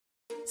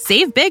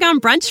Save big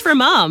on brunch for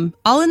mom,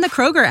 all in the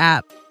Kroger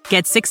app.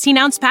 Get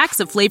 16-ounce packs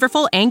of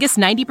flavorful Angus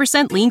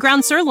 90% lean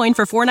ground sirloin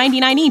for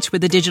 $4.99 each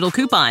with a digital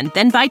coupon.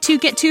 Then buy 2,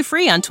 get 2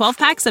 free on 12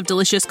 packs of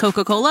delicious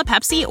Coca-Cola,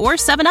 Pepsi, or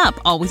 7-Up,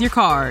 all with your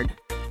card.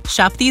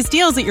 Shop these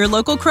deals at your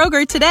local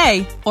Kroger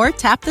today, or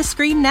tap the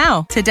screen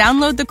now to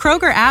download the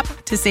Kroger app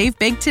to save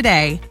big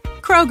today.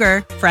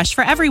 Kroger, fresh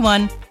for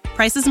everyone.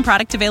 Prices and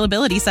product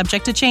availability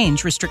subject to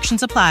change.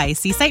 Restrictions apply.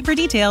 See site for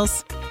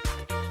details.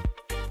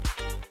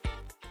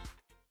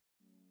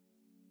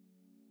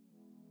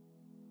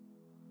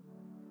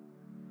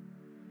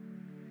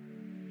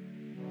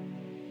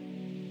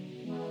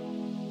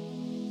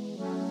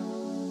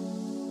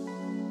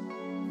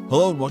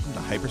 Hello and welcome to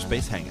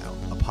Hyperspace Hangout,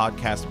 a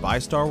podcast by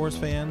Star Wars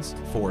fans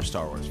for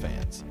Star Wars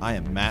fans. I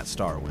am Matt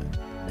Starwind.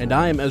 And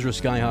I am Ezra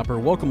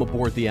Skyhopper. Welcome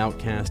aboard The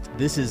Outcast.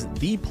 This is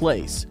the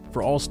place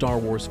for all Star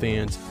Wars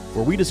fans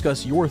where we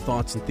discuss your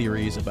thoughts and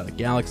theories about a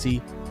galaxy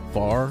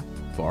far,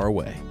 far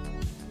away.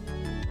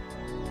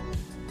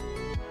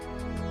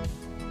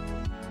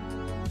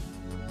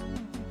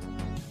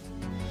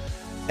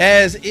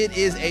 As it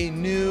is a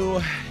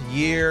new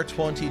year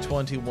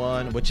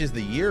 2021, which is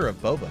the year of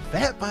Boba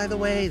Fett, by the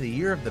way, the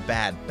year of the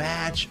Bad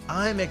Batch.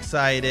 I'm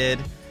excited.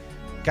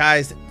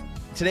 Guys,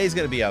 today's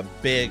going to be a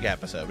big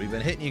episode. We've been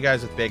hitting you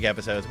guys with big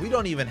episodes. We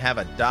don't even have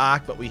a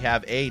doc, but we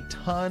have a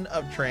ton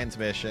of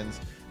transmissions.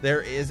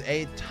 There is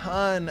a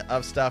ton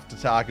of stuff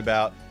to talk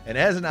about. And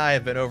Ez and I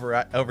have been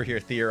over here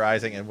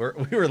theorizing, and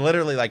we were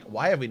literally like,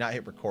 why have we not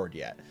hit record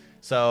yet?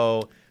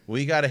 So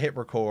we got to hit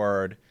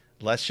record.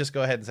 Let's just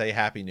go ahead and say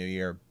Happy New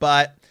Year.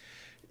 But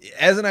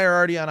Ez and I are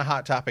already on a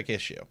hot topic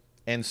issue.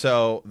 And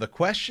so the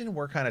question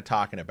we're kind of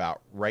talking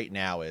about right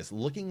now is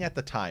looking at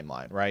the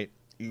timeline, right?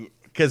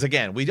 Because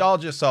again, we all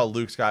just saw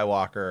Luke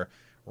Skywalker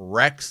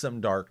wreck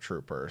some Dark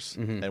Troopers.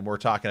 Mm-hmm. And we're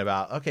talking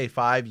about, okay,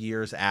 5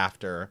 years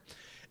after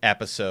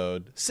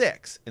episode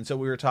 6. And so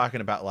we were talking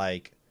about,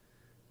 like,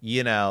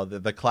 you know,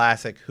 the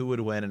classic who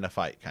would win in a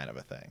fight kind of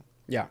a thing.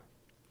 Yeah.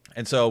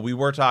 And so we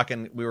were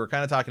kind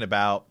of talking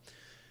about,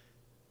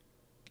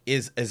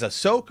 Is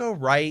Ahsoka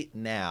right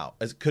now?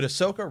 Could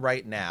Ahsoka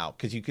right now?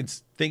 Because you can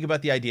think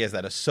about the idea is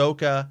that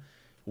Ahsoka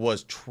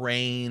was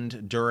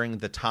trained during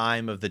the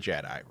time of the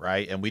Jedi,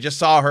 right? And we just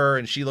saw her,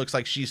 and she looks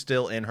like she's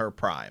still in her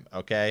prime.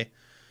 Okay,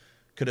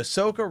 could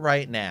Ahsoka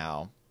right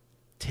now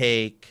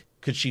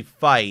Could she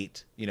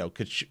fight? You know,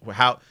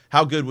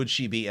 how good would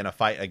she be in a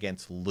fight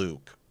against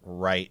Luke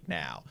right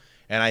now?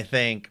 And I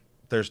think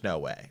there's no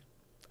way.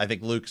 I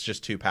think Luke's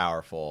just too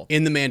powerful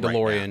in the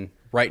Mandalorian.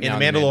 Right now, in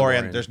the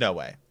Mandalorian, there's no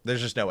way.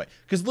 There's just no way.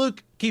 Because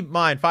Luke, keep in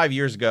mind, 5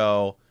 years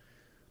ago,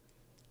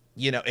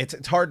 you know,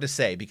 it's hard to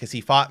say because he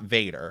fought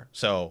Vader.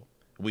 So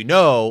we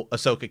know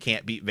Ahsoka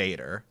can't beat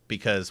Vader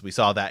because we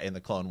saw that in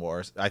the Clone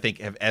Wars. I think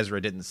if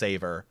Ezra didn't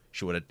save her,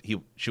 she would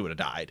have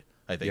died.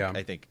 I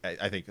think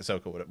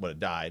Ahsoka would have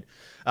died.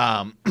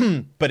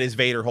 But is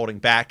Vader holding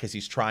back because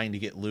he's trying to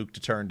get Luke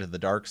to turn to the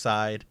dark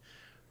side,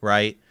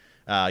 right?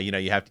 You know,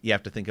 you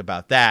have to think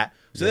about that.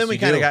 So yes, then we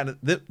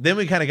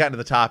kind of got into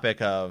the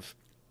topic of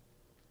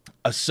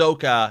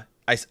Ahsoka.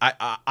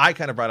 I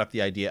kind of brought up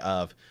the idea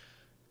of,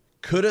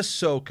 could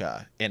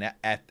Ahsoka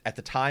at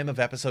the time of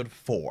episode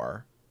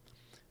 4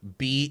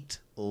 beat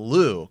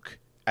Luke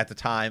at the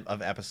time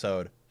of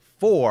episode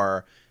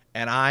 4?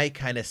 And I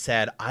kind of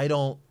said, I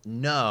don't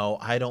know.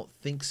 I don't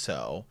think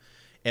so.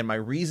 And my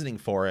reasoning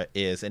for it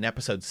is in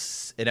episode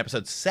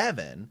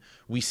 7,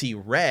 we see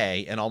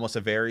Rey in almost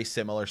a very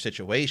similar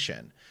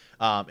situation,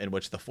 in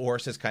which the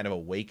Force is kind of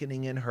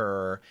awakening in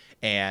her,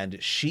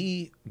 and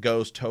she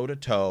goes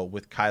toe-to-toe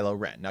with Kylo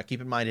Ren. Now, keep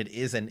in mind, it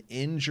is an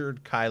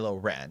injured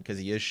Kylo Ren because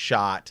he is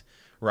shot,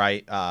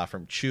 right,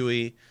 from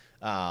Chewie.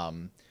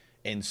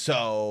 And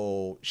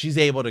so she's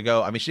able to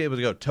go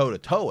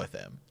toe-to-toe with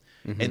him.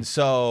 Mm-hmm. And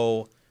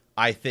so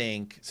I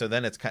think, so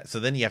then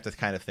you have to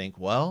kind of think,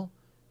 well,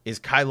 is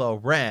Kylo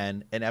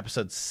Ren in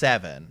episode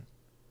 7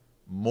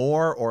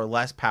 more or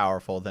less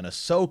powerful than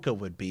Ahsoka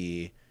would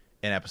be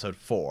in episode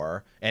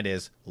 4? And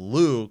is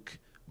Luke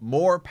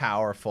more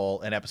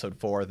powerful in episode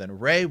 4 than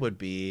Rey would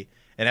be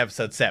in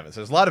episode 7? So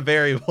there's a lot of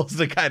variables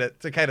to kind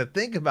of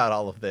think about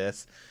all of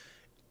this.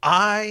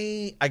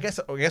 I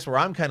guess where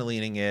I'm kind of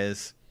leaning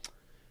is,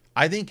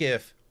 I think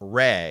if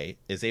Rey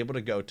is able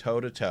to go toe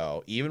to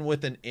toe, even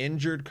with an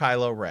injured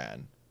Kylo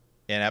Ren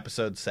in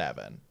episode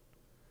 7,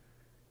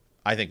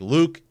 I think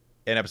Luke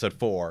in episode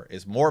 4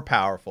 is more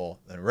powerful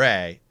than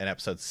Rey in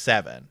episode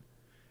 7.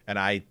 And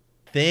I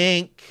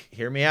think,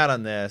 hear me out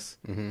on this,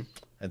 mm-hmm.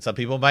 and some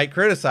people might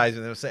criticize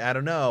me and say, I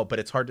don't know, but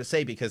it's hard to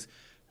say because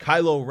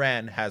Kylo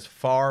Ren has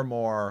far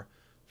more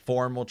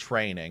formal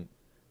training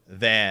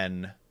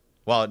than,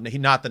 well,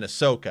 not than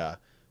Ahsoka,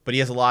 but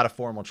he has a lot of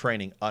formal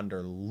training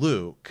under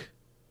Luke.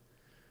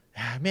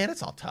 Man,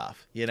 it's all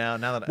tough, you know.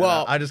 Now that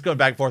I'm just going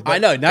back and forth. But, I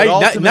know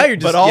now you're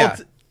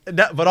just.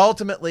 But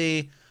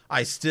ultimately,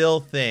 I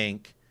still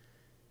think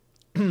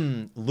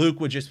Luke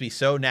would just be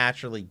so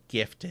naturally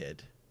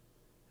gifted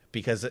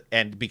because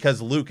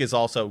Luke is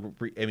also,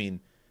 I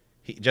mean,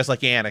 just like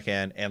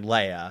Anakin and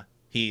Leia,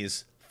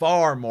 he's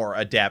far more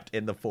adept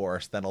in the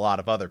Force than a lot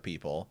of other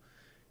people.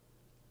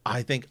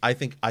 I think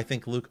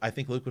Luke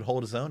would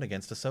hold his own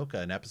against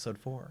Ahsoka in Episode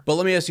 4. But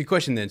let me ask you a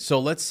question then. So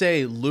let's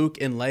say Luke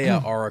and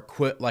Leia are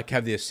equipped, like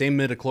have the same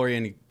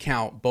midichlorian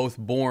count, both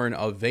born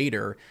of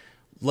Vader.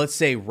 Let's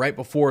say right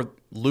before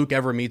Luke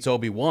ever meets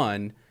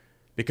Obi-Wan,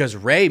 because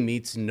Rey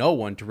meets no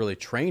one to really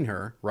train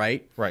her,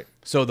 right? Right.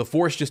 So the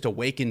Force just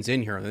awakens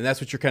in her, and that's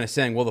what you're kind of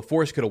saying. Well, the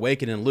Force could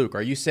awaken in Luke.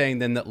 Are you saying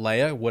then that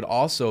Leia would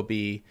also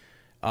be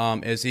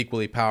as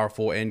equally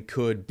powerful and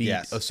could beat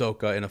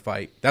Ahsoka in a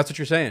fight? That's what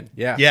you're saying.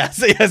 Yeah.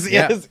 Yes.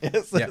 Yeah.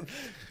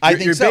 I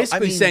think you're so.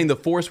 basically saying the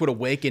Force would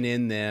awaken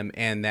in them,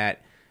 and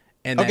that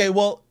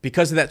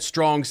because of that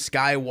strong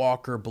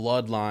Skywalker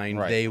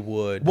bloodline, they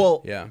would.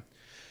 Well,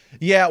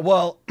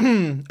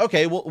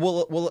 okay.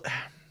 Well,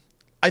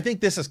 I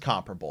think this is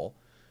comparable.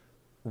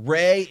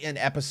 Rey in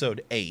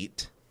Episode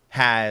 8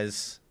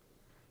 has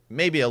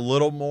maybe a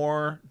little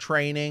more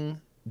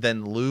training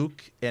than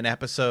Luke in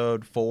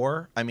Episode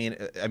 4. I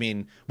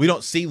mean, we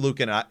don't see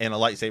Luke in a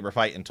lightsaber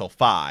fight until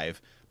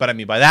 5, but I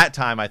mean, by that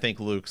time, I think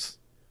Luke's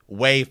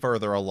way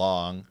further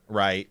along,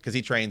 right? Because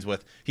he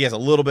has a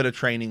little bit of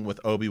training with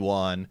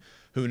Obi-Wan,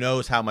 who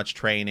knows how much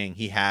training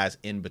he has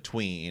in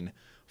between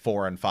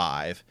 4 and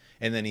 5,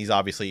 and then he's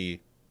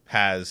obviously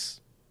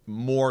has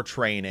more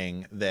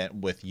training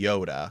than with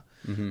Yoda.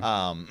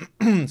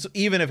 So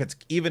even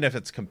if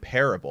it's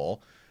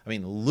comparable, I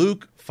mean,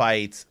 Luke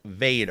fights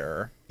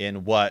Vader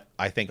in what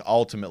I think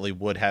ultimately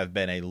would have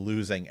been a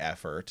losing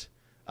effort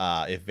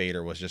if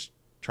Vader was just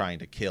trying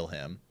to kill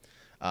him.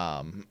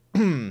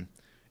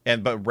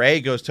 But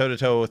Rey goes toe to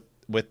toe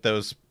with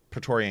those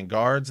Praetorian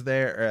guards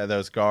there,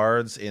 those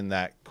guards in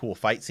that cool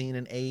fight scene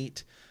in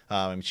 8.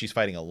 She's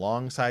fighting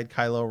alongside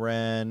Kylo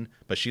Ren,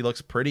 but she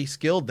looks pretty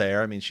skilled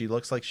there. I mean, she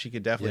looks like she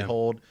could definitely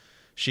hold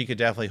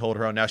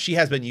her own. Now, she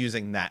has been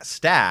using that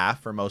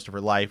staff for most of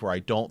her life, where I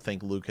don't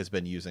think Luke has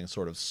been using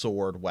sort of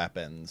sword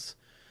weapons.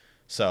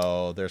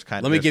 So there's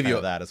kind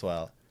of that as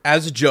well.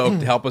 As a joke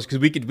to help us, because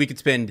we could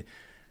spend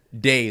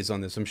days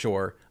on this, I'm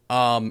sure.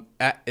 And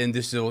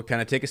this will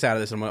kind of take us out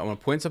of this. I'm going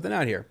to point something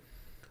out here.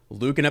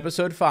 Luke in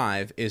Episode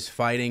 5 is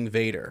fighting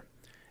Vader,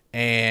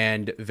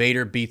 and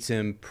Vader beats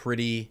him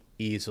pretty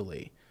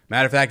easily.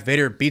 Matter of fact,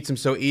 Vader beats him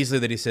so easily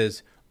that he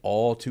says,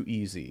 "All too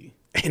easy,"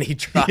 and he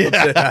drops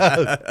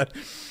it.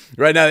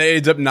 Right now, it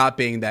ends up not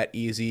being that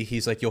easy.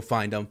 He's like, "You'll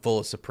find I'm full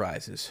of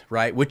surprises,"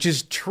 right? Which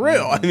is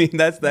true. I mean,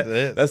 that's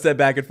that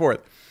back and forth.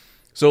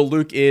 So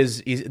Luke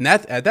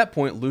at that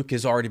point, Luke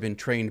has already been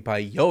trained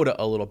by Yoda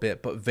a little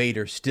bit, but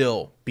Vader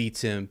still beats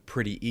him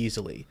pretty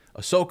easily.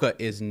 Ahsoka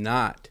is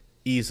not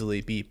easily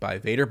beat by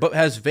Vader, but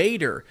has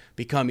Vader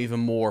become even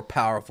more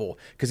powerful?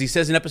 Because he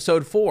says in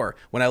Episode 4,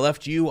 "When I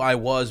left you, I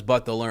was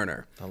but the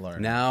learner.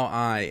 Now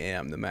I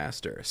am the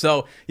master."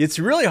 So it's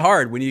really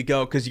hard when you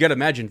go, because you got to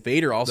imagine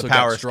Vader also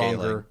got stronger.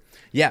 Scaling.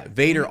 Yeah,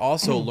 Vader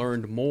also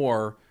learned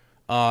more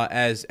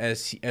as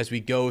we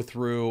go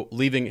through,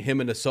 leaving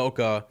him and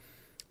Ahsoka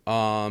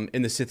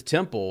in the Sith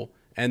Temple,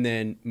 and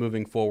then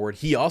moving forward,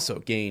 he also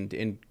gained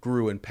and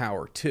grew in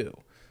power too.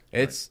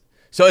 This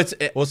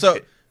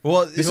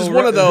is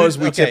one of those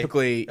we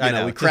typically,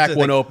 we crack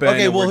one open.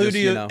 Okay, well, who do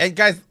you? And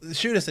guys,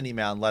 shoot us an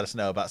email and let us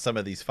know about some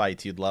of these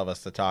fights you'd love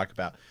us to talk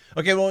about.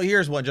 Okay, well,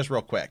 here's one just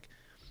real quick.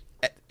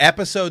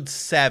 Episode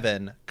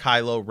 7,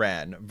 Kylo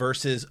Ren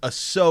versus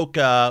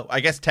Ahsoka.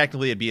 I guess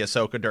technically it'd be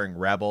Ahsoka during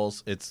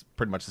Rebels. It's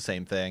pretty much the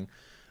same thing.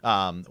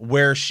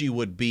 Where she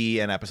would be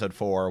in Episode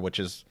 4, which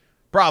is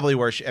probably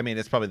where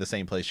it's probably the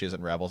same place she is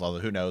in Rebels, although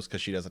who knows,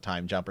 because she does a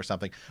time jump or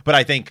something. But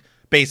I think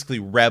basically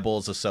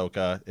Rebels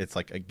Ahsoka, it's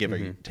like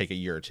take a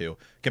year or two,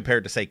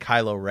 compared to, say,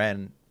 Kylo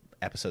Ren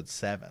Episode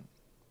 7.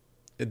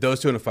 Those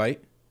two in a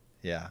fight?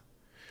 Yeah.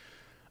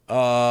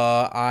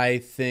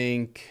 I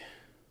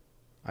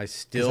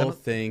still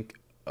think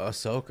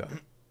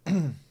Ahsoka.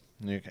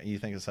 You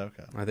think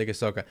Ahsoka? I think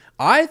Ahsoka.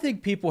 I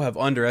think people have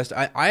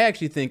underestimated. I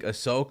actually think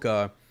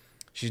Ahsoka,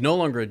 she's no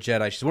longer a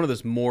Jedi. She's one of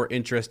those more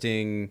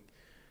interesting.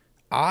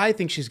 I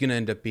think she's going to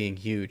end up being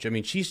huge. I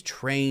mean, she's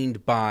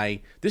trained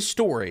by. This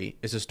story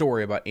is a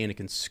story about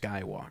Anakin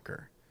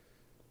Skywalker,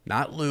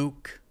 not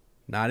Luke,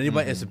 not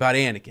anybody. It's about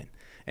Anakin.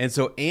 And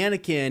so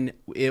Anakin,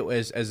 it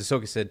was, as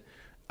Ahsoka said,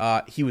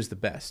 he was the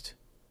best.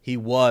 He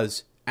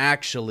was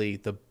actually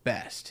the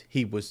best.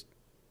 He was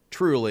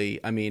truly,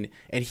 and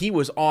he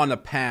was on a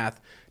path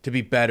to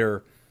be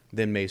better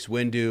than Mace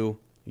Windu,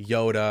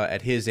 Yoda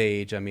at his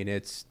age. I mean,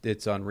 it's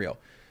unreal.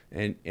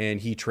 And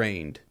he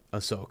trained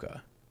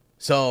Ahsoka.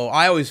 So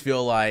I always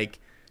feel like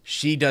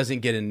she doesn't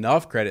get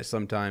enough credit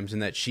sometimes,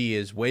 and that she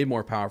is way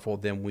more powerful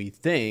than we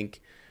think.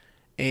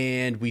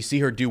 And we see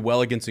her do well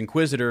against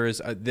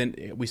Inquisitors.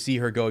 Then we see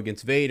her go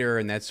against Vader,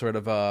 and that's sort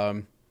of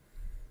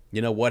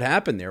what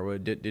happened there?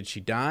 Did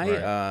she die?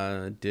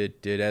 Right.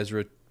 Did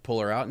Ezra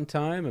pull her out in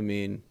time? I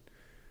mean,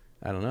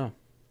 I don't know.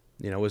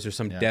 Was there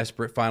some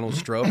desperate final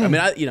stroke? I mean,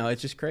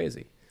 it's just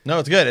crazy. No,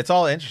 it's good. It's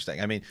all interesting.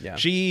 I mean,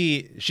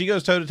 she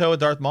goes toe to toe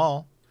with Darth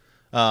Maul.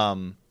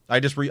 I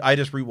just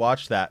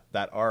rewatched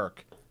that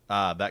arc,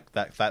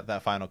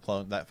 that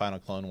final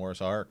Clone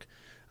Wars arc,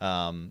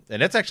 And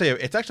it's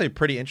actually a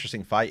pretty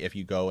interesting fight if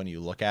you go and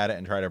you look at it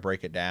and try to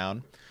break it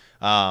down.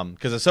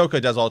 Because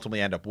Ahsoka does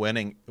ultimately end up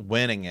winning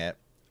it.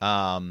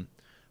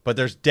 But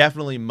there's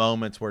definitely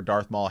moments where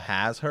Darth Maul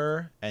has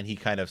her and he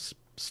kind of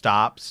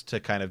stops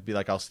to kind of be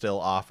like, I'll still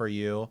offer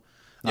you.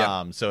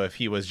 Yeah. So if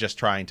he was just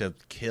trying to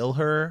kill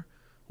her,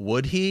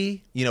 would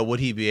he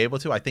be able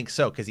to? I think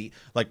so. Cause he,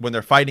 like when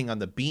they're fighting on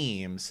the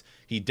beams,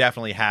 he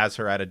definitely has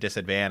her at a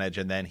disadvantage.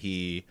 And then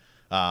he,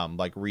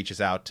 like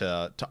reaches out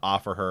to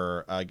offer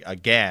her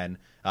again.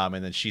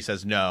 And then she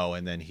says no.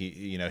 And then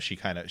he, she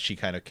kind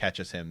of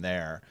catches him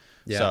there.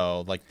 Yeah.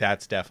 So like,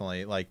 that's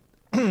definitely like,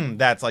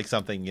 that's like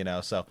something,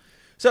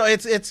 so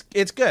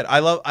it's good. I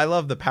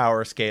love the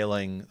power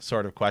scaling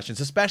sort of questions,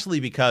 especially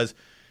because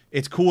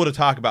it's cool to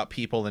talk about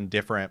people in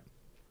different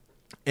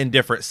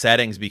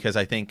settings, because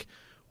I think,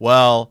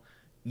 well,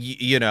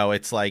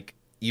 it's like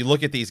you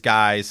look at these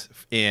guys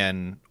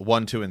in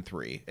 1, 2, and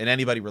 3, and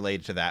anybody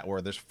related to that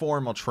where there's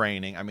formal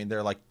training. I mean,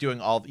 they're like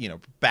doing all,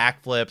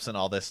 backflips and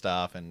all this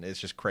stuff, and it's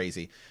just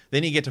crazy.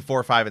 Then you get to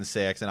 4, 5, and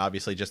 6, and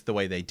obviously just the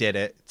way they did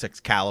it, it's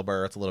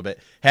Excalibur, it's a little bit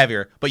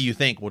heavier, but you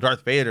think, well,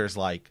 Darth Vader's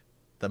like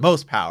the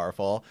most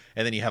powerful,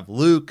 and then you have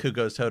Luke who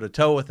goes toe to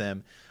toe with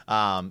him,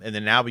 and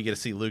then now we get to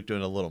see Luke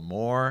doing a little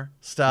more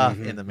stuff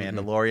in the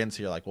Mandalorian.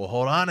 So you're like, well,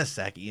 hold on a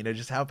second,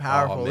 just how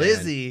powerful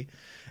is he?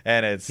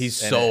 And he's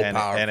so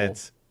powerful,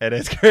 and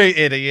it's great.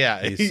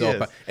 He's so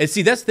powerful. And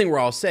see, that's the thing where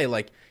I'll say,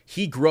 like,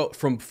 he grew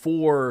from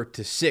 4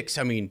 to 6.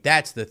 I mean,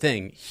 that's the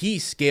thing. He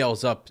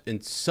scales up in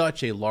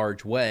such a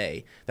large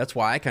way. That's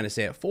why I kind of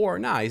say at 4.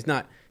 Nah,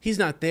 he's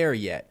not there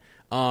yet.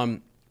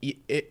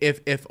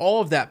 If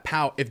all of that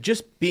power, if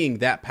just being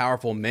that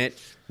powerful meant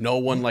no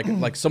one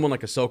like someone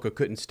like Ahsoka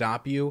couldn't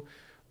stop you,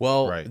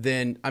 well, right.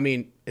 Then I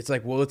mean, it's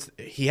like, well,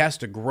 he has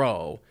to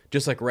grow,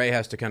 just like Rey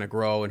has to kind of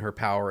grow in her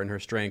power and her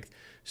strength.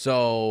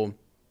 So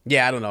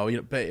yeah, I don't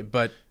know,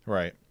 but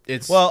right.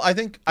 It's I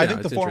think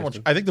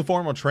the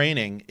formal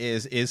training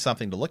is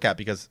something to look at,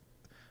 because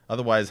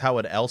otherwise, how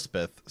would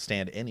Elspeth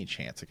stand any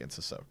chance against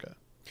Ahsoka?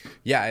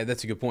 Yeah,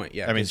 that's a good point.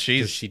 Yeah, I mean,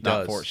 she's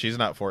not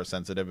force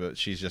sensitive, but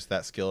she's just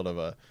that skilled of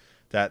a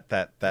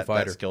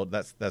skilled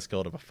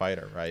of a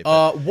fighter, right?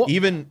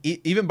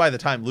 Even by the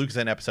time Luke's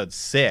in episode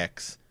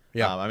 6,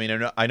 yeah. I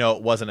mean, I know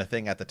it wasn't a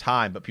thing at the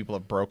time, but people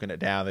have broken it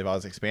down. They've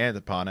always expanded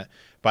upon it.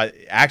 But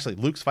actually,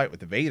 Luke's fight with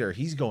Vader,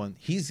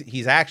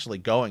 he's actually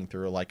going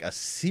through like a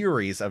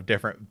series of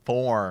different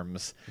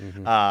forms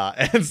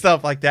and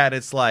stuff like that.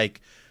 It's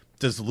like,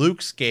 does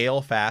Luke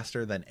scale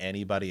faster than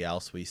anybody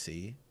else we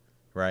see,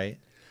 right?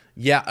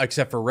 Yeah,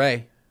 except for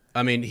Rey.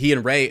 I mean, he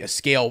and Rey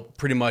scale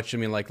pretty much. I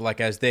mean, like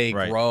as they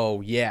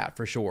grow, yeah,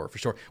 for sure.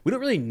 We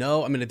don't really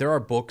know. I mean, there are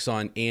books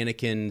on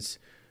Anakin's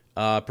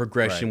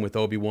progression with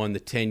Obi-Wan, the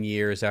 10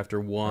 years after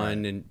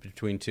 1 and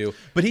between 2.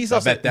 But he's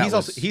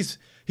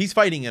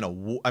fighting in a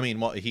war. I mean,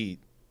 well, he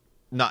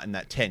not in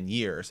that 10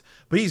 years,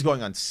 but he's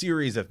going on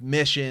series of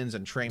missions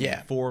and training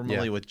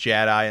formally with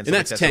Jedi, and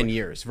that's like 10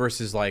 years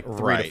versus like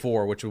 3 to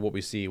 4, which is what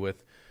we see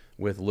with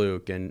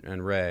Luke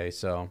and Rey.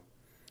 So.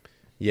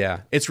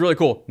 Yeah, it's really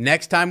cool.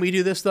 Next time we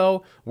do this,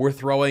 though, we're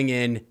throwing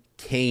in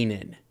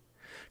Kanan.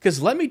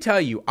 Because let me tell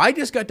you, I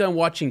just got done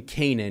watching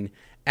Kanan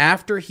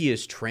after he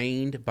is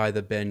trained by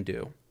the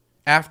Bendu,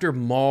 after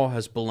Maul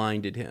has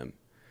blinded him.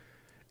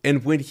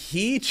 And when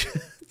he,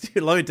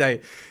 dude, let me tell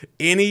you,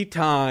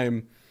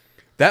 anytime,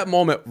 that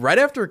moment, right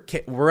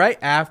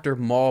after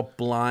Maul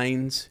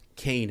blinds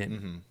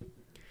Kanan,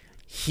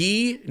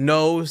 he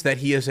knows that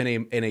he is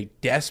in a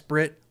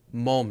desperate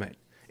moment.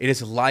 It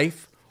is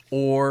life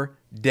or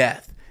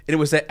death. And it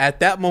was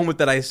at that moment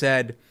that I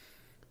said,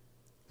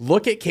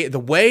 look at the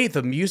way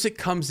the music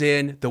comes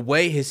in, the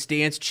way his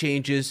stance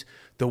changes,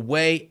 the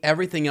way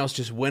everything else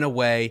just went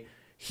away.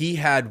 He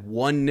had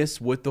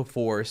oneness with the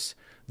Force.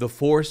 The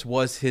Force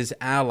was his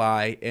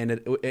ally, and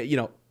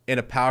and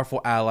a powerful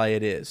ally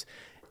it is.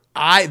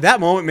 That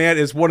moment, man,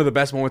 is one of the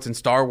best moments in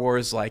Star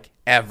Wars like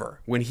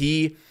ever. When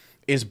he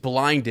is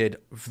blinded,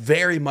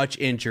 very much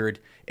injured,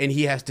 and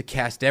he has to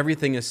cast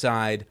everything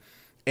aside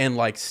and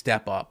like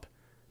step up.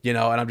 And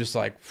I'm just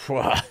like,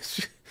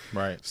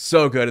 right,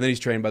 so good. And then he's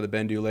trained by the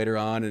Bendu later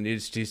on, and he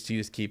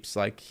just keeps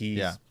like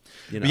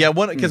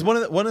because one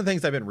of the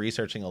things I've been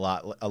researching a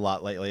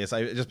lot lately is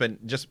I've just been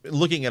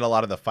looking at a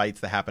lot of the fights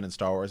that happen in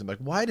Star Wars. I'm like,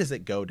 why does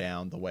it go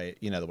down the way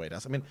the way it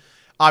does? I mean,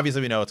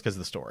 obviously we know it's because of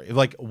the story.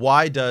 Like,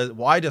 why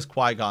does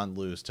Qui-Gon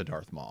lose to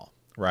Darth Maul,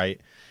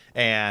 right?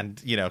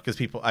 And because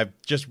I've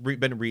just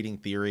been reading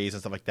theories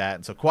and stuff like that,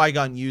 and so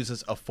Qui-Gon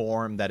uses a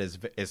form that is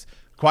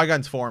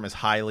Qui-Gon's form is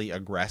highly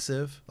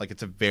aggressive, like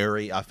it's a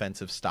very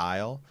offensive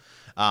style,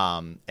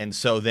 and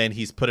so then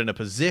he's put in a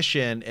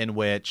position in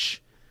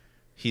which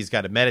he's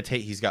got to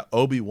meditate. He's got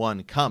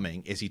Obi-Wan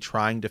coming. Is he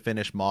trying to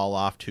finish Maul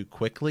off too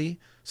quickly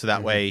so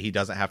that way he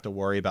doesn't have to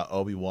worry about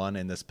Obi-Wan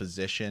in this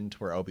position to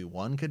where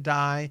Obi-Wan could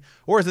die,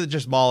 or is it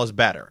just Maul is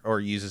better or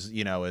uses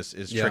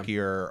is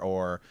trickier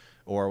or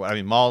I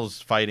mean, Maul's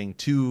fighting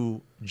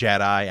 2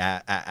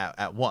 Jedi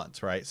at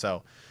once, right?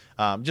 So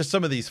just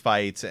some of these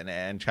fights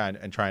and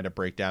trying to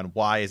break down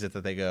why is it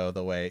that they go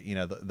the way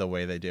the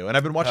way they do. And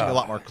I've been watching a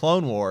lot more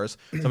Clone Wars,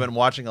 so I've been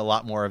watching a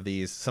lot more of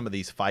some of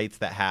these fights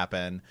that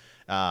happen,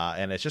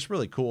 and it's just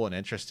really cool and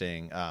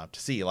interesting to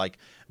see. Like,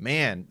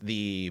 man,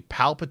 the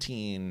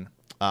Palpatine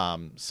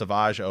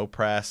Savage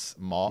Opress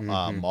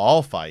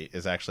Maul fight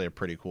is actually a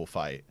pretty cool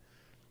fight.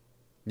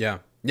 Yeah,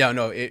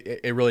 no,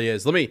 it really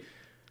is. Let me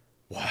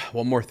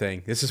one more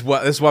thing. This is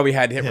why we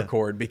had to hit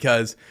record,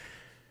 because.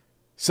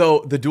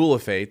 So, the Duel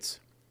of Fates,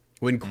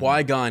 when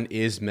Qui-Gon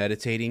is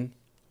meditating,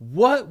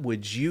 what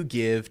would you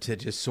give to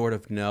just sort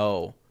of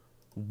know?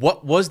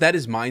 What was that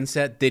his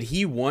mindset? Did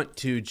he want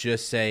to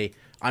just say,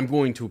 I'm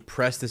going to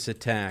press this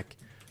attack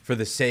for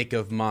the sake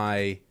of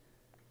my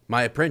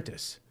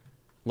apprentice?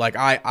 Like,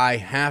 I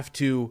have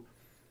to,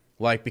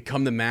 like,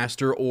 become the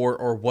master?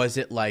 Or was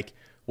it like,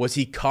 was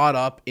he caught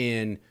up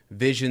in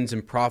visions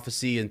and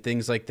prophecy and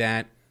things like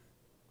that?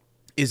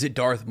 Is it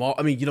Darth Maul?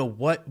 I mean,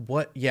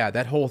 what? Yeah,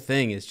 that whole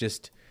thing is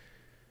just.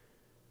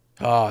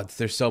 Oh,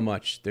 there's so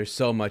much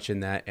in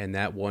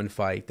that one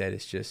fight that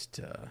is just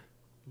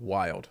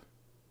wild,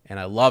 and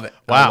I love it.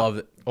 Wow. I love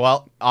it.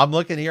 Well, I'm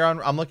looking here on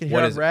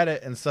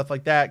Reddit and stuff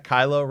like that.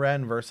 Kylo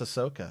Ren versus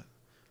Ahsoka.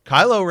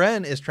 Kylo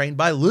Ren is trained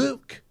by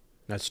Luke.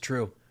 That's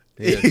true.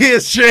 He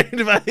is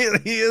trained by.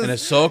 And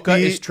Ahsoka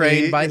is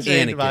trained by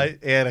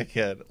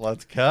Anakin.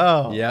 Let's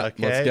go. Yeah,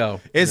 okay. let's go.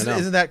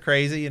 Isn't that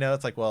crazy?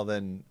 It's like, well,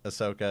 then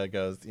Ahsoka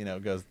goes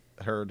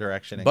her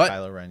direction, and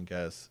Kylo Ren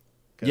goes.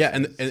 Yeah,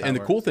 and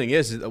the cool thing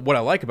is what I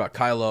like about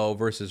Kylo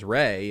versus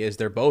Rey is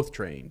they're both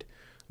trained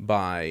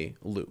by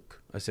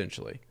Luke,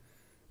 essentially.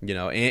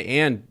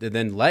 And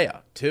then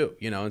Leia too.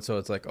 And so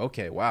it's like,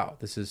 okay, wow,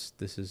 this is.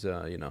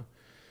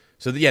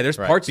 So yeah, there's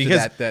parts to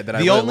that I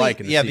really like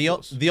in the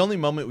sequels. The only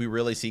moment we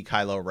really see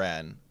Kylo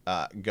Ren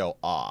go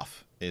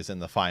off is in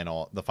the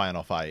final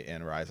fight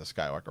in Rise of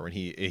Skywalker, when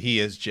he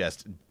is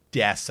just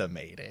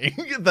decimating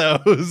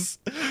those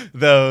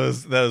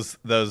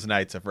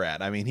Knights of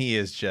Ren. I mean, he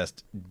is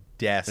just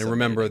decimating. And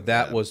remember,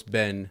 that was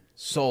Ben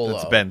Solo.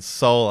 It's Ben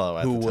Solo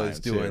at who the time was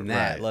doing too.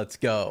 that. Right. Let's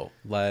go.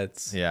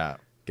 Let's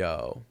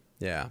go.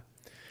 Yeah.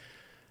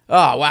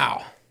 Oh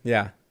wow.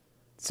 Yeah.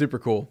 Super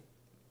cool.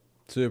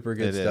 Super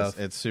good stuff.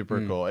 It's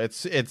super cool.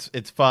 It's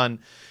fun.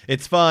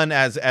 It's fun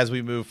as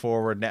we move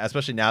forward,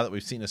 especially now that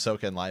we've seen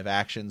Ahsoka in live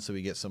action, so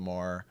we get some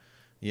more,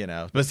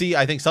 But see,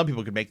 I think some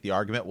people could make the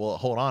argument, well,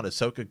 hold on,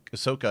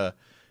 Ahsoka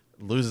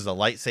loses a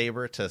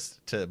lightsaber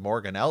to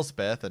Morgan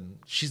Elsbeth, and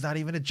she's not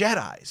even a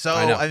Jedi. So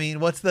I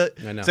mean,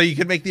 so you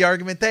could make the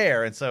argument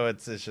there, and so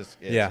it's just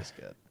good.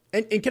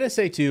 And can I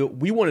say too,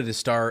 we wanted to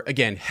start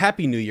again.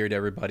 Happy New Year to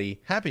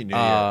everybody. Happy New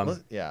Year.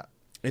 Yeah.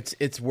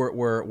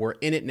 We're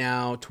in it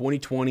now.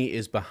 2020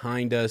 is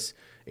behind us.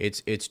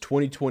 It's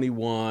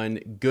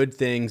 2021. Good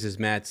things, as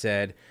Matt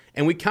said.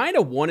 And we kind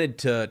of wanted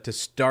to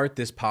start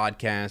this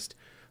podcast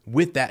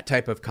with that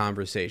type of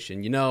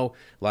conversation.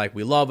 Like,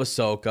 we love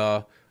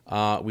Ahsoka,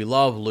 we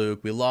love Luke,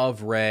 we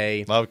love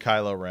Rey, love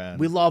Kylo Ren.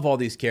 We love all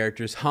these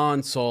characters.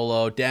 Han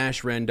Solo,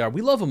 Dash Rendar.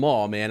 We love them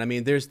all, man. I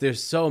mean,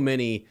 there's so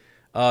many.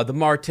 The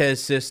Martez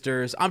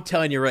sisters. I'm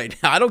telling you right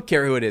now, I don't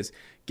care who it is.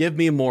 Give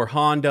me more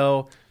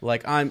Hondo.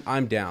 Like,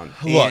 I'm down.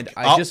 Look,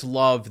 I just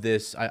love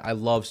this. I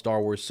love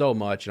Star Wars so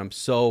much, and I'm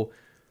so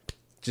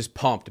just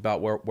pumped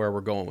about where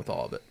we're going with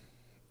all of it.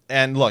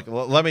 And look,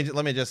 let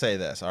me just say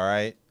this, all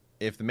right?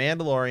 If The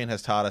Mandalorian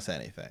has taught us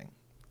anything,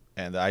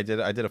 and I did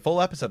a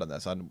full episode on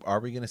this, on are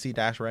we going to see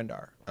Dash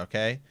Rendar,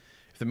 okay?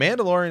 If The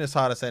Mandalorian has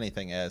taught us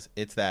anything,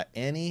 it's that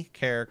any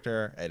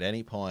character at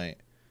any point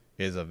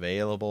is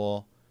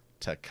available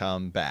to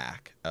come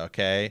back,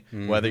 okay?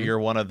 Mm-hmm. Whether you're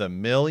one of the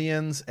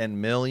millions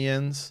and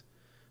millions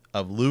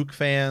of Luke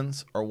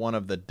fans or one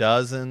of the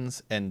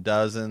dozens and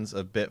dozens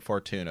of Bit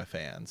Fortuna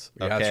fans.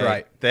 Okay? That's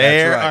right.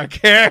 There are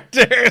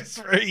characters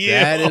for you.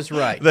 That is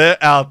right.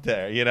 That out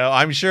there.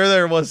 I'm sure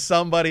there was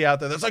somebody out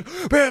there that's like,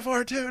 Bit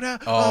Fortuna.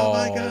 Oh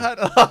my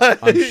God.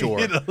 I'm sure.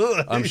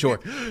 I'm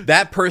sure.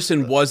 That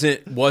person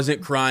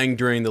wasn't crying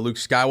during the Luke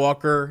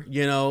Skywalker,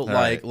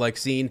 like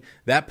scene.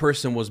 That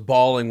person was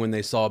bawling when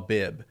they saw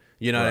Bib.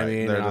 You know what I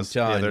mean?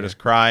 They're just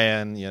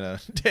crying,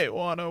 Day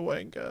one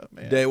Owenga,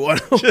 man. Day one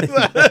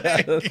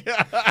Owenga.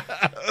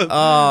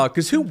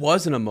 Because who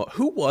wasn't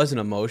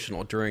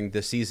emotional during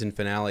the season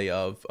finale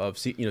of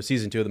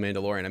season 2 of The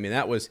Mandalorian? I mean,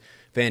 that was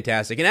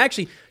fantastic. And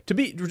actually, to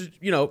be,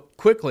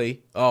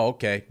 quickly,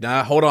 okay.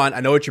 Now, hold on. I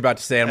know what you're about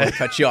to say. I'm going to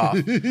cut you off.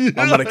 I'm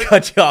going to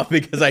cut you off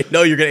because I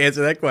know you're going to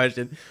answer that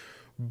question.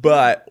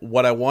 But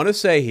what I want to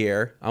say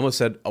here, I almost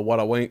said Day one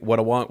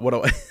Owenga.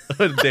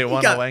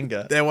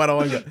 Day one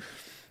Owenga.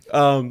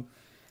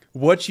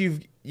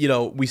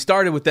 We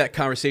started with that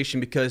conversation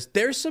because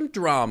there's some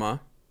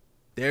drama,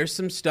 there's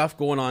some stuff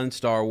going on in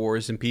Star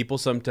Wars, and people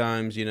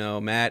sometimes,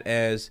 Matt,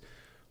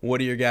 what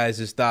are your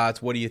guys'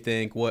 thoughts? What do you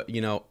think?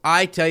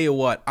 I tell you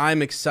what,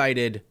 I'm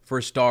excited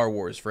for Star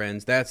Wars,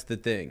 friends. That's the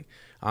thing.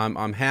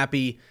 I'm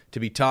happy to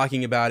be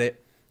talking about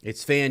it.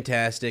 It's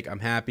fantastic. I'm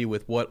happy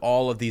with what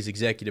all of these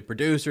executive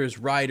producers,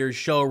 writers,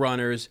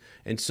 showrunners,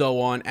 and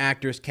so on,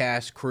 actors,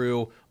 cast,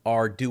 crew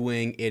are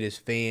doing. It is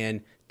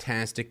fantastic.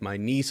 fantastic. My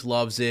niece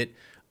loves it.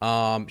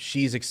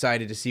 She's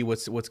excited to see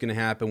what's going to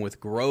happen with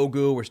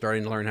Grogu. We're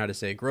starting to learn how to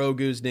say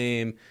Grogu's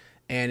name,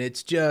 and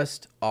it's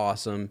just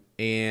awesome.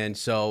 And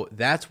so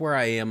that's where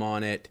I am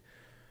on it.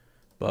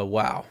 But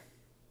wow,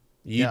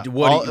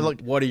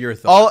 what are your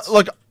thoughts?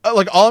 All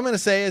I'm going to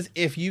say is,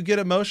 if you get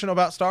emotional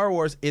about Star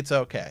Wars, it's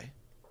okay.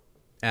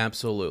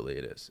 Absolutely,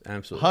 it is.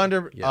 Absolutely,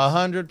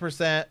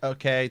 100%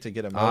 okay to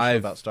get emotional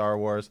about Star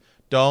Wars.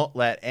 Don't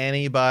let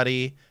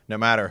anybody, no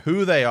matter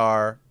who they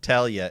are,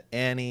 tell you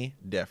any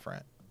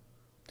different.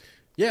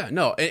 Yeah,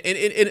 no,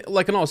 and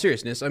like, in all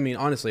seriousness, I mean,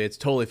 honestly, it's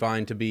totally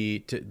fine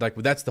like,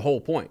 that's the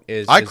whole point.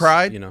 I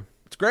cried.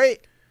 It's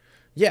great.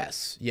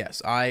 Yes.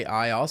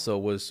 I also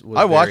was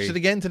I watched it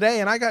again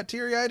today, and I got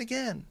teary-eyed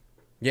again.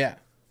 Yeah.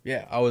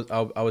 I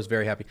was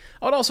very happy.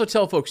 I would also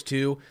tell folks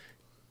too,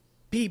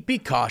 be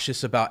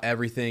cautious about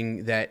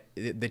everything that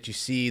you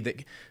see.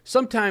 That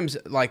sometimes,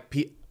 like,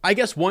 I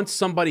guess once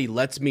somebody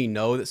lets me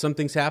know that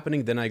something's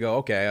happening, then I go,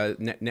 okay,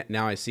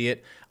 now I see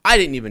it. I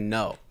didn't even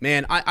know.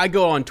 Man, I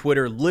go on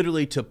Twitter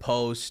literally to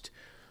post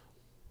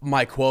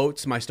my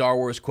quotes, my Star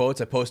Wars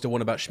quotes. I posted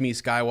one about Shmi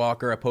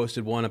Skywalker. I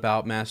posted one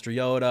about Master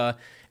Yoda.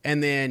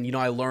 And then,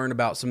 I learn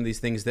about some of these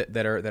things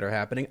that are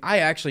happening. I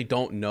actually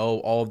don't know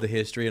all of the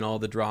history and all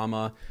the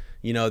drama,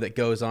 that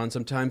goes on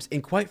sometimes.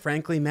 And quite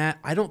frankly, Matt,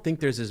 I don't think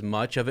there's as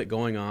much of it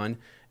going on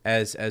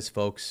as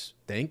folks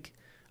think.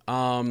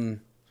 I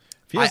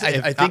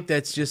think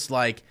that's just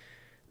like,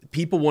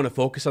 people want to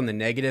focus on the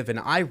negative, and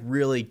I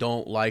really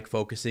don't like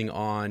focusing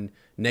on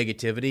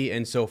negativity.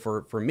 And so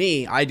for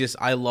me,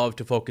 I love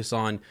to focus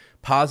on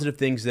positive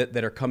things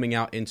that are coming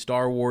out in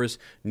Star Wars,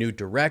 new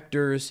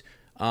directors,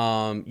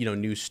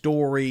 new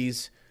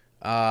stories,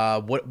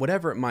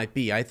 whatever it might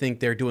be. I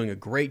think they're doing a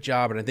great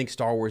job, and I think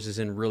Star Wars is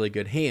in really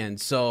good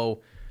hands.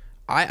 So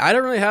I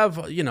don't really have,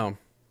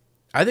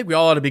 I think we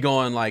all ought to be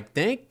going like,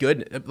 thank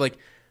goodness, like,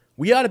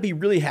 we ought to be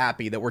really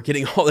happy that we're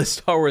getting all this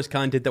Star Wars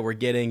content that we're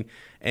getting,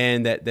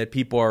 and that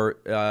people are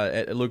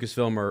at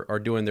Lucasfilm are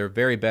doing their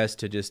very best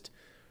to just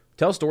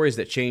tell stories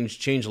that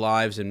change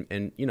lives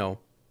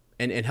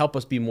and help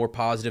us be more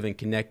positive and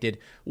connected.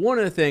 One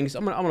of the things,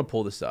 I'm gonna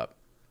pull this up.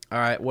 All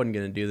right, wasn't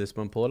gonna do this,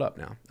 but I'm gonna pull it up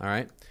now. All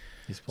right.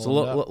 So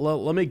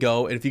let me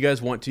go, and if you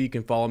guys want to, you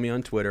can follow me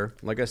on Twitter.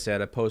 Like I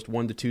said, I post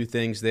 1 to 2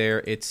 things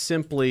there. It's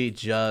simply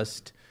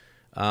just.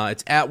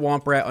 It's at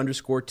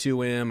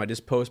Womprat_2M. I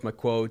just post my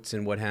quotes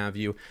and what have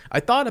you. I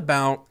thought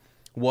about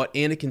what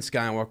Anakin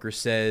Skywalker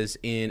says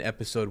in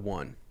Episode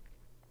 1.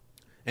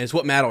 And it's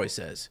what Matt always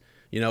says.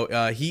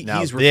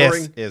 He's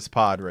referring. This is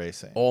pod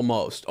racing.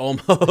 Almost.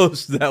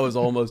 That was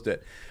almost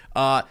it.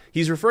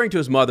 He's referring to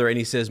his mother, and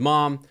he says,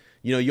 Mom,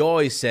 you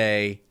always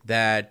say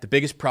that the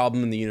biggest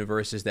problem in the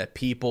universe is that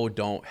people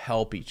don't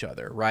help each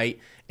other, right?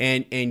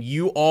 And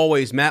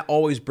Matt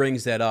always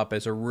brings that up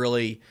as a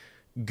really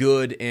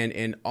good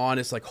and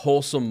honest, like,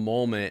 wholesome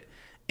moment.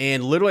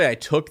 And literally, I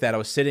took that. I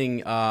was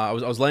sitting, I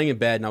was laying in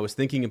bed, and I was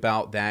thinking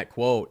about that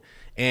quote,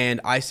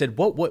 and I said,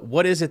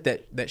 what is it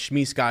that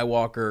Shmi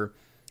Skywalker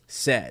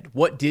said?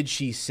 What did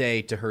she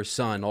say to her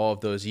son all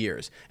of those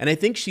years? And I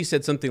think she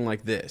said something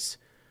like this: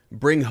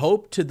 bring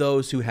hope to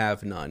those who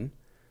have none,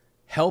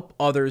 help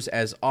others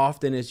as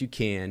often as you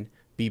can,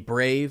 be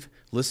brave,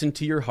 listen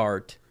to your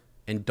heart,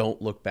 and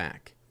don't look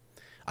back.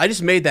 I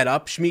just made that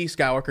up. Shmi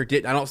Skywalker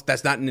did.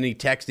 That's not in any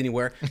text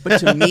anywhere. But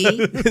to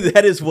me,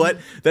 that is what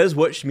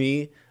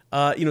Shmi,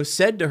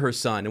 said to her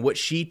son, and what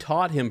she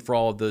taught him for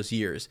all of those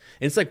years.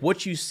 And it's like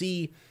what you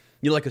see,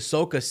 like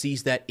Ahsoka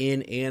sees that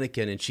in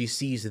Anakin, and she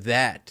sees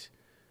that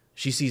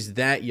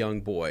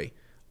young boy,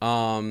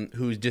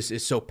 who just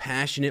is so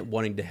passionate,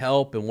 wanting to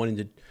help and wanting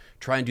to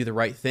try and do the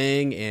right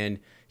thing. And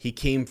he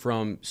came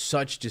from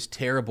such just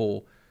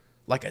terrible,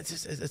 like,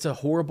 it's a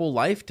horrible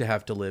life to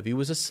have to live. He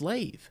was a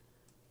slave.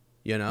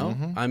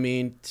 Mm-hmm. I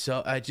mean,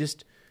 so I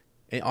just,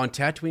 on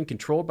Tatooine,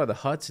 controlled by the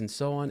Hutts and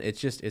so on,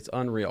 it's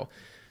unreal.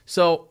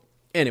 So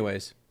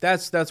anyways,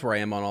 that's where I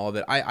am on all of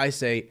it. I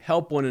say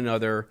help one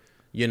another,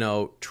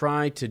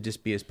 try to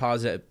just be as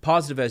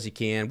positive as you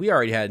can. We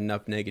already had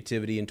enough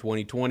negativity in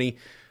 2020.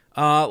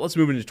 Let's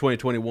move into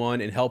 2021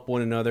 and help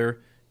one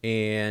another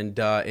and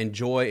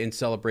enjoy and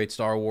celebrate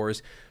Star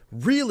Wars.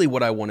 Really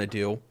what I want to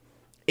do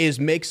is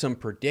make some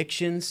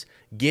predictions,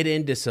 get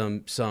into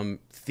some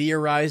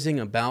theorizing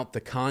about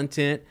the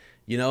content,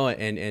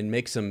 and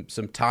make some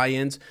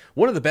tie-ins.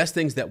 One of the best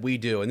things that we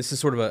do, and this is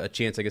sort of a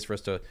chance, I guess, for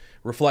us to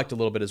reflect a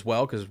little bit as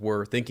well, because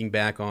we're thinking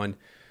back on,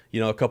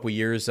 a couple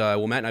years. Matt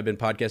and I have been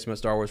podcasting about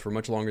Star Wars for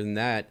much longer than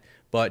that,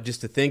 but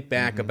just to think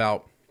back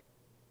about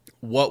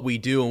what we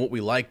do and what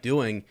we like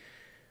doing.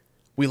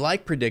 We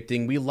like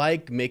predicting, we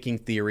like making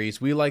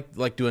theories, we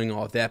like doing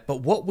all of that,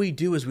 but what we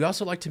do is we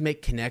also like to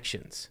make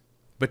connections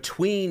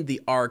between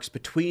the arcs,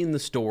 between the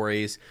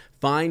stories,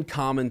 find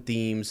common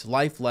themes,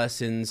 life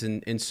lessons,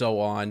 and so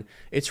on.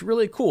 It's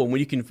really cool,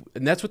 and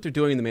and that's what they're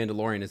doing in The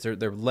Mandalorian. Is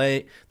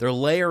they're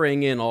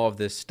layering in all of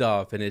this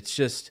stuff, and it's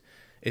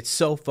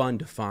so fun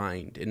to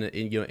find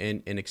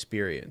and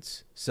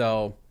experience.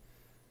 So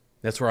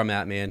that's where I'm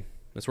at, man.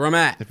 That's where I'm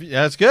at.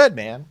 Yeah, that's good,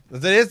 man.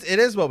 It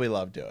is what we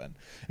love doing. And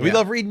we Yeah.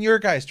 love reading your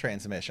guys'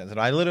 transmissions, and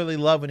I literally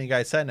love when you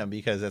guys send them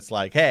because it's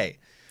like, hey,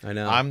 I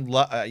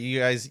know. you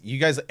guys,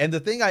 and the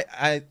thing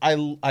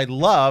I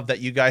love that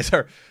you guys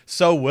are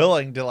so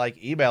willing to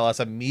like email us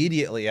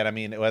immediately, and I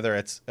mean whether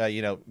it's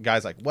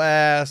guys like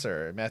Wes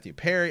or Matthew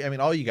Perry, I mean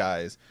all you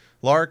guys,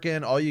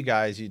 Larkin, all you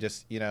guys, you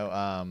just you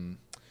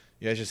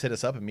guys just hit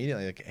us up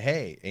immediately like,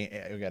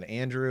 hey, we got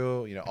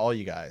Andrew, all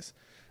you guys.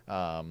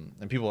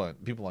 And people on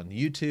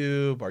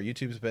YouTube,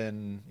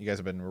 you guys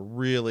have been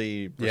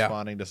really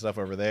responding to stuff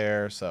over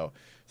there. So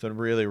it's been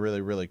really,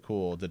 really, really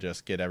cool to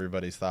just get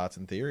everybody's thoughts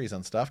and theories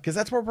on stuff. Cause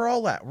that's where we're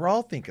all at. We're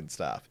all thinking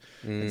stuff,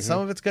 and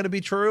some of it's going to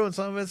be true and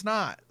some of it's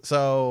not.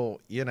 So,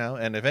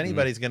 and if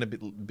anybody's going to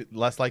be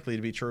less likely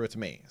to be true, it's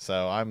me.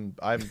 So I'm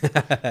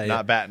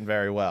not batting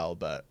very well,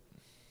 but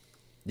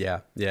Yeah,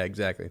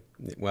 exactly.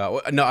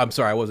 Well, no, I'm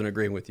sorry. I wasn't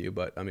agreeing with you,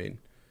 but I mean,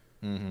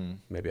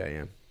 maybe I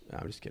am. No,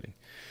 I'm just kidding.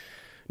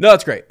 No,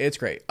 it's great. It's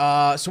great.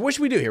 So what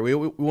should we do here? We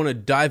want to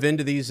dive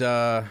into these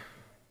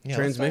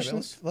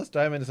transmissions. Let's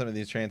dive into some of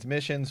these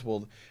transmissions.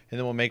 And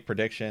then we'll make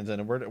predictions,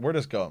 and we're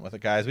just going with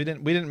it, guys. We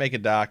didn't make a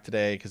doc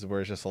today because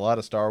there's just a lot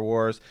of Star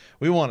Wars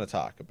we want to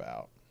talk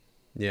about.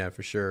 Yeah,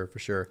 for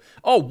sure.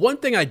 Oh, one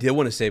thing I did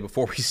want to say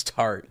before we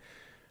start.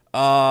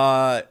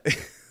 I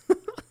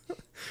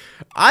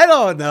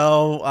don't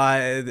know.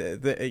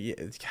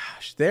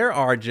 Gosh, there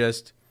are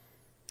just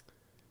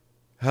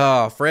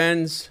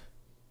friends.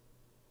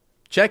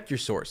 Check your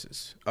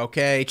sources,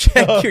 okay?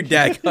 Check your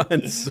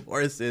daggone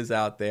sources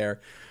out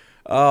there.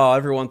 Oh,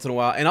 every once in a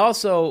while. And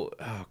also,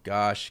 oh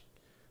gosh,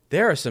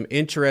 there are some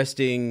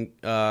interesting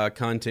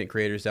content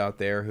creators out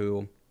there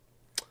who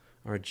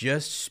are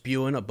just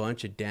spewing a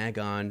bunch of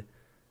daggone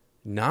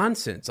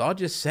nonsense. I'll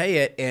just say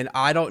it, and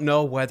I don't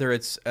know whether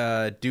it's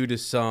due to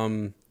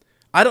some...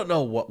 I don't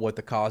know what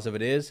the cause of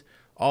it is.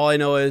 All I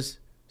know is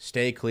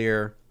stay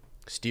clear,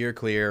 steer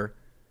clear.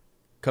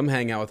 Come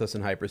hang out with us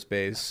in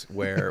hyperspace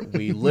where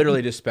we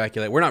literally just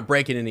speculate. We're not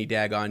breaking any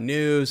daggone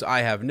news.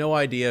 I have no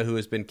idea who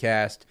has been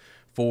cast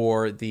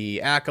for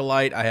the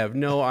Acolyte. I have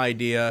no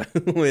idea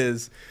who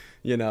is,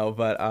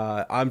 but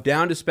I'm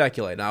down to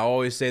speculate. And I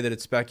always say that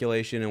it's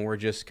speculation and we're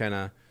just kind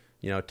of,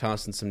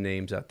 tossing some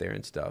names out there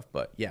and stuff.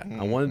 But yeah,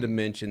 I wanted to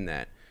mention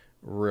that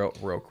real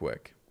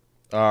quick.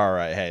 All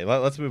right, hey,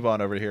 let's move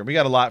on over here. We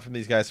got a lot from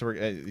these guys, so we're,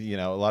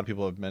 a lot of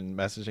people have been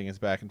messaging us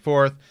back and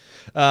forth.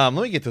 Let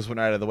me get this one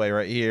out of the way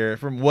right here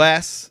from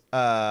Wes,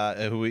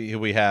 who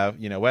we have,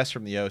 Wes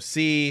from the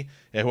OC,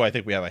 who I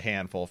think we have a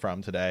handful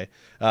from today.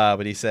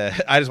 But he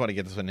said, I just want to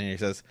get this one in here. He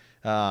says,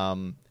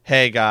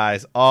 "Hey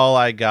guys, all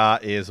I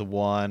got is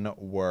one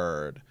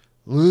word.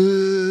 This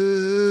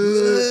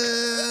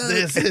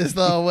is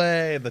the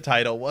way." The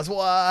title was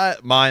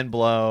what? Mind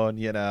blown.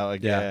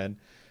 Again. Yeah.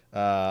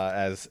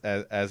 As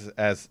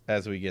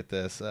we get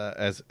this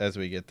as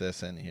we get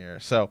this in here.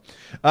 So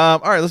all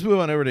right, let's move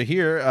on over to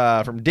here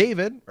from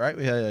David, right?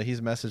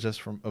 He's messaged us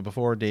from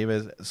before.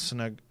 David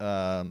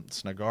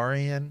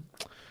Snagarian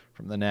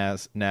from the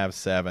Nav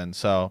 7.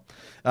 So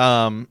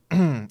and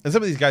some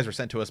of these guys were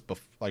sent to us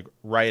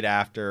right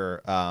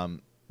after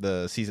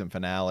the season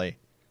finale.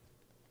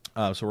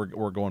 So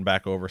we're going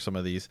back over some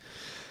of these.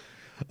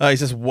 He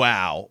says,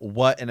 "Wow,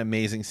 what an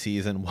amazing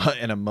season. What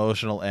an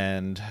emotional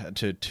end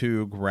to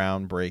 2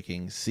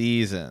 groundbreaking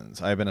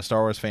seasons. I've been a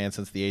Star Wars fan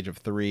since the age of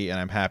 3, and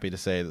I'm happy to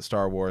say that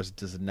Star Wars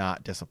does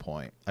not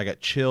disappoint. I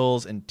got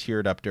chills and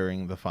teared up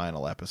during the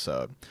final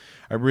episode.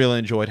 I really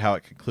enjoyed how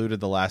it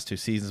concluded the last 2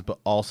 seasons, but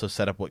also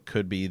set up what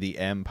could be the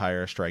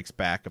Empire Strikes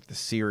Back of the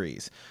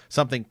series.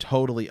 Something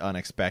totally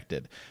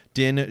unexpected.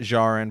 Din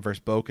Djarin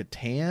versus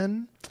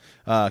Bo-Katan?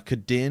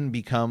 Could Din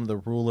become the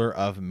ruler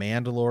of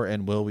Mandalore,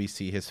 and will we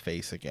see his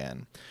face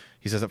again?"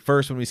 He says, "At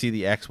first, when we see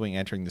the X-Wing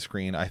entering the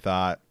screen, I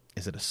thought,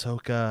 is it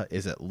Ahsoka?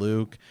 Is it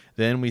Luke?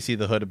 Then we see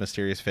the hooded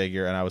mysterious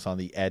figure, and I was on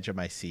the edge of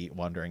my seat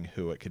wondering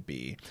who it could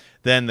be.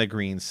 Then the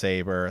green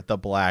saber, the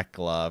black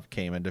glove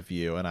came into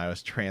view, and I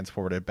was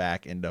transported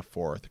back into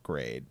 4th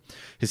grade.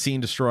 His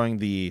scene destroying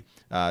the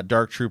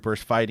Dark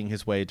Troopers, fighting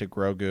his way to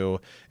Grogu,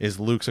 is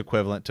Luke's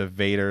equivalent to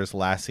Vader's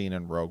last scene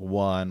in Rogue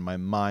One. My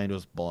mind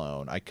was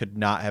blown. I could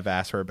not have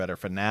asked for a better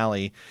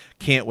finale.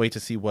 Can't wait to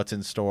see what's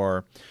in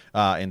store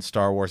in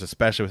Star Wars,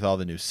 especially with all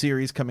the new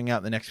series coming out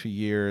in the next few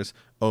years.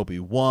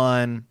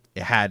 Obi-Wan,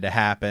 it had to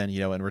happen.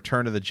 In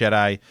Return of the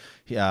Jedi,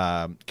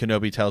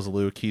 Kenobi tells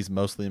Luke he's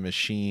mostly a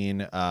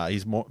machine.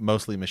 He's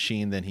mostly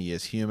machine than he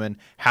is human.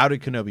 How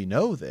did Kenobi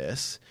know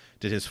this?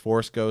 Did his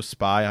Force Ghost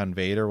spy on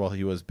Vader while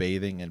he was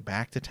bathing in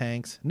Bacta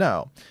tanks?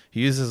 No.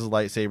 He uses his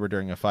lightsaber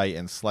during a fight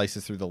and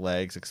slices through the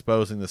legs,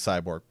 exposing the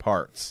cyborg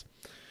parts.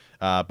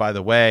 By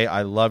the way,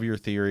 I love your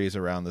theories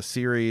around the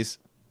series.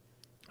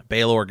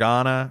 Bail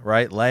Organa,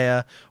 right?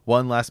 Leia,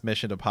 one last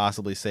mission to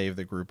possibly save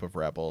the group of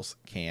rebels.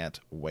 Can't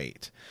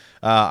wait.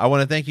 I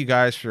want to thank you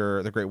guys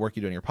for the great work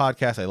you do on your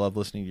podcast. I love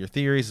listening to your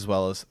theories as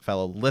well as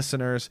fellow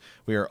listeners.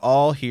 We are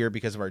all here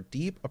because of our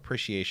deep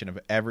appreciation of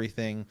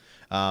everything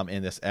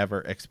in this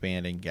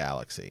ever-expanding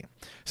galaxy."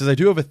 Says, "I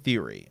do have a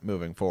theory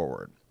moving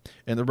forward.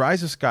 In The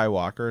Rise of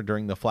Skywalker,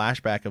 during the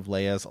flashback of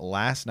Leia's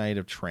last night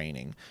of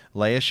training,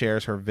 Leia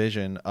shares her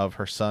vision of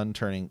her son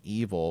turning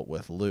evil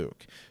with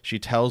Luke. She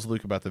tells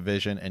Luke about the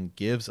vision and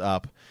gives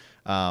up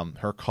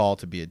her call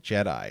to be a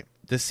Jedi.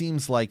 This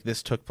seems like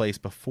this took place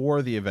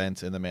before the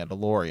events in The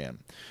Mandalorian.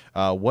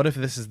 What if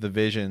this is the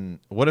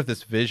vision? What if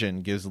this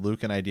vision gives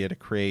Luke an idea to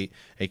create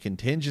a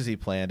contingency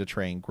plan to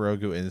train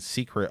Grogu in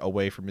secret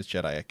away from his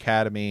Jedi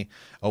Academy,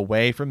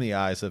 away from the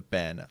eyes of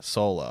Ben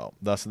Solo?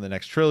 Thus, in the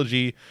next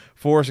trilogy,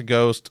 Force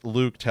Ghost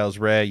Luke tells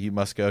Rey, "You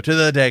must go to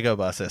the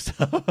Dagobah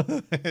system."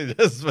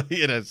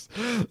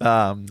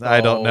 I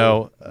don't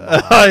know.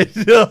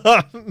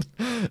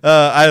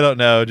 I don't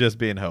know. Just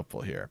being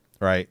hopeful here,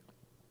 right?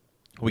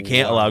 We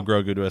can't allow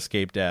Grogu to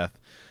escape death,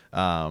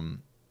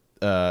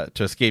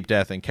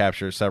 and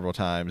capture several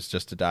times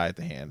just to die at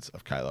the hands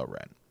of Kylo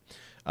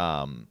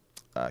Ren.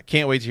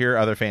 Can't wait to hear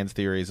other fans'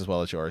 theories as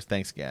well as yours.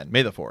 Thanks again.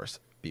 May the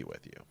Force be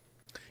with you.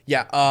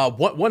 Yeah,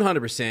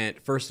 100%.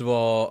 First of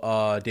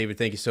all, David,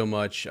 thank you so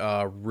much.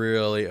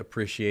 Really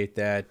appreciate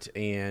that.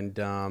 And,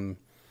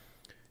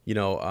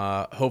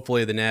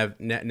 hopefully the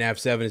Nav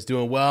 7 is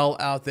doing well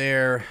out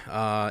there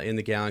in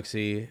the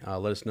galaxy.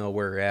 Let us know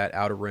where you're at,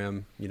 Outer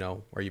Rim.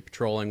 Are you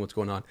patrolling? What's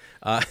going on?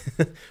 But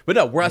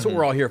no, that's what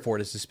we're all here for,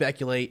 is to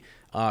speculate,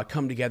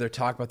 come together,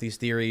 talk about these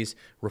theories,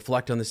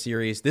 reflect on the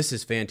series. This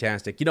is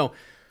fantastic.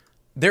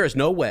 There is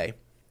no way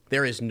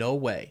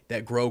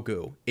that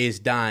Grogu is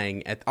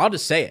dying I'll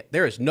just say it.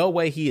 There is no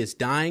way he is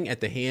dying at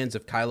the hands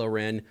of Kylo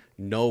Ren.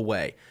 No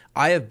way.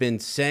 I have been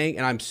saying,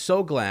 and I'm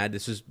so glad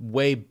this is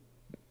way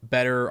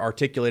better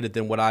articulated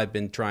than what I've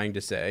been trying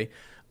to say.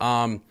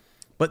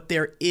 But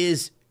there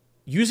is,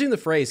 using the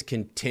phrase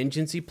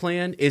contingency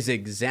plan is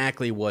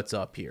exactly what's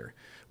up here,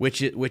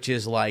 which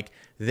is like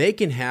they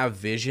can have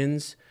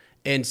visions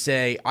and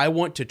say, I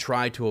want to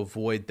try to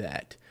avoid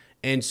that.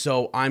 And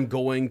so I'm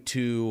going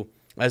to,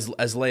 as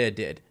Leia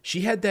did,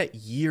 she had that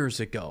years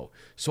ago.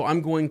 So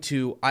I'm going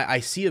to, I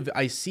see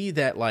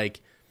that like,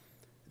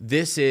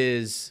 this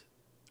is,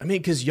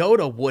 because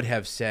Yoda would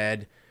have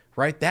said,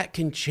 right, that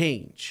can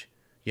change.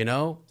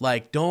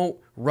 Like, don't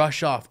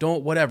rush off,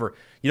 don't whatever.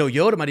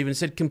 Yoda might even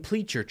said,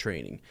 complete your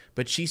training.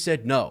 But she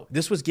said, no,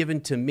 this was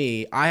given to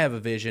me. I have a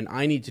vision.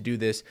 I need to do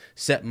this,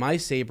 set my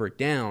saber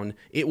down.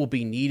 It will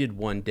be needed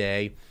one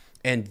day.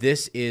 And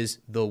this is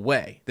the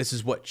way. This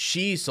is what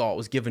she saw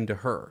was given to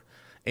her.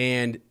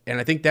 And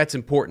I think that's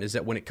important, is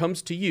that when it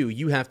comes to you,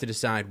 you have to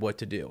decide what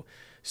to do.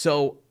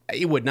 So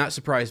it would not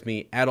surprise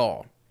me at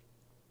all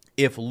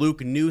if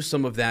Luke knew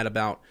some of that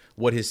about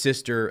what his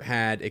sister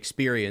had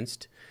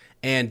experienced,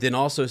 and then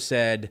also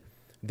said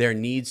there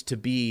needs to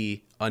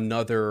be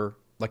another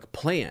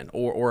plan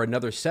or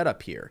another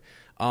setup here.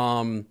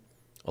 A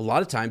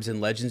lot of times in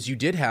Legends, you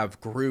did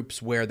have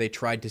groups where they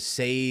tried to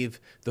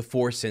save the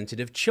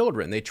Force-sensitive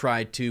children. They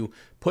tried to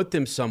put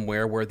them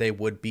somewhere where they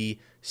would be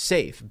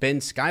safe. Ben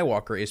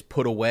Skywalker is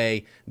put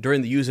away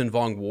during the Yuuzhan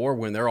Vong War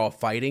when they're all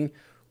fighting.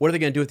 What are they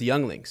going to do with the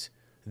younglings?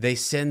 They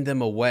send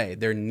them away.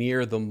 They're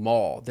near the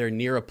mall. They're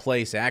near a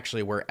place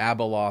actually where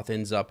Abeloth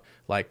ends up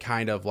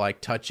kind of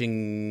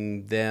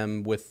touching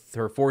them with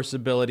her Force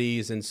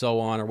abilities and so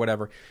on or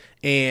whatever,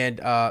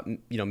 and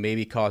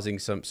maybe causing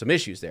some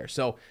issues there.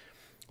 So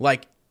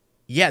that's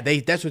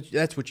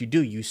what you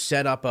do. You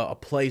set up a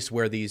place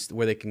where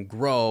they can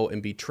grow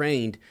and be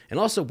trained. And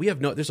also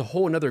there's a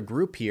whole another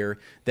group here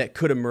that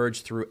could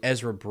emerge through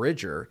Ezra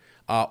Bridger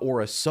or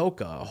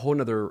Ahsoka, a whole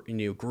another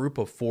group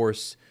of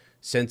Force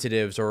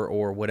sensitives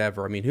or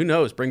whatever. Who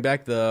knows? Bring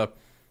back the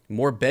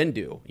more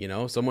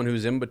Bendu, someone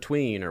who's in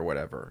between or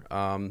whatever.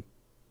 I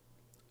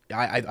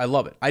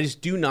love it. I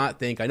just do not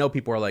think, I know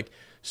people are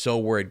so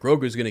worried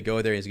Grogu's going to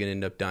go there and he's going to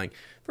end up dying.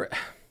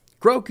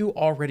 Grogu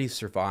already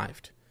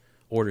survived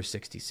Order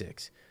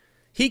 66.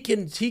 He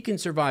can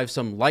survive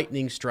some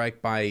lightning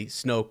strike by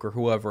Snoke or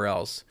whoever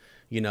else,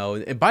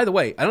 And by the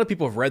way, I don't know if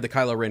people have read the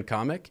Kylo Ren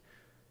comic.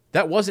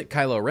 That wasn't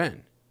Kylo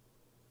Ren.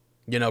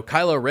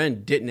 Kylo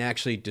Ren didn't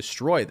actually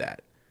destroy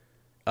that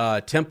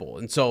temple.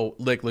 And so,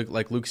 like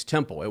Luke's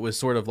temple, it was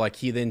sort of like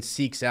he then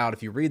seeks out,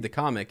 if you read the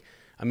comic,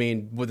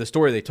 with the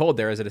story they told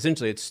there is that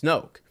essentially it's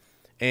Snoke.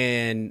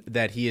 And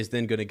that he is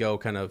then going to go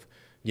kind of,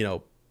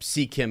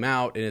 seek him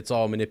out, and it's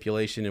all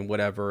manipulation and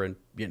whatever. And,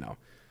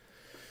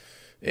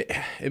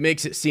 it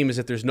makes it seem as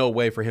if there's no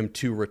way for him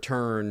to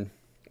return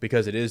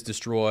because it is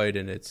destroyed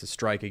and it's a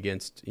strike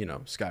against,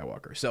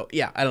 Skywalker. So,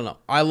 yeah, I don't know.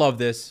 I love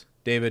this,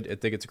 David. I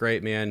think it's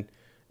great, man.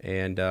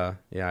 And, I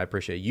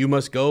appreciate it. You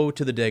must go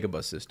to the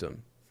Dagobah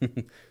system.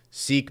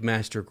 Seek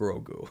Master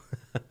Grogu.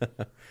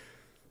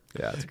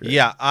 Yeah, that's great.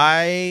 Yeah,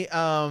 I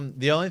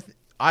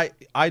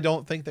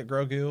don't think that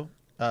Grogu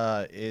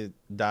it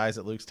dies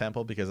at Luke's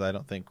temple, because I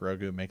don't think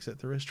Grogu makes it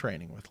through his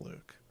training with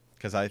Luke.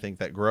 Because I think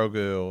that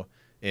Grogu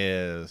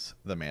is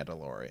the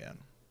Mandalorian.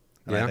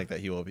 And I think that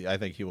he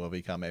will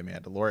become a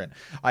Mandalorian.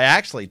 I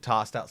actually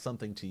tossed out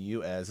something to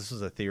you as this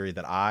was a theory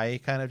that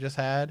I kind of just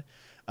had.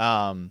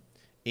 And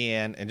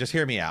just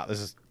hear me out.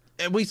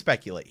 And we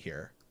speculate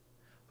here,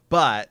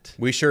 but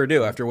we sure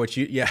do after what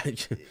you,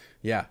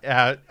 yeah.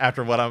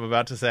 After what I'm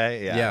about to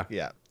say.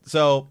 Yeah.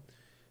 So,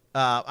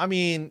 I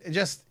mean,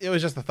 it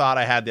was just a thought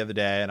I had the other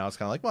day, and I was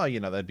kind of like, well,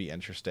 that'd be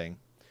interesting.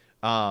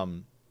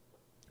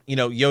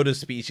 Yoda's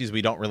species,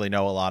 we don't really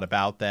know a lot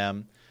about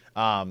them.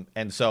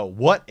 And so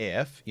what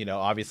if,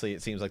 obviously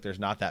it seems like there's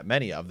not that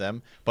many of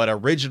them, but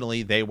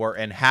originally they were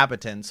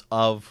inhabitants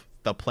of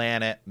the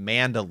planet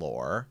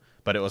Mandalore,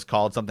 but it was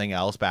called something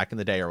else back in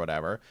the day or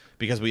whatever,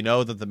 because we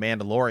know that the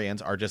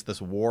Mandalorians are just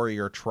this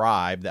warrior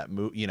tribe that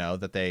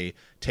that they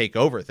take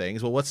over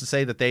things. Well, what's to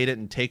say that they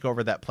didn't take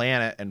over that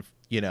planet and,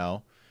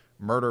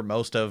 murder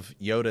most of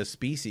Yoda's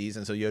species?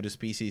 And so Yoda's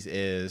species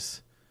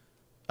is,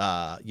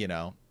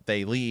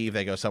 they leave,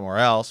 they go somewhere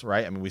else,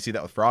 right? I mean, we see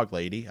that with Frog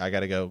Lady. I got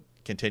to go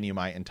continue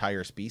my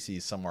entire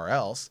species somewhere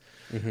else.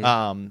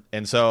 Mm-hmm.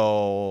 And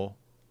so,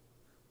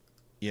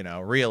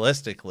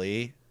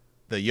 realistically,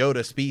 the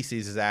Yoda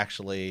species is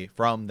actually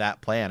from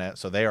that planet.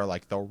 So they are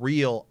like the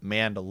real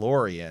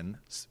Mandalorian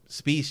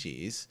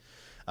species.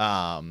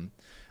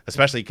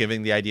 Especially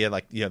giving the idea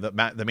like, the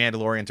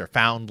Mandalorians are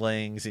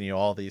foundlings and,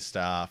 all these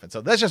stuff. And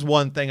so that's just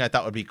one thing I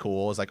thought would be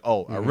cool is like,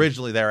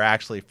 originally they're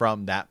actually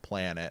from that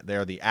planet.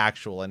 They're the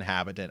actual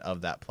inhabitant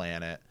of that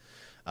planet.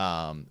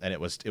 And it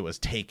was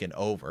taken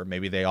over.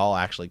 Maybe they all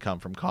actually come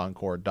from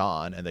Concord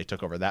Dawn and they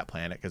took over that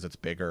planet because it's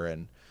bigger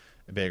and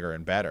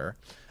better.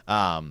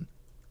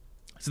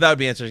 So that would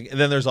be interesting. And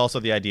then there's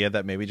also the idea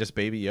that maybe just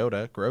Baby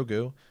Yoda,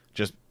 Grogu,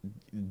 just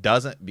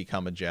doesn't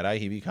become a Jedi.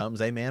 He becomes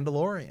a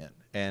Mandalorian.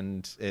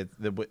 And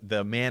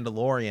the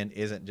Mandalorian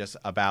isn't just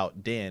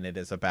about Din. It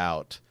is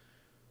about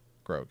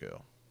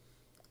Grogu.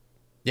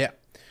 Yeah.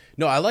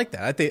 No, I like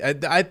that.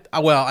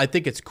 I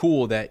think it's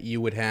cool that you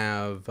would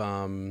have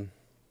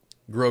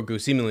Grogu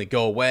seemingly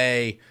go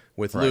away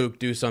with Luke,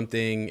 do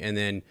something, and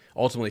then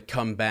ultimately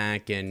come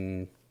back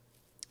and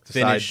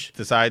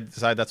decide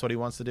that's what he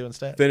wants to do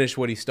instead. Finish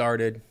what he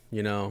started,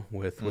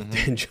 with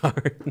Din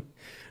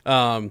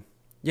Djarin.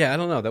 Yeah, I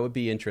don't know. That would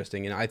be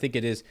interesting, and I think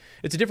it's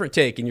a different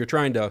take, and you're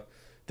trying to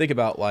think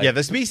about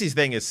the species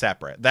thing is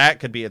separate.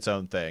 That could be its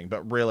own thing,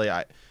 but really,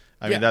 I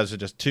mean, those are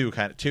just two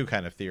kind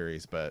of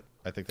theories, but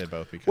I think they'd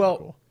both be kind of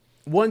cool.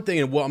 One thing,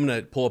 and I'm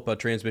going to pull up a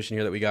transmission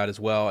here that we got as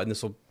well, and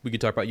we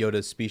could talk about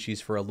Yoda's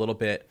species for a little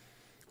bit.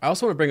 I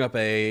also want to bring up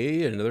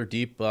another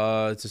deep,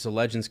 it's just a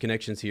Legends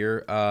connections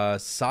here.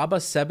 Saba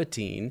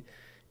Sabatine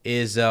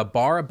is a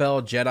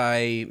Barabel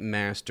Jedi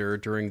Master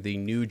during the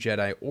New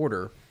Jedi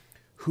Order,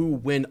 who,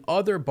 when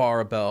other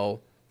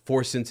Barabel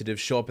Force sensitives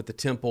show up at the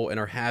temple and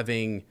are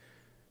having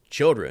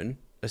children,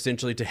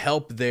 essentially to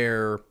help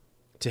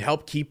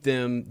keep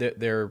them,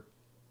 their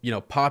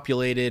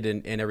populated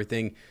and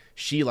everything,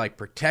 she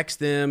protects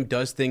them,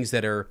 does things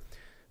that are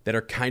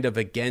kind of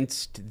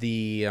against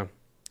the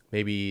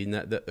maybe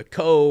the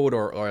code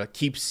or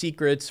keeps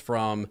secrets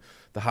from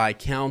the High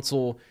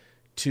Council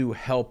to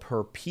help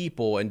her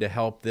people and to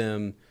help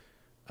them.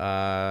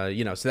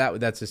 So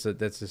that's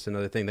just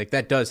another thing.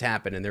 That does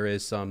happen, and there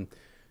is some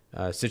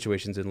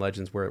situations in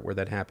Legends where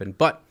that happened.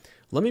 But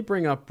let me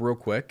bring up real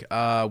quick.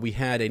 We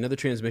had another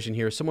transmission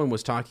here. Someone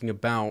was talking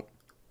about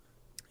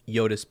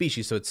Yoda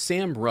species. So it's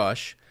Sam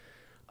Rush.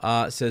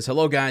 Says,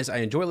 hello, guys. I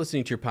enjoy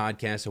listening to your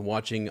podcast and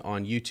watching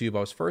on YouTube.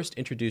 I was first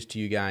introduced to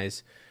you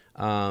guys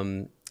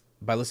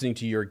by listening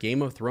to your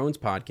Game of Thrones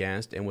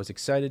podcast and was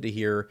excited to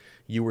hear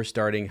you were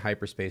starting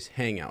Hyperspace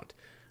Hangout.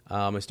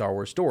 My Star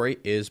Wars story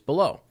is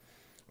below.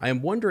 I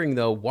am wondering,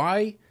 though,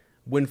 why,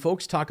 when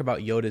folks talk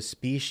about Yoda's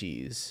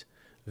species,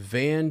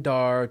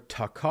 Vandar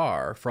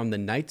Takar from the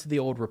Knights of the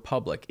Old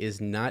Republic is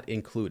not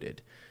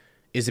included.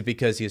 Is it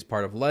because he is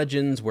part of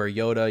Legends, where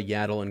Yoda,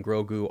 Yaddle, and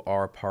Grogu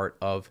are part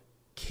of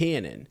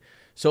canon?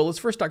 So let's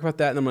first talk about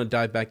that, and I'm going to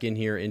dive back in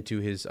here into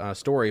his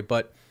story.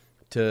 But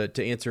to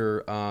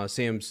answer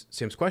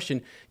Sam's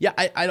question, yeah,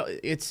 I don't.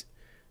 It's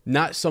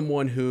not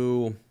someone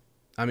who,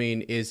 I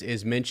mean,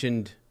 is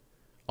mentioned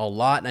a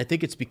lot, and I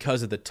think it's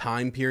because of the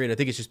time period. I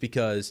think it's just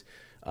because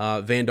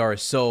Vandar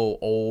is so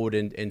old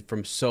and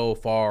from so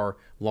far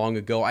long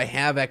ago. I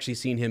have actually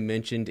seen him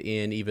mentioned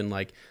in even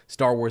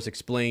Star Wars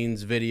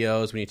Explains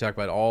videos when you talk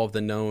about all of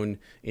the known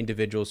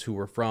individuals who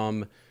were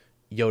from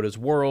Yoda's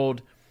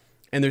world,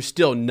 and there's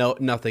still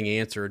nothing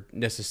answered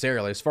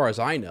necessarily, as far as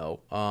I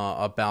know,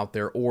 about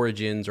their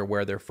origins or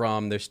where they're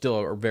from. They're still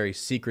a very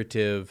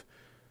secretive,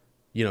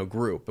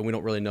 group, and we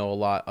don't really know a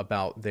lot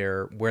about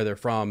where they're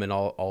from and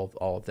all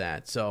of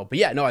that. So, but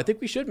yeah, no, I think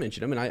we should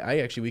mention them, and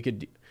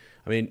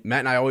Matt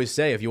and I always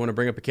say, if you want to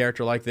bring up a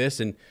character like this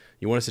and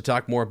you want us to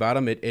talk more about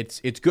him,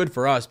 it's good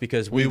for us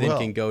because we then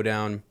can go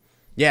down,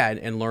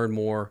 and learn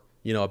more,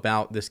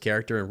 about this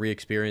character and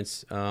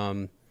re-experience,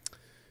 him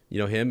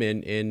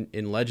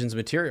in Legends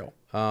material.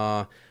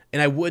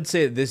 And I would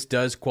say that this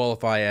does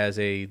qualify as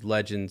a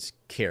Legends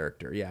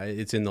character. Yeah,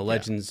 it's in the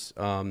Legends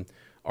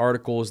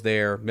articles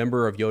there.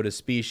 Member of Yoda's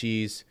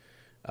species,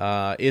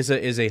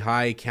 is a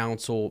High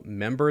Council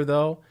member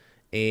though.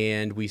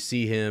 And we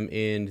see him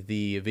in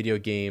the video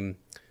game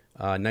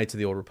Knights of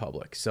the Old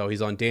Republic. So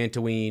he's on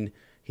Dantooine.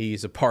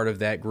 He's a part of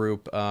that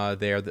group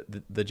there,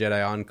 the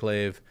Jedi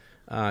Enclave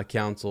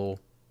Council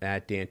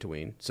at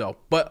Dantooine. So,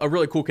 but a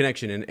really cool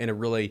connection and a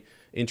really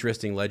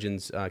interesting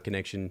Legends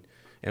connection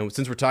And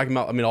since we're talking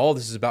about, I mean, all of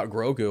this is about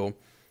Grogu,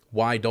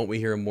 why don't we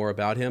hear more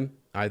about him?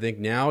 I think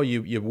now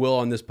you will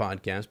on this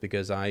podcast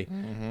because I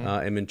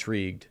am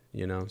intrigued,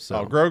 you know.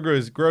 So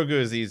Grogu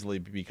is easily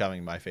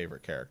becoming my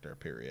favorite character,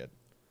 period.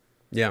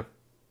 Yeah.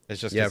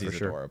 It's just because he's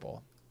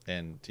adorable.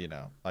 And, you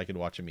know, I could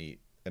watch him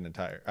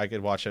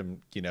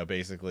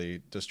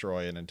basically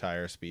destroy an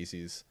entire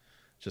species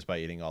just by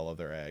eating all of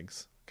their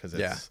eggs because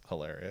it's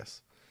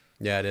hilarious.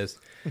 Yeah, it is.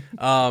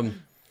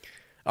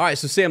 All right,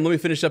 so Sam, let me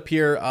finish up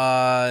here.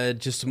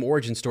 Just some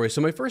origin stories.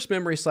 So my first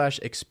memory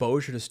 /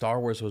 exposure to Star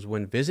Wars was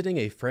when visiting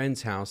a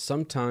friend's house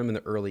sometime in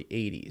the early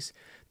 80s.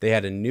 They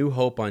had A New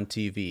Hope on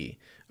TV.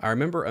 I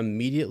remember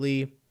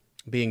immediately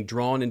being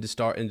drawn into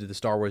the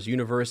Star Wars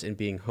universe and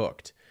being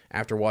hooked.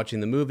 After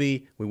watching the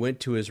movie, we went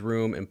to his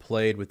room and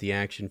played with the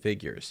action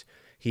figures.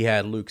 He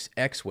had Luke's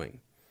X-Wing.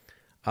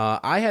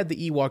 I had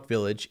the Ewok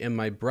Village, and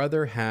my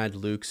brother had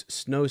Luke's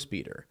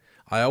Snowspeeder.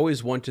 I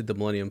always wanted the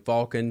Millennium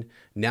Falcon.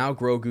 Now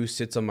Grogu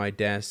sits on my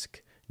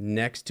desk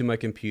next to my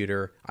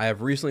computer. I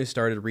have recently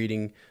started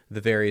reading the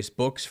various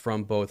books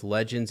from both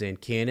Legends and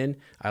canon.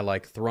 I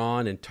like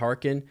Thrawn and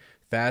Tarkin.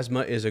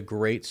 Phasma is a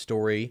great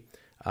story.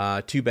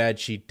 Too bad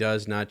she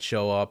does not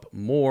show up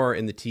more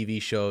in the TV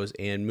shows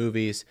and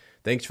movies.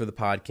 Thanks for the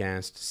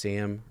podcast,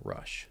 Sam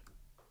Rush.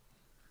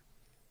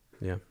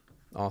 Yeah,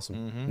 awesome.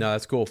 Mm-hmm. No,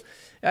 that's cool.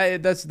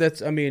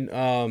 That's. I mean,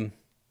 God,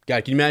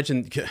 can you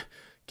imagine?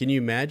 Can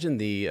you imagine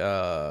the you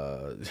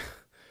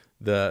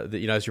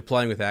know, as you're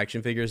playing with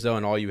action figures though,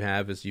 and all you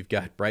have is you've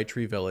got Bright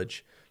Tree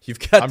Village, you've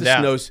got I'd be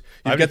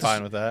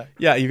fine with that.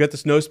 Yeah, you've got the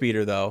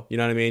Snowspeeder though. You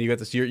know what I mean? You got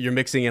this. You're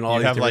mixing in all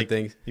these different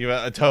things. You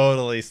have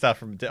totally stuff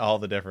from all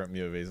the different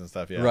movies and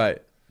stuff. Yeah.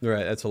 Right.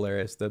 That's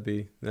hilarious. That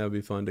would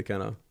be fun to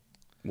kind of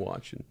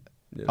watch. And,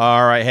 yeah.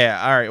 All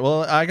right.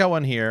 Well, I got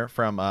one here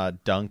from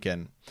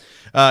Duncan.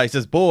 He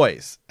says,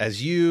 "Boys,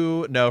 as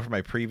you know from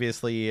my previous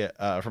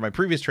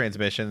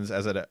transmissions,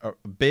 as a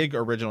big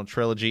original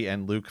trilogy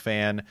and Luke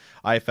fan,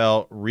 I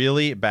felt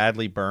really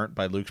badly burnt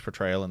by Luke's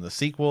portrayal in the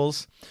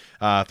sequels.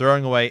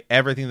 Throwing away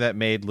everything that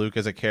made Luke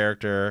as a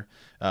character,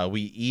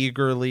 we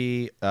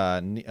eagerly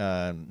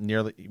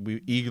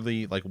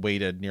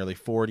waited nearly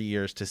 40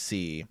 years to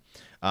see,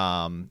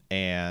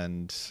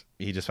 and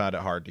he just found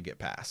it hard to get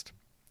past.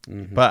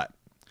 Mm-hmm. But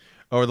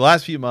over the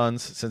last few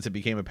months, since it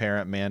became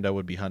apparent Mando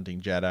would be hunting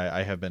Jedi,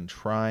 I have been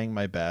trying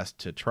my best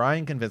to try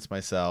and convince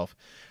myself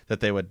that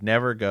they would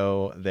never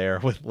go there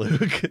with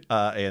Luke in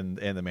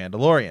The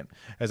Mandalorian,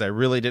 as I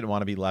really didn't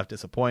want to be left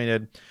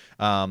disappointed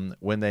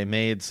when they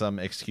made some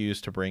excuse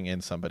to bring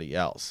in somebody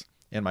else.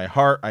 In my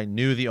heart, I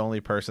knew the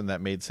only person that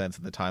made sense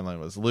in the timeline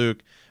was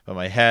Luke, but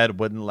my head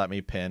wouldn't let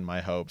me pin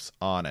my hopes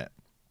on it.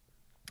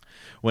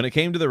 When it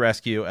came to the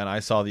rescue and I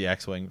saw the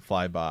X-Wing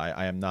fly by,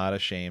 I am not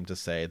ashamed to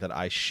say that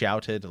I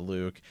shouted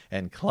Luke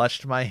and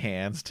clutched my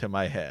hands to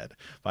my head.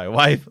 My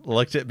wife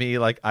looked at me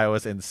like I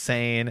was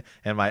insane,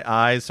 and my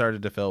eyes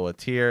started to fill with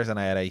tears, and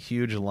I had a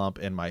huge lump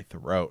in my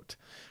throat.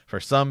 For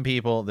some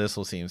people, this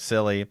will seem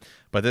silly,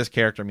 but this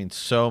character means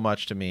so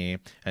much to me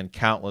and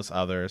countless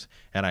others,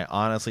 and I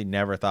honestly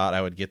never thought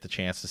I would get the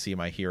chance to see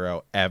my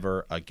hero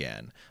ever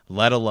again,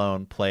 let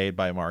alone played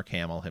by Mark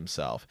Hamill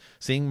himself.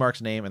 Seeing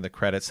Mark's name in the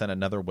credits sent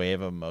another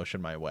wave of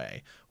emotion my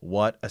way.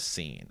 What a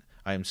scene.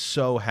 I am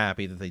so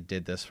happy that they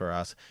did this for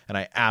us, and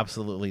I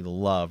absolutely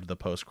loved the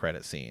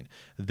post-credit scene.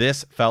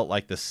 This felt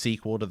like the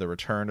sequel to the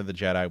Return of the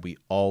Jedi we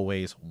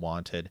always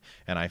wanted,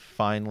 and I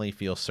finally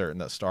feel certain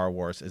that Star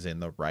Wars is in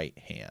the right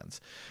hands.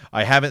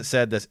 I haven't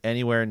said this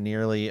anywhere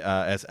nearly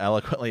as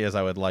eloquently as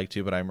I would like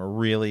to, but I'm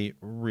really,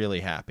 really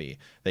happy.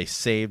 They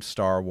saved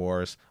Star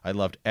Wars. I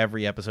loved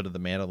every episode of The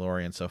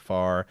Mandalorian so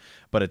far,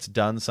 but it's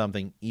done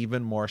something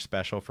even more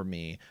special for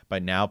me by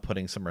now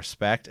putting some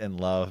respect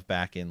and love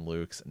back in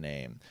Luke's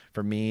name.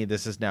 For me,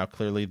 this is now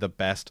clearly the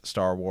best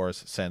Star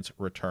Wars since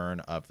Return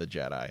of the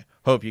Jedi.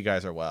 Hope you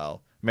guys are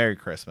well. Merry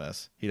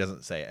Christmas. He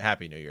doesn't say it.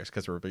 Happy New Year's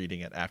because we're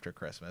reading it after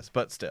Christmas,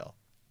 but still.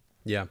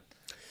 Yeah.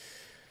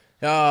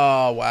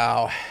 Oh,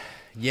 wow.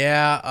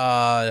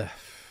 Yeah.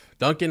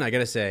 Duncan, I got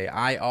to say,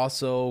 I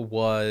also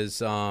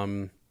was,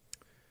 I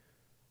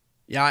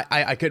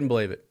couldn't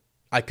believe it.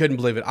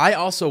 I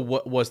also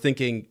was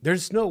thinking,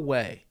 there's no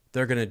way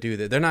they're going to do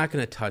that. They're not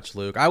going to touch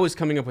Luke. I was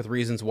coming up with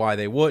reasons why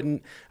they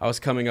wouldn't. I was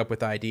coming up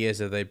with ideas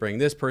that they bring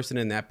this person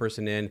in, that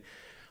person in.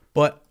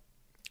 But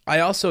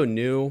I also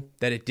knew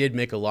that it did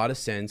make a lot of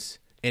sense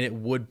and it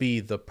would be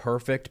the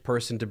perfect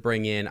person to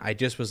bring in. I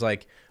just was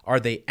like,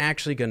 are they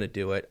actually going to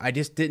do it? I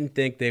just didn't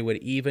think they would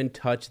even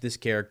touch this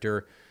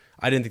character.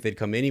 I didn't think they'd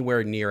come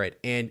anywhere near it.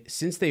 And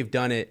since they've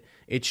done it,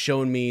 it's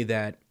shown me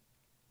that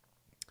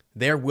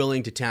they're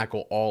willing to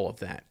tackle all of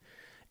that.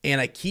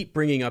 And I keep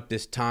bringing up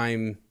this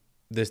time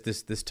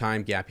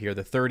gap here,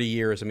 the 30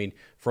 years. I mean,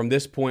 from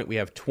this point, we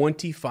have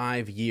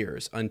 25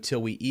 years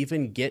until we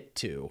even get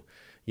to,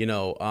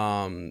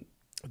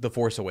 The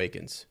Force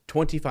Awakens.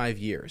 25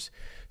 years.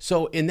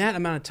 So in that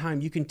amount of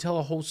time, you can tell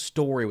a whole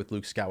story with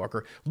Luke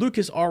Skywalker. Luke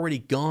has already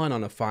gone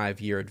on a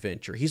 5-year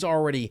adventure. He's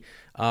already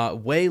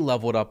way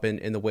leveled up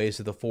in the ways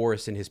of the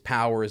Force and his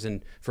powers.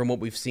 And from what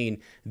we've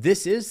seen,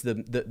 this is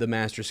the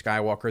Master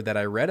Skywalker that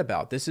I read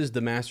about. This is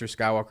the Master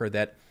Skywalker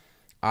that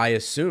I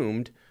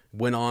assumed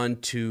went on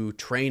to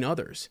train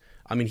others.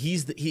 I mean,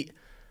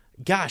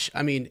 gosh,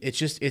 I mean, it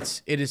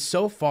is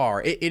so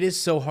far. It is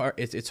so hard.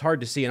 It's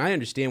hard to see. And I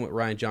understand what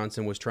Rian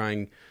Johnson was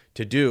trying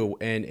to do,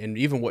 and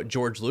even what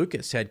George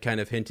Lucas had kind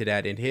of hinted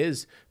at in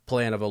his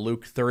plan of a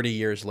Luke 30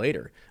 years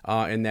later,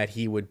 and that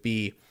he would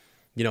be,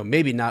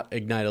 maybe not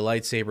ignite a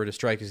lightsaber to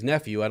strike his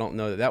nephew. I don't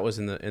know that was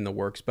in the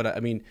works, but I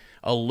mean,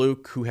 a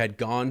Luke who had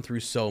gone through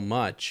so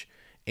much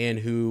and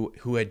who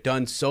had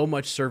done so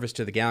much service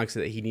to the galaxy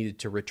that he needed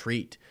to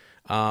retreat.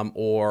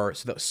 Or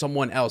so that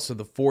someone else, so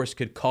the Force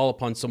could call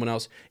upon someone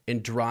else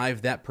and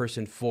drive that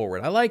person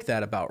forward. I like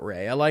that about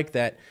Rey. I like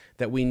that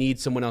we need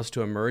someone else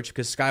to emerge,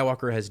 because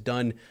Skywalker has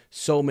done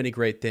so many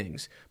great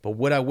things. But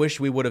what I wish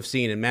we would have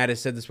seen, and Matt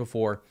has said this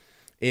before,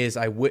 is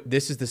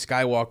this is the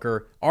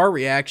Skywalker. Our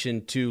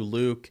reaction to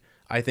Luke,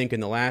 I think, in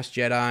The Last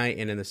Jedi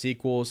and in the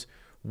sequels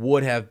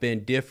would have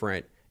been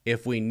different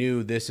if we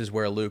knew this is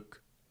where Luke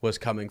was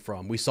coming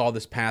from. We saw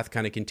this path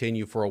kind of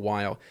continue for a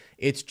while.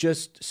 It's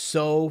just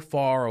so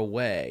far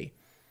away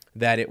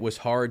that it was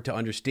hard to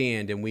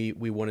understand, and we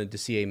wanted to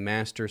see a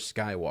Master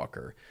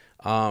Skywalker.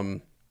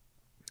 And,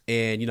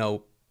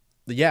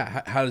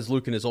 how does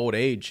Luke in his old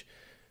age,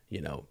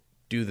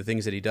 do the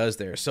things that he does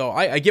there? So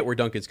I get where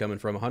Duncan's coming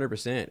from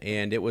 100%,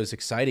 and it was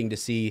exciting to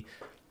see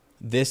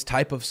this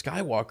type of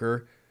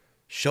Skywalker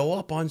show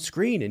up on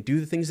screen and do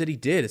the things that he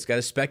did. It's got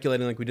us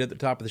speculating, like we did at the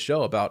top of the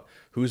show, about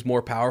who's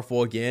more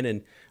powerful again,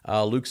 and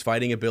Luke's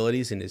fighting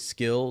abilities and his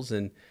skills.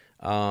 And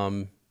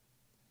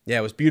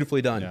it was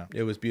beautifully done. Yeah.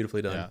 It was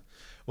beautifully done. Yeah.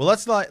 Well,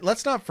 let's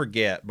not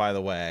forget, by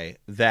the way,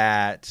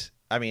 that,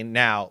 I mean,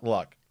 now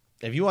look,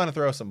 if you want to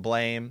throw some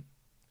blame,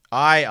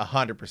 I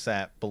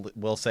 100%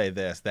 will say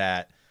this,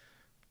 that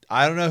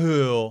I don't know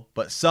who,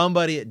 but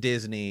somebody at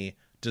Disney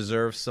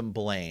deserves some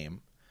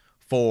blame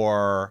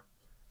for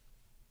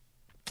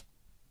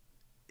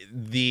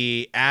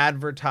the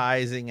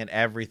advertising and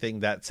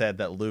everything that said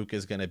that Luke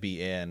is going to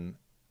be in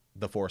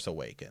The Force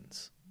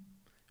Awakens,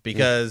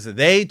 because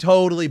they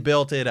totally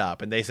built it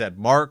up and they said,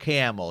 Mark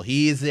Hamill,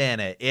 he's in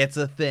it. It's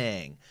a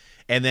thing.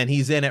 And then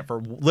he's in it for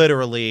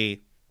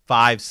literally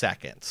 5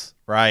 seconds.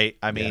 Right.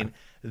 I mean,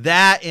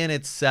 that in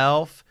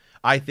itself,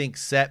 I think,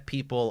 set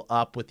people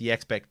up with the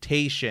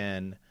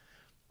expectation.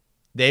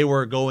 They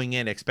were going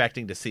in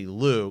expecting to see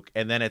Luke.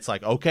 And then it's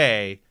like,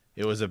 okay,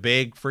 it was a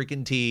big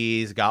freaking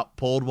tease, got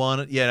pulled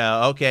one,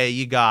 okay,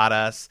 you got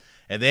us.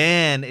 And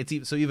then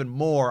it's even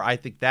more, I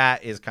think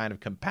that is kind of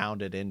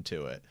compounded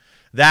into it.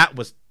 That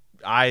was,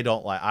 I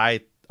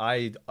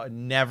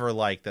never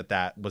liked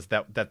that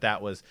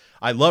was,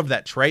 I loved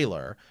that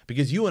trailer,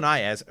 because you and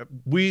I, as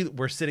we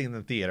were sitting in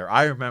the theater,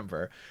 I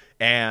remember,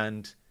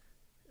 and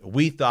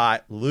we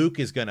thought Luke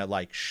is going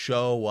to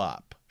show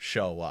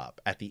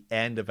up at the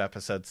end of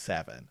episode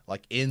 7,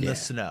 like in the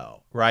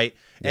snow, right?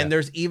 Yeah. And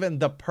there's even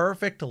the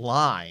perfect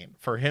line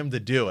for him to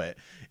do it,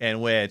 in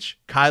which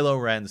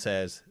Kylo Ren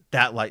says,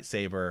 that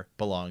lightsaber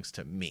belongs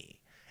to me.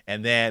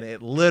 And then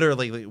it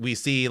literally, we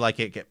see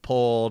it get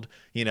pulled,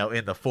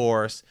 in the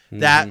Force. Mm-hmm.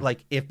 That,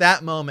 if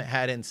that moment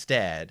had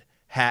instead,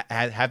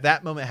 have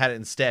that moment had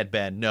instead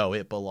been, no,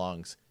 it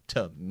belongs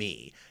to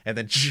me. And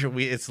then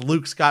it's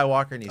Luke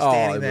Skywalker and he's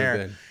standing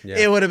there.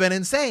 It would have been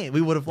insane.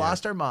 We would have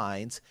lost our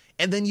minds.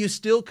 And then you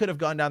still could have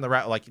gone down the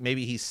route,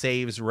 maybe he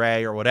saves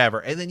Rey or whatever.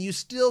 And then you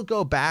still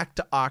go back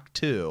to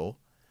Ahch-To.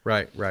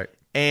 Right.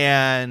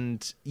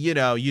 And, you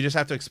just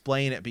have to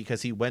explain it,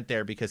 because he went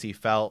there because he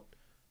felt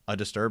a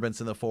disturbance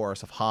in the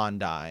Force of Han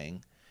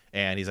dying.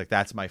 And he's like,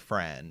 that's my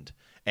friend.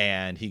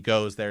 And he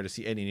goes there to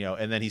see,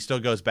 and then he still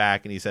goes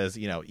back and he says,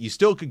 you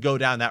still could go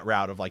down that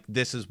route of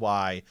this is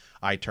why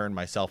I turned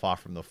myself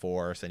off from the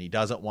Force, and he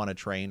doesn't want to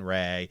train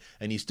Rey,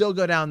 and you still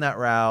go down that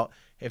route.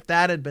 If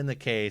that had been the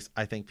case,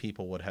 I think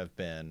people would have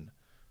been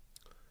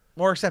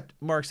more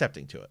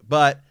accepting to it.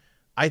 But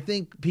I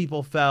think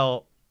people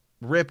felt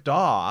ripped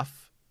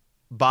off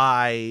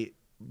by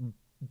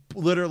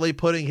literally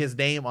putting his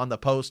name on the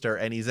poster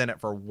and he's in it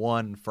for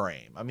one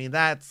frame. I mean,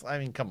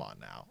 come on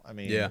now. I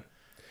mean, yeah.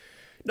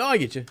 No, I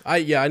get you.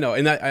 I know.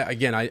 And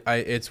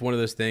it's one of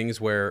those things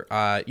where,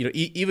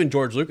 even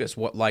George Lucas,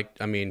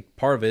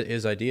 part of it,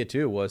 his idea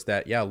too, was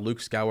that, Luke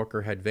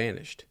Skywalker had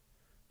vanished.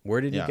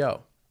 Where did he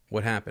go?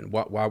 What happened?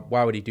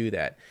 Why would he do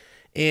that?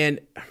 And,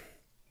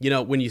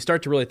 when you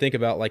start to really think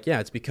about,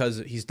 it's because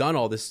he's done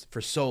all this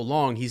for so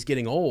long, he's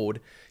getting old.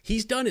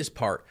 He's done his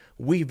part.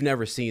 We've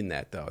never seen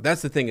that, though.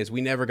 That's the thing, is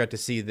we never got to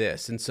see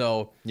this. And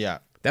so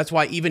that's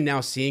why even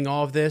now seeing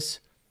all of this,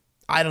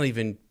 I don't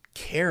even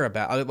care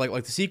about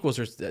like the sequels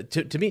are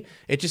to me.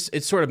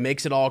 It sort of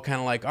makes it all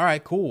kind of all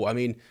right, cool. I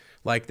mean,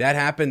 that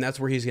happened, that's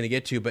where he's going to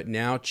get to, but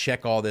now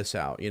check all this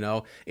out.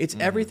 It's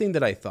everything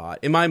that I thought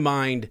in my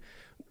mind,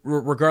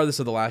 regardless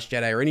of The Last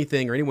Jedi or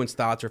anything or anyone's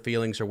thoughts or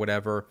feelings or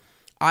whatever.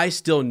 I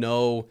still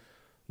know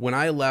when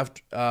I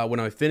left, when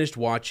I finished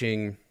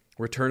watching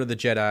Return of the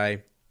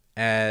Jedi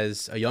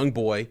as a young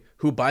boy,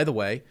 who, by the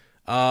way,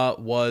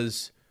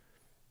 was,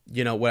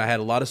 when I had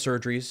a lot of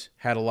surgeries,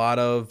 had a lot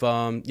of,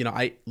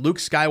 Luke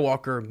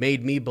Skywalker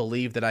made me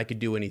believe that I could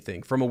do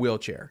anything from a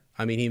wheelchair.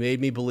 I mean, he made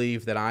me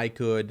believe that I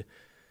could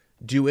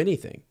do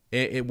anything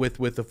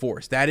with the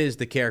Force. That is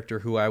the character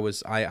who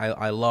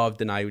I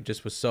loved, and I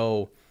just was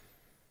so,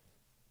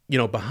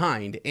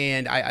 behind.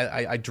 And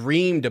I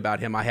dreamed about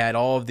him. I had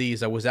all of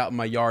these. I was out in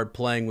my yard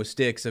playing with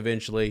sticks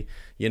eventually,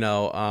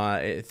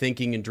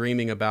 thinking and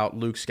dreaming about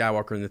Luke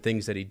Skywalker and the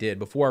things that he did.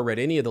 Before I read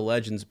any of the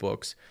Legends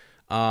books,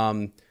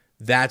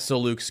 that's the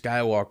Luke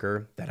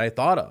Skywalker that I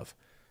thought of.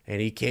 And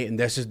he came,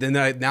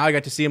 and now I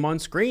got to see him on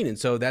screen. And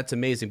so that's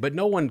amazing. But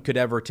no one could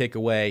ever take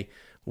away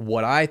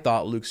what I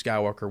thought Luke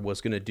Skywalker was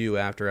going to do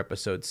after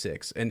Episode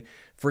 6. And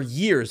for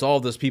years, all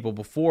of those people,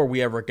 before we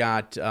ever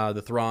got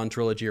the Thrawn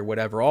trilogy or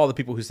whatever, all the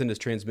people who sent us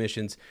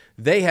transmissions,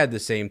 they had the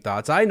same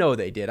thoughts. I know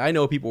they did. I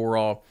know people were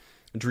all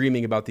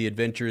dreaming about the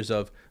adventures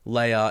of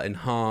Leia and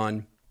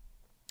Han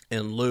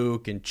and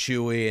Luke and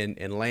Chewie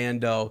and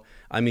Lando.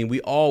 I mean,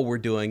 we all were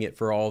doing it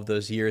for all of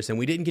those years, and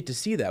we didn't get to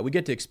see that. We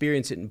get to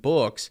experience it in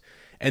books.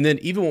 And then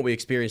even what we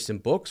experienced in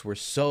books were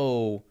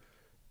so...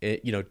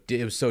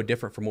 it was so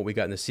different from what we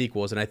got in the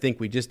sequels, and I think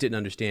we just didn't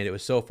understand. It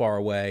was so far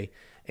away,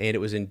 and it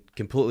was in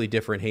completely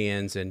different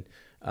hands. And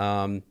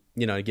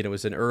again, it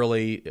was an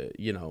early,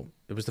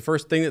 it was the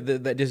first thing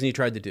that Disney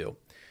tried to do,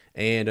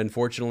 and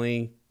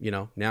unfortunately,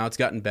 now it's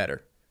gotten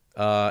better.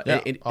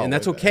 And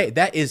that's okay. Better.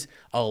 That is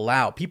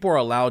allowed. People are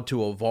allowed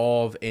to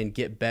evolve and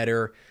get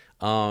better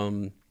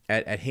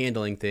at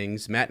handling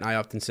things. Matt and I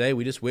often say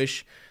we just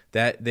wish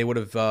that they would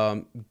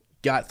have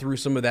got through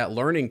some of that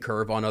learning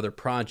curve on other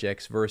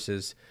projects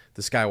versus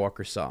the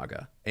Skywalker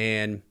saga.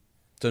 And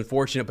it's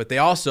unfortunate, but they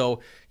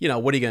also,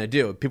 what are you going to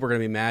do? People are going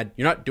to be mad.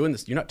 You're not doing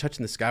this. You're not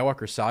touching the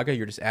Skywalker saga.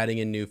 You're just adding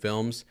in new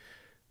films.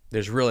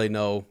 There's really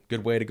no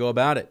good way to go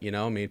about it.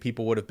 I mean,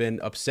 people would have been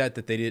upset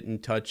that they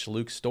didn't touch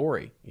Luke's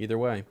story either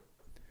way.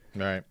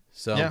 Right.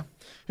 So yeah,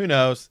 who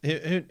knows?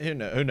 Who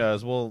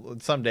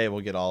knows? Someday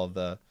we'll get all of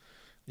the,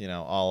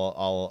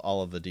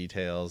 all of the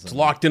details. It's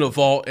locked in a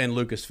vault in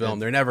Lucasfilm.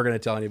 They're never going to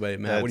tell anybody.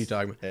 Matt, what are you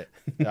talking about?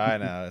 I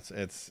know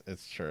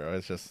it's true.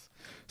 It's just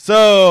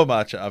so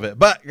much of it.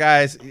 But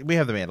guys, we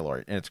have the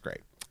Mandalorian, and it's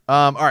great.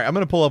 All right, I'm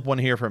going to pull up one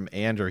here from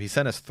Andrew. He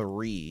sent us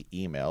 3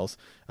 emails,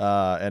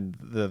 and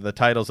the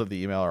titles of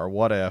the email are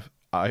 "What if."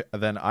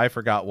 I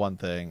forgot one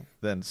thing.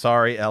 Then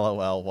sorry,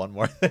 LOL, one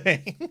more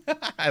thing.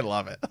 I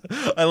love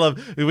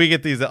it. We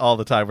get these all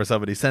the time where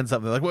somebody sends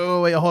something like,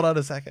 wait, hold on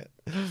a second.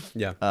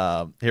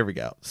 Yeah. Here we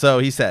go. So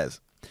he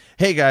says,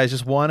 "Hey guys,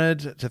 just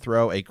wanted to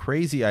throw a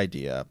crazy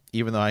idea,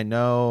 even though I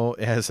know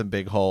it has some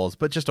big holes,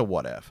 but just a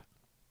what if.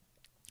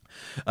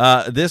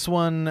 This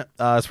one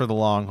is for the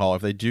long haul.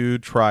 If they do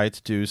try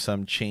to do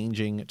some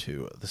changing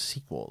to the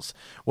sequels,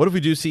 what if we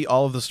do see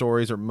all of the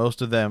stories or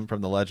most of them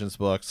from the Legends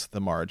books,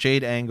 the Mara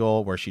Jade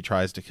angle where she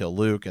tries to kill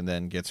Luke and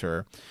then gets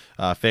her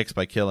fixed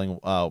by killing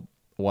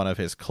one of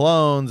his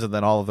clones, and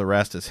then all of the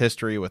rest is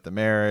history with the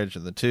marriage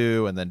and the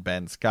 2, and then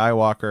Ben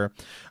Skywalker.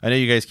 I know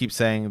you guys keep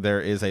saying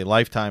there is a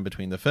lifetime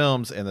between the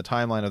films and the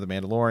timeline of the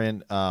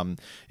Mandalorian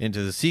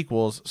into the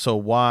sequels, so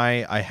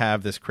why I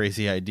have this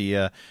crazy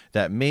idea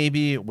that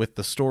maybe with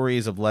the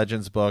stories of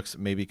Legends books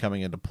maybe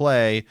coming into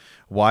play,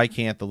 why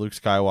can't the Luke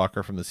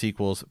Skywalker from the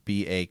sequels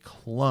be a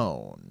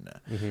clone?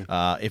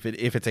 Mm-hmm.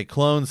 If it's a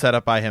clone set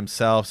up by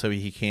himself so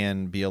he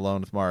can be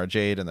alone with Mara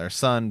Jade and their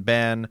son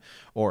Ben,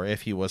 or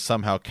if he was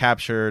somehow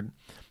captured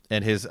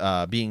and his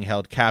being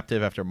held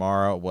captive after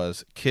Mara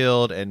was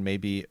killed and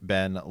maybe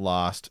Ben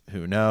lost,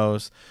 who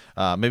knows?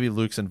 Maybe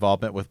Luke's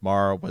involvement with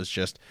Mara was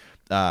just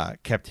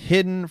kept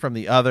hidden from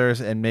the others,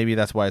 and maybe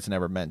that's why it's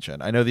never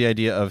mentioned. I know the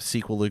idea of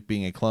sequel Luke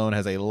being a clone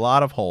has a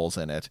lot of holes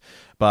in it,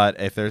 but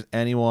if there's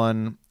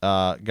anyone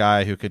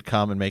guy who could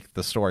come and make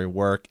the story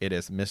work, it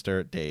is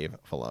Mr. Dave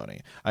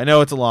Filoni. I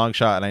know it's a long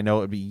shot, and I know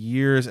it would be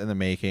years in the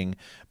making,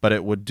 but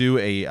it would do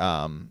a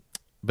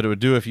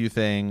few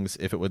things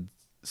if it would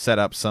set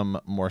up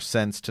some more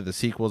sense to the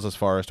sequels as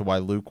far as to why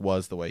Luke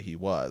was the way he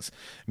was.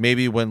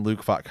 Maybe when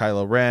Luke fought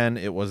Kylo Ren,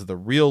 it was the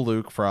real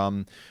Luke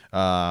from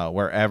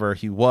wherever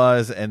he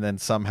was, and then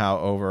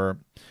somehow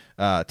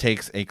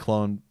takes a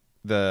clone.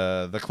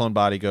 The clone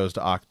body goes to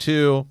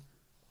Ahch-To,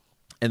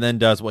 and then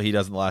does what he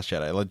does in The Last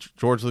Jedi. Like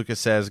George Lucas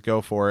says, go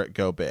for it,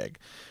 go big.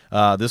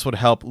 This would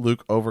help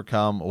Luke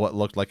overcome what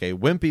looked like a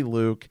wimpy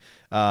Luke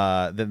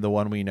than the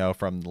one we know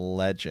from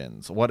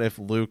Legends. What if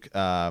Luke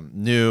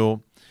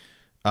knew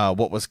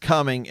what was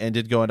coming and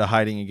did go into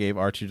hiding and gave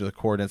R2 the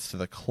coordinates to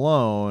the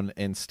clone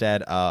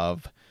instead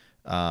of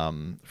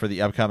for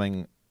the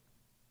upcoming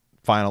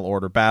Final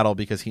Order battle,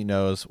 because he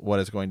knows what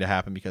is going to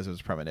happen because of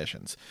his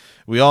premonitions.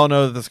 We all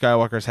know that the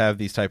Skywalkers have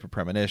these type of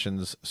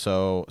premonitions,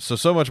 so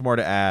much more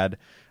to add.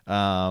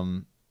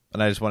 And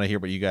I just want to hear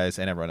what you guys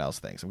and everyone else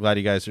thinks. I'm glad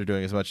you guys are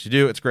doing as much as you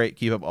do. It's great.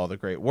 Keep up all the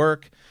great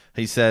work.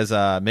 He says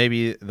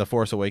maybe The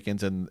Force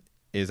Awakens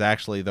is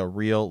actually the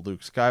real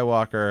Luke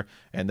Skywalker,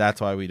 and that's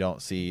why we don't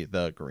see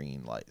the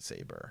green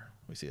lightsaber.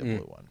 We see a blue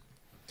one.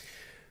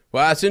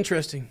 Well, that's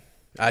interesting.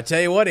 I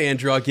tell you what,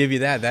 Andrew, I'll give you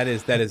that. That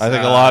is. I think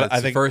a lot.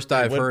 It's the first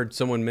I've heard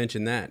someone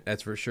mention that.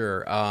 That's for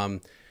sure.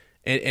 And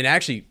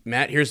actually,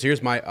 Matt,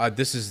 here's my.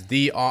 This is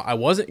the. I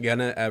wasn't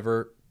gonna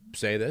ever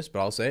say this, but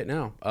I'll say it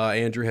now.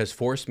 Andrew has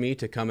forced me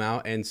to come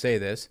out and say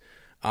this.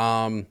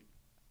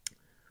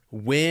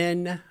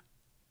 When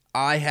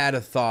I had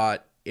a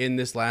thought in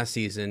this last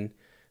season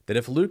that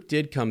if Luke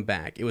did come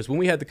back, it was when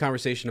we had the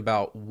conversation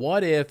about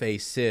what if a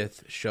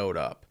Sith showed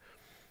up.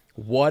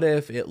 What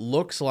if it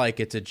looks like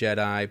it's a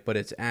Jedi, but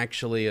it's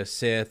actually a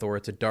Sith or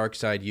it's a dark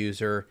side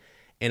user?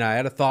 And I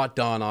had a thought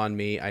dawn on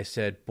me. I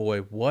said, boy,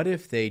 what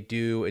if they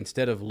do,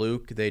 instead of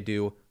Luke, they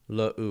do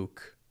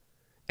Luke.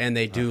 And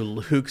they do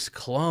Luke's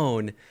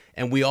clone.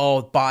 And we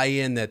all buy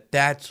in that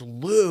that's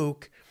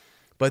Luke.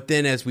 But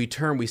then as we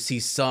turn, we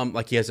see some,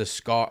 like he has a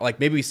scar, like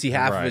maybe we see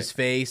half of his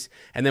face.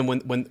 And then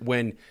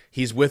when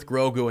he's with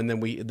Grogu, and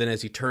then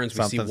as he turns,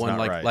 we see one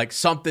like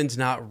something's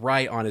not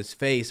right on his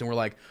face. And we're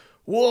like,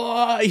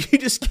 whoa, you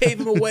just gave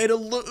him away to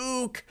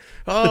Luke.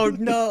 Oh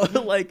no.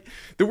 Like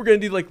then we're going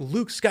to do like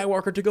Luke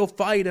Skywalker to go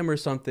fight him or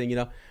something. You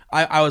know,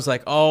 I was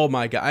like, oh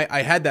my God,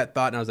 I had that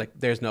thought and I was like,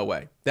 there's no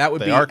way that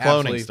would they be are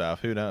cloning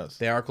stuff. Who knows?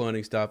 They are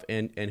cloning stuff.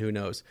 And who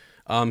knows?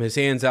 His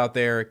hands out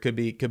there could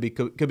be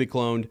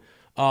cloned.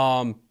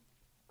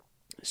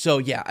 So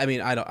yeah, I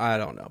mean, I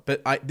don't know,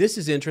 but this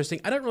is interesting.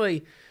 I don't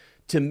really,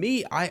 to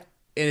me,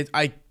 Andrew,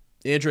 I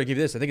give you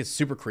this. I think it's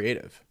super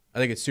creative.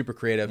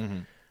 Mm-hmm.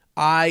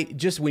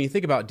 When you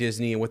think about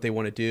Disney and what they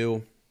want to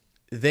do,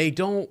 they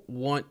don't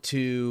want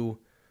to,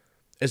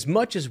 as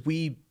much as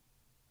we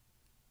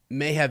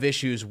may have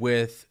issues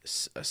with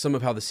some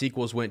of how the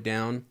sequels went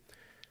down.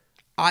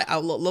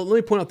 Let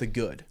me point out the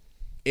good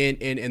in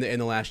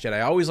the Last Jedi.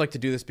 I always like to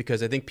do this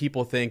because I think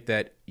people think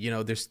that, you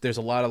know, there's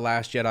a lot of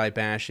Last Jedi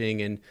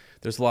bashing and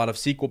there's a lot of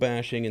sequel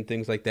bashing and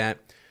things like that.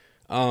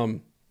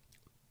 What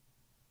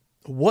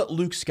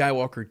Luke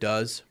Skywalker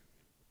does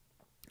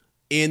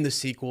in the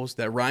sequels,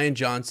 that Rian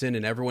Johnson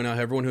and everyone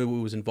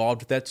who was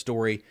involved with that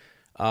story,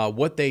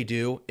 what they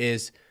do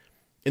is,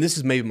 and this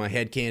is maybe my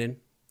headcanon,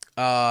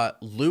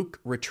 Luke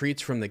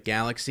retreats from the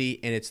galaxy,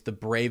 and it's the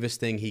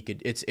bravest thing he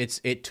could.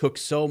 It took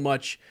so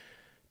much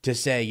to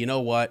say, you know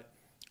what,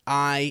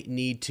 I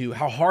need to.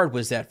 How hard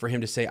was that for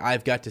him to say,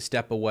 I've got to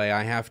step away.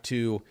 I have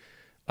to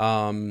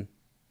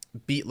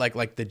be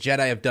like the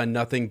Jedi have done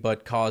nothing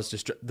but cause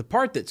the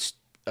part that's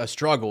a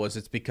struggle is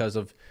it's because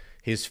of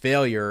his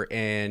failure,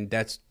 and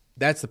that's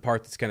the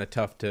part that's kind of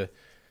tough to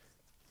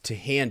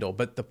handle.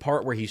 But the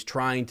part where he's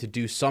trying to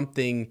do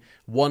something,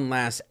 one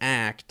last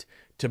act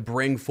to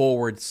bring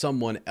forward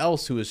someone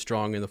else who is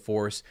strong in the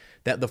Force,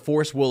 that the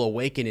Force will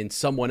awaken in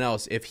someone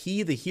else. If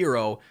he, the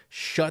hero,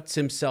 shuts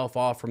himself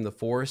off from the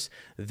Force,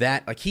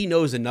 that like he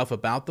knows enough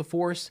about the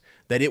Force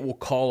that it will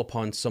call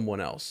upon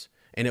someone else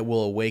and it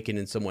will awaken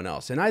in someone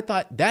else. And I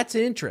thought that's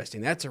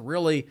interesting. That's a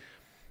really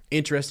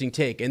interesting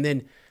take. And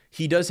then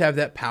he does have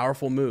that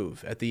powerful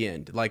move at the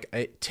end. Like,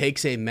 it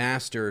takes a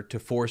master to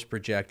force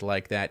project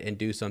like that and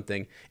do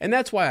something. And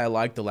that's why I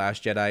like The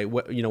Last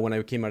Jedi. You know, when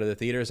I came out of the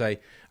theaters, I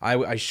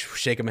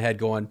shake my head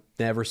going,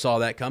 never saw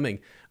that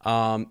coming.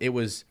 I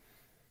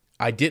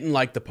didn't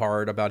like the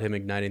part about him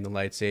igniting the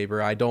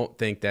lightsaber. I don't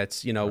think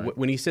that's, you know,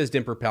 when he says to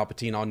Emperor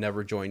Palpatine, I'll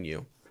never join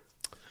you.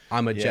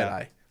 I'm a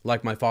Jedi,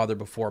 like my father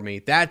before me.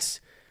 That's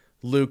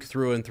Luke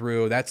through and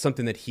through. That's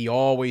something that he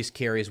always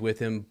carries with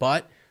him.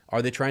 But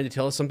are they trying to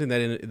tell us something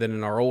that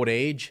in our old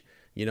age,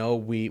 you know,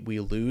 we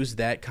lose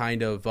that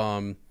kind of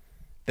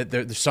that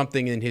there's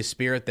something in his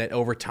spirit that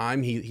over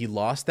time he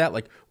lost that?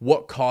 Like,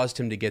 what caused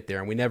him to get there?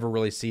 And we never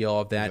really see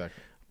all of that.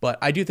 Exactly. But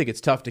I do think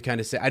it's tough to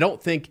kind of say. I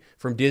don't think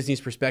from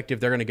Disney's perspective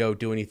they're going to go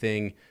do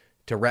anything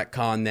to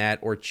retcon that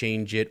or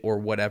change it or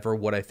whatever.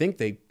 What I think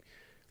they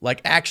like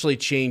actually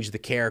change the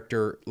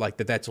character, like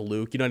that's a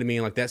Luke. You know what I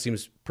mean? Like, that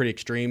seems pretty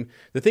extreme.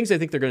 The things I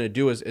think they're going to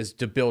do is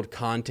to build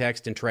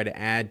context and try to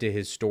add to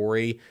his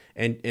story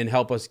and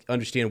help us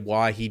understand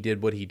why he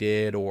did what he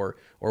did or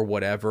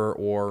whatever,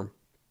 or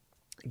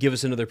give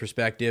us another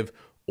perspective,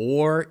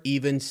 or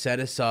even set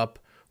us up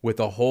with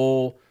a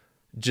whole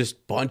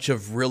just bunch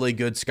of really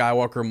good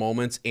Skywalker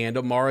moments and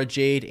a Mara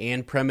Jade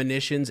and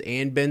premonitions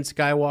and Ben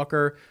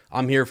Skywalker.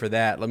 I'm here for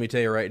that. Let me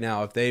tell you right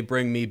now, if they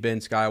bring me Ben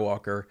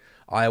Skywalker,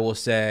 I will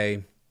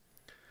say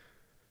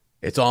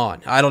it's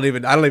on. I don't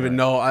even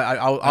know.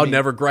 I'll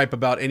never gripe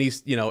about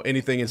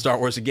anything in Star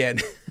Wars again.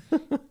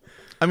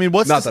 I mean,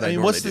 what's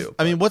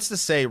to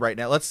say right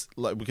now?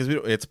 Because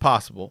it's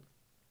possible.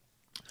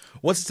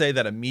 What's to say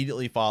that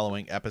immediately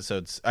following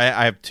episodes?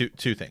 I have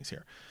two things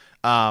here.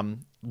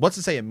 What's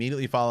to say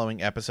immediately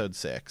following episode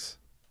 6,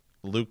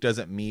 Luke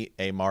doesn't meet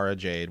a Mara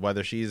Jade,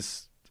 whether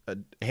she's a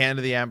hand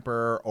of the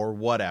Emperor or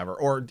whatever,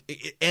 or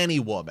any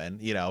woman,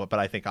 you know, but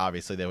I think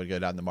obviously they would go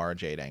down the Mara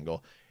Jade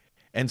angle.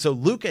 And so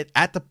Luke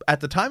at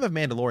the time of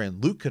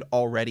Mandalorian, Luke could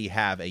already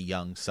have a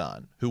young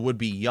son who would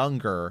be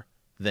younger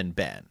than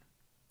Ben,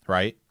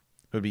 right?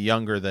 Who would be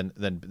younger than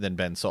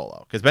Ben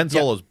Solo, because Ben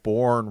Solo's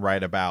born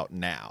right about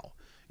now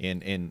in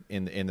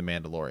the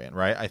Mandalorian,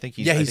 right? I think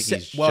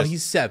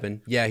he's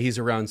 7. Yeah, he's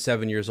around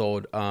 7 years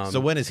old. So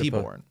when is he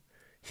born?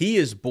 He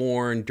is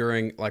born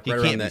during like He right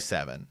can't around be that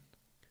 7.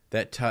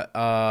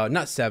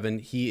 not 7.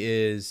 He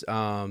is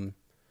what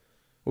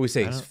do we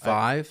say? He's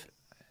 5.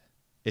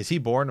 Is he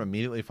born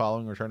immediately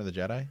following Return of the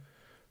Jedi?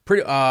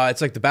 Pretty.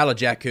 It's like the Battle of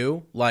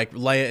Jakku. Like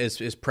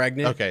Leia is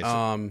pregnant. Okay.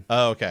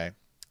 Okay.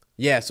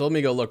 Yeah. So let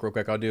me go look real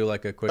quick. I'll do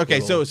like a quick. Okay.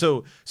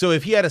 little- So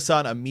if he had a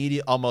son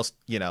almost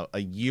a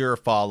year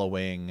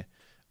following,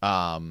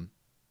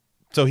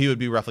 so he would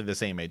be roughly the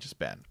same age as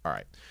Ben. All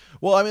right.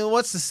 Well, I mean,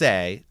 what's to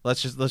say?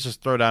 Let's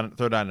just throw down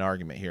an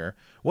argument here.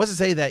 What's to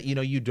say that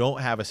you don't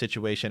have a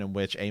situation in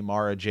which a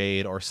Mara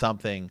Jade or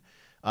something,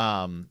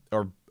 or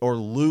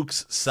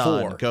Luke's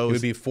son 4. goes. He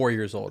would be 4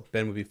 years old.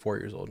 Ben would be 4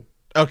 years old.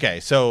 Okay,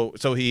 so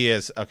he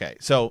is okay.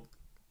 So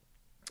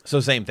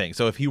same thing.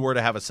 So if he were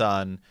to have a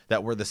son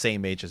that were the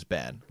same age as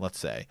Ben, let's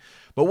say,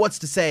 but what's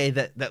to say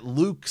that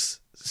Luke's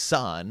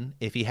son,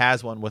 if he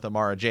has one with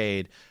Mara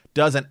Jade,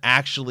 doesn't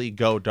actually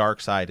go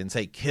dark side and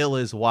say kill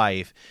his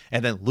wife,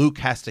 and then Luke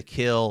has to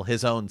kill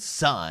his own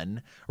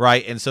son,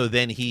 right? And so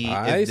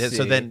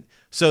then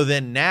so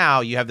then now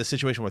you have the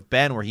situation with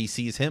Ben where he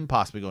sees him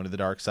possibly going to the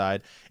dark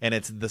side, and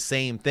it's the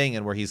same thing,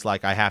 and where he's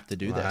like, I have to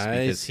do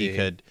this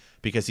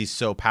because he's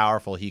so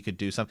powerful, he could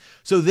do something.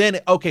 So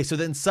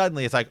then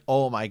suddenly it's like,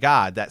 oh my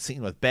God, that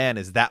scene with Ben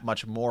is that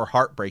much more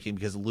heartbreaking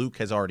because Luke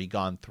has already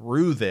gone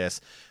through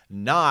this,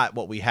 not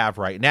what we have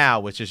right now,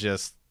 which is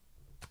just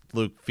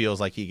Luke feels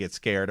like he gets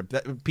scared.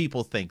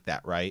 People think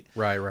that, right?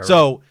 Right.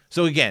 So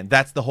again,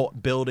 that's the whole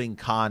building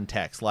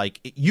context. Like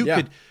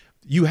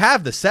you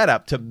have the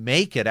setup to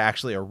make it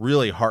actually a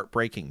really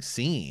heartbreaking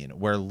scene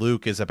where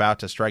Luke is about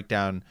to strike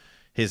down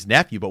his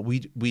nephew, but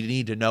we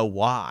need to know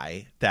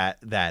why that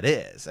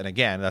is. And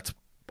again, that's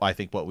I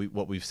think what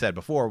we've said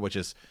before, which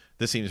is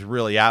this seems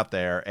really out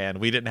there, and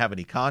we didn't have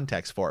any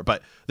context for it.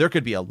 But there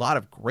could be a lot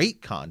of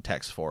great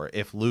context for it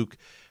if Luke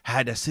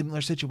had a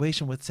similar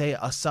situation with, say,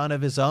 a son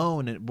of his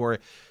own, where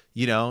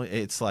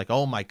it's like,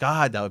 oh my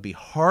God, that would be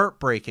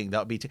heartbreaking. That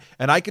would be,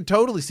 and I could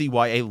totally see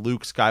why a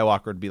Luke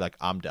Skywalker would be like,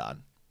 I'm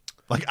done.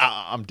 Like,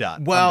 I'm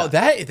done. Well, I'm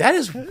done. that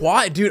is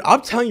why, dude.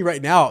 I'm telling you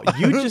right now.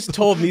 You just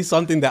told me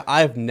something that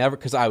I've never,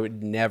 because I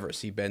would never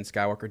see Ben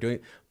Skywalker doing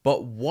it.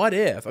 But what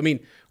if? I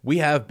mean, we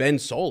have Ben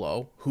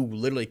Solo, who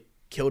literally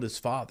killed his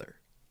father.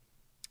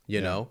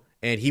 You know.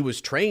 And he was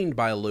trained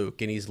by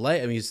Luke, and he's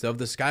of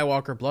the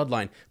Skywalker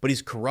bloodline, but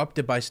he's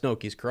corrupted by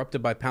Snoke. He's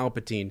corrupted by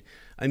Palpatine.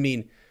 I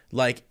mean,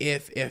 like,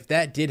 if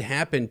that did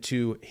happen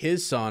to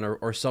his son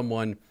or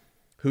someone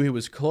who he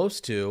was close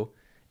to,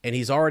 and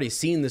he's already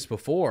seen this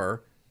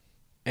before,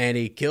 and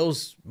he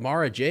kills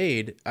Mara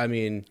Jade, I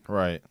mean...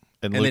 Right.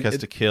 And Luke has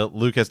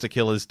to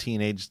kill his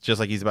teenage, just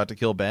like he's about to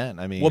kill Ben.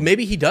 I mean, well,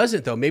 maybe he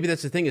doesn't though. Maybe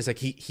that's the thing. Is like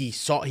he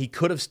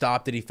could have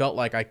stopped it. He felt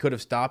like I could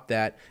have stopped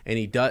that, and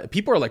he does.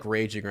 People are like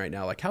raging right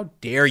now. Like, how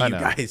dare you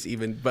guys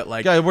even? But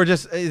like, yeah,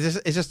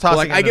 it's just tossing.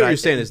 Like, I get what you're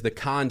saying. Is the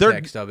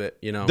context of it?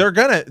 They're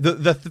gonna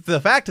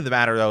the fact of the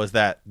matter though is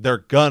that they're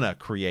gonna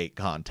create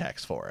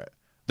context for it.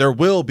 There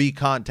will be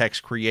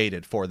context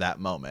created for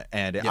that moment,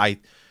 and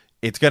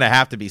it's going to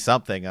have to be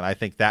something, and I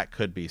think that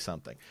could be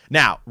something.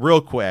 Now,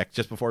 real quick,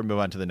 just before we move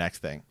on to the next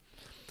thing,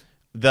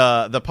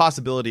 the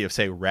possibility of,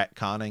 say,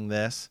 retconning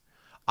this,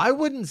 I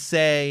wouldn't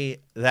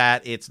say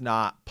that it's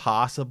not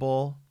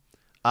possible.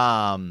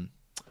 And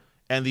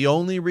the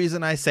only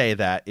reason I say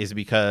that is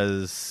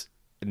because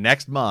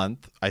next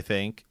month, I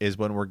think, is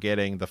when we're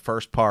getting the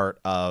first part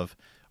of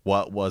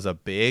what was a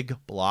big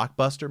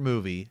blockbuster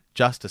movie,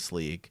 Justice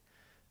League,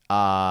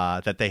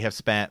 that they have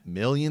spent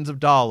millions of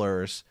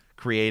dollars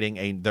creating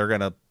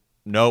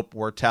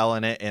we're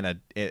telling it in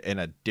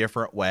a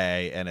different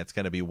way, and it's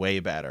going to be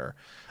way better.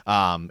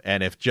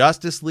 And if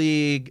Justice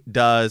League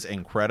does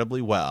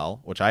incredibly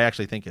well, which I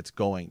actually think it's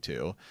going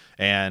to,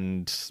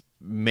 and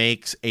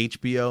makes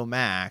HBO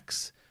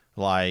Max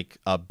like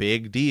a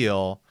big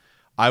deal,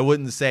 I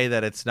wouldn't say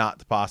that it's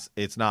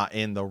not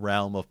in the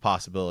realm of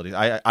possibilities.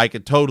 I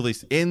could totally,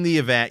 in the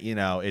event,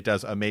 it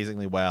does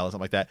amazingly well or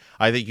something like that,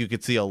 I think you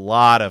could see a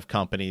lot of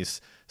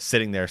companies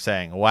sitting there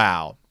saying,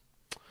 wow,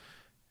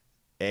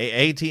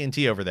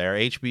 AT&T over there,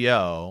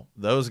 HBO,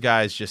 those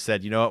guys just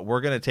said, you know what,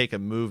 we're going to take a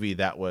movie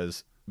that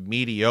was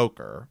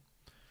mediocre,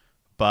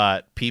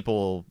 but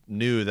people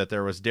knew that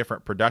there was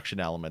different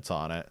production elements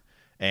on it,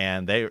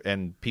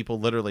 and people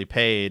literally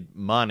paid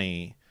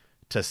money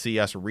to see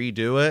us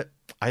redo it.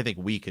 I think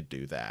we could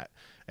do that.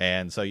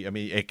 And so, I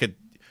mean, it could,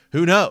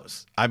 who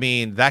knows? I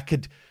mean, that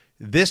could,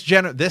 this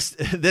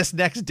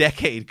next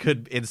decade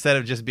could, instead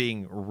of just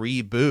being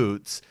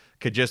reboots,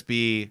 could just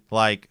be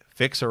like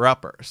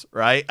fixer-uppers,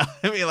 right?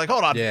 I mean, like,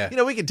 hold on,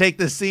 we can take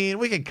this scene,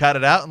 we can cut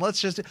it out, and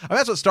let's just,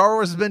 that's what Star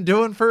Wars has been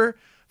doing for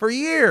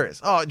years.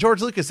 Oh,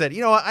 George Lucas said,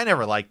 you know what, I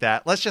never liked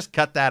that. Let's just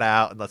cut that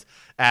out and let's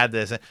add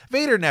this.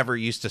 Vader never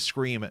used to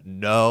scream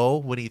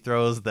no when he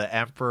throws the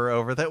Emperor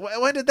over there.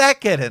 When did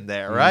that get in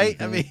there, right?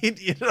 Mm-hmm. I mean,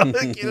 you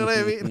know what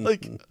I mean?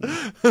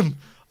 Like,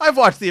 I've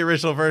watched the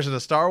original version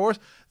of Star Wars.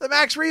 The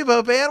Max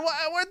Rebo band,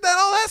 where'd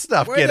all that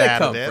stuff get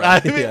added in?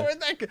 I mean, where'd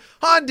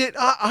that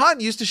Han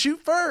used to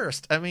shoot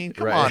first. I mean,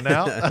 come on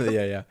now.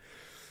 Yeah.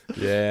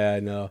 Yeah, I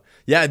know.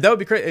 Yeah, that would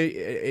be great.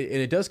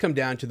 And it does come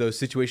down to those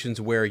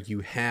situations where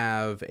you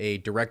have a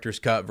director's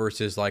cut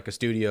versus like a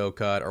studio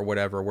cut or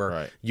whatever,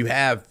 where you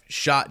have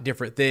shot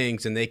different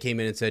things and they came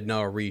in and said,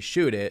 no,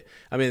 reshoot it.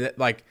 I mean,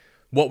 like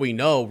what we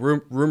know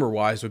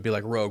rumor-wise would be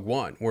like Rogue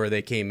One, where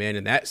they came in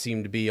and that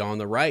seemed to be on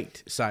the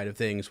right side of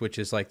things, which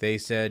is like they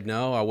said,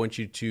 no, I want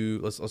you to,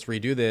 let's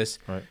redo this.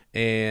 Right.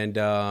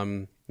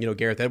 And,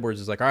 Gareth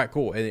Edwards is like, all right,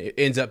 cool. And it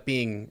ends up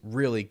being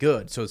really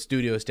good. So the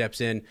studio steps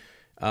in,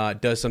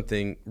 does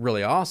something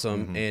really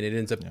awesome, and it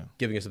ends up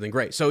giving us something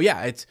great. So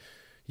yeah,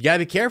 you gotta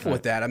be careful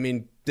with that. I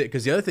mean,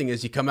 because the other thing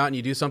is you come out and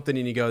you do something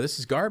and you go, this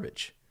is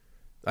garbage.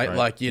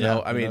 Like,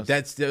 I mean,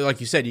 that's like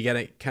you said, you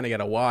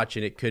gotta watch,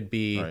 and it could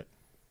be,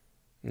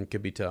 it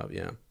could be tough.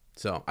 Yeah.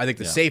 So I think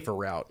the safer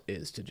route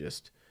is to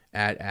just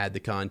add the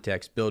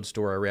context, build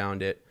story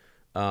around it,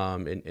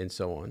 and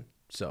so on.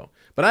 So,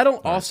 but I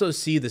don't also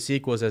see the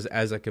sequels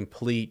as a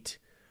complete.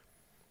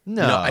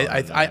 No.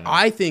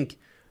 I think.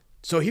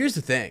 So here's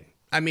the thing.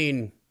 I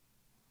mean,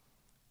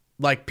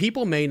 like,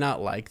 people may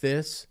not like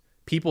this.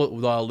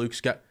 Luke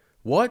Skywalker.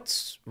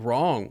 What's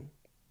wrong?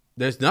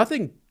 There's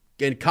nothing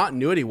in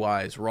continuity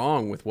wise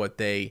wrong with what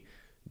they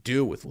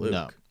do with Luke.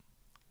 No.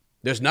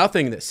 There's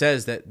nothing that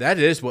says that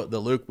is what the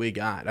Luke we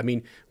got. I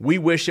mean, we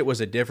wish it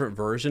was a different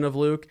version of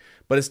Luke,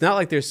 but it's not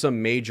like there's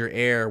some major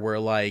error where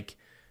like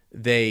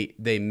they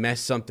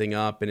mess something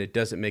up and it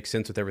doesn't make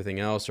sense with everything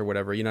else or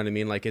whatever. You know what I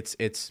mean? Like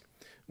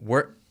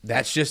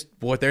that's just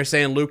what they're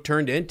saying Luke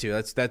turned into.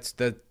 That's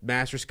the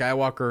Master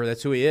Skywalker.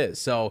 That's who he is.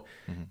 So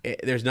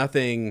there's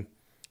nothing.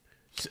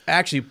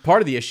 Actually,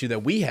 part of the issue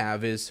that we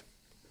have is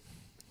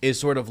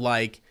sort of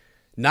like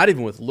not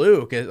even with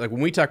Luke. Like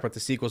when we talk about the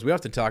sequels, we have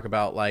to talk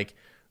about like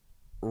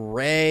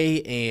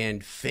Rey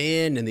and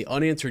Finn and the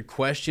unanswered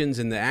questions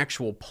and the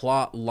actual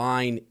plot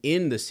line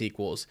in the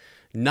sequels,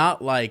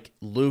 not like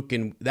Luke.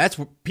 And that's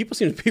what people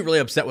seem to be really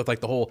upset with, like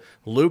the whole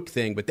Luke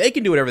thing, but they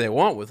can do whatever they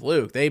want with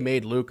Luke. They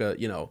made Luke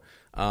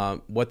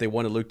what they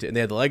wanted Luke to, and they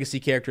had the legacy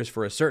characters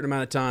for a certain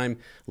amount of time,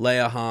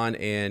 Leia, Han,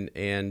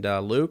 and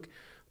Luke.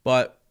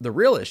 But the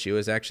real issue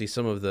is actually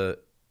some of the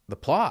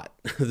plot,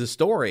 the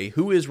story.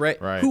 Who is Rey?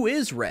 Right. Who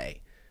is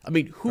Rey? I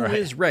mean, who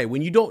is Rey?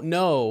 When you don't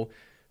know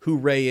who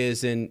Rey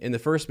is in the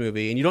first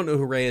movie, and you don't know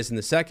who Rey is in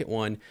the second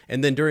one,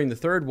 and then during the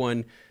third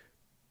one,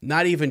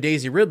 not even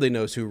Daisy Ridley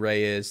knows who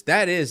Rey is.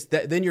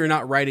 Then you're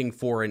not writing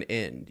for an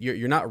end.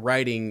 You're not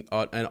writing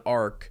an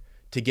arc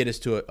to get us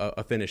to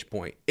a finish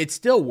point. It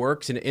still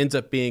works, and it ends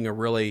up being a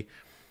really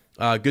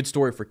good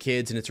story for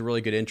kids, and it's a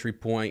really good entry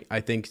point, I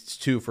think,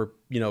 too, for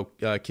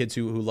kids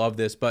who love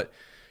this. But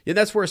yeah,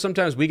 that's where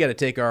sometimes we got to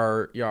take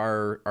our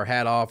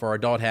hat off, our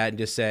adult hat, and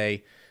just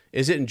say,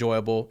 is it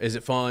enjoyable? Is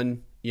it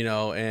fun?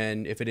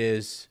 And if it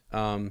is,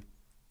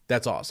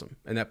 that's awesome,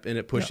 and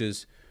it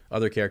pushes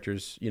other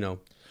characters,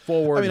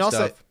 forward. I mean,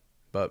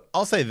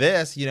 I'll say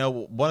this,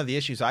 one of the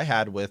issues I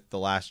had with The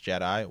Last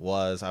Jedi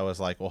was I was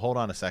like, well, hold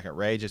on a second,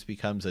 Rey just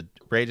becomes a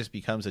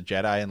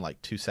Jedi in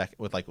like 2 seconds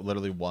with like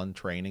literally one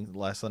training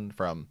lesson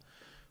from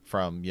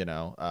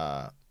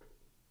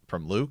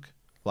Luke.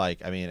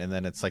 Like, I mean, and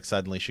then it's like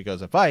suddenly she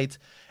goes and fights,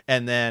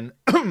 and then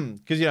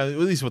because at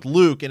least with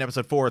Luke in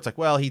episode 4, it's like,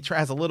 well, he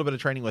has a little bit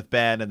of training with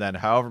Ben, and then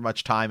however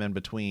much time in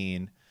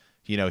between,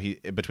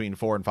 between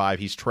 4 and 5,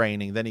 he's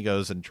training. Then he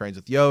goes and trains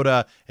with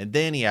Yoda, and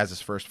then he has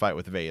his first fight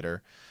with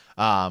Vader.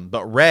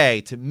 But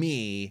Rey, to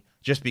me,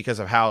 just because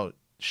of how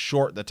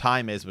short the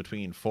time is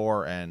between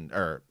 7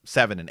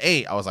 and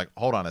 8, I was like,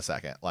 hold on a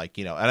second,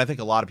 and I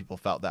think a lot of people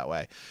felt that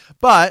way.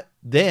 But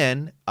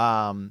then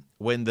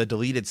when the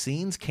deleted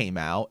scenes came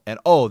out, and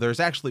there's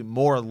actually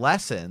more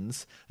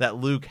lessons that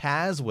Luke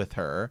has with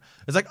her,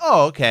 it's like,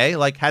 okay,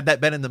 like had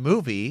that been in the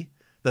movie,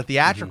 the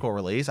theatrical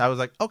release, I was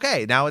like,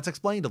 okay, now it's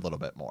explained a little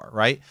bit more,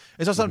 right?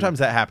 And so sometimes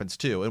that happens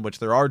too, in which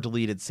there are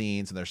deleted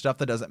scenes and there's stuff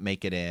that doesn't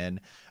make it in,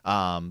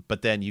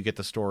 but then you get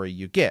the story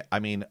you get. I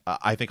mean,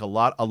 I think a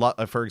lot,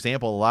 for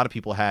example, a lot of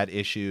people had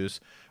issues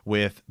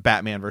with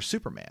Batman vs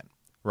Superman,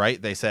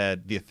 right? They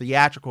said the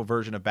theatrical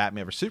version of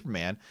Batman vs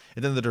Superman,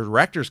 and then the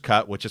director's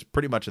cut, which is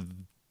pretty much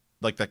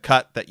like the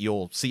cut that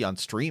you'll see on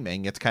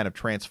streaming, it's kind of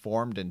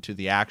transformed into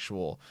the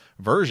actual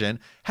version,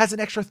 has an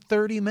extra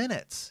 30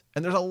 minutes.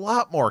 And there's a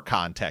lot more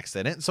context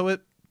in it, so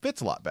it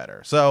fits a lot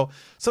better. So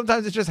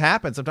sometimes it just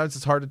happens. Sometimes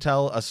it's hard to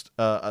tell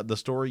the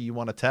story you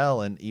want to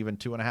tell in even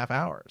 2.5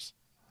 hours.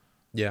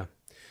 Yeah.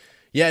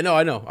 Yeah, no,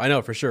 I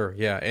know for sure.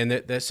 Yeah.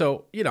 And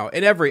so,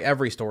 and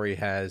every story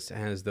has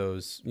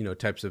those,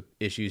 types of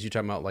issues. You're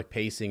talking about like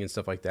pacing and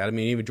stuff like that. I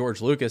mean, even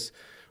George Lucas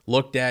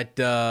looked at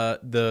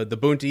the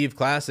Boon to Eve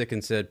Classic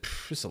and said,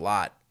 "It's a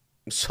lot.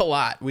 It's a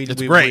lot.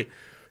 It's great.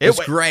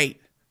 It's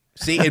great."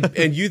 See,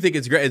 and you think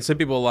it's great, and some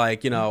people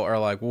are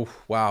like,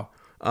 "Wow."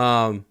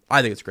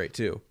 I think it's great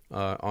too,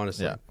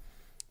 honestly. Yeah.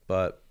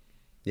 But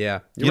yeah,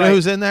 you know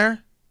who's in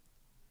there?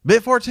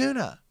 Bit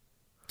Fortuna.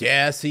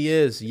 Yes, he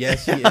is.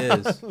 Yes, he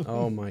is.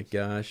 Oh my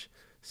gosh,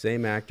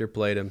 same actor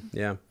played him.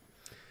 Yeah,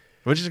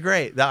 which is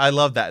great. I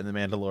love that in the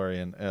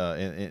Mandalorian.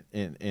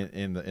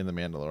 In the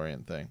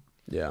Mandalorian thing.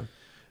 Yeah.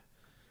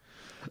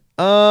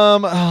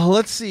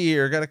 Let's see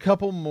here. Got a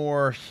couple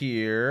more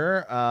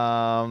here.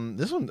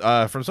 This one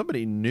from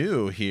somebody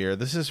new here.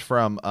 This is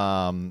from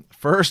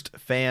First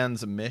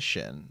Fans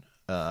Mission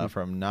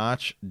from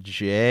Notch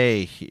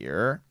J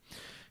here.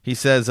 He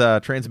says,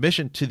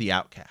 transmission to the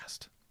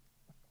Outcast.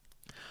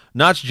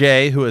 Notch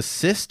J, who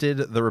assisted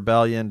the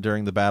rebellion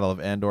during the Battle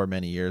of Endor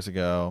many years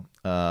ago.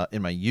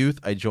 In my youth,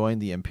 I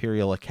joined the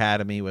Imperial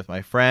Academy with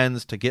my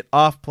friends to get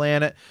off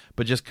planet,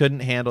 but just couldn't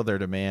handle their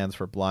demands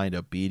for blind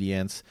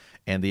obedience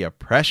and the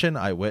oppression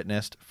I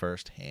witnessed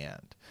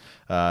firsthand.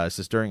 This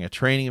is during a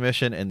training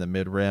mission in the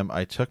Mid-Rim.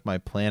 I took my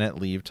planet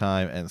leave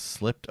time and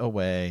slipped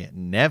away,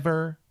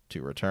 never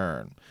to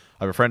return.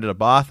 I befriended a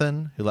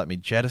Bothan who let me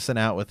jettison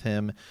out with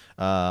him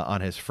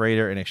on his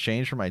freighter in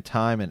exchange for my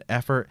time and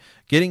effort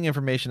getting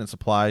information and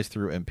supplies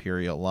through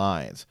Imperial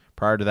lines.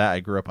 Prior to that,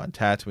 I grew up on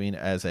Tatooine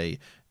as a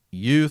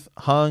youth,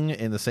 hung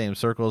in the same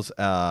circles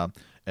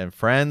and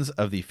friends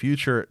of the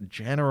future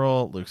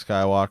General Luke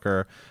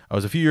Skywalker. I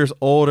was a few years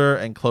older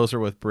and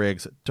closer with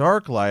Briggs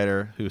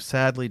Darklighter, who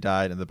sadly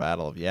died in the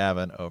Battle of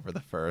Yavin over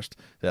the first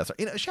Death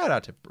Star. Shout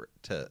out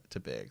to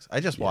Biggs. I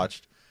just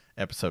watched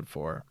episode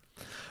 4.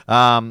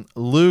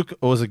 Luke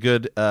was a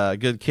good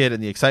kid,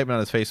 and the excitement on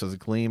his face was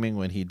gleaming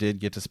when he did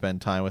get to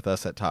spend time with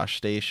us at Tosh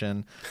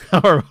Station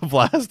or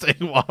blasting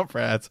Womp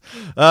Rats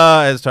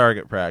as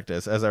target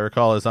practice. As I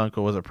recall, his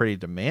uncle was pretty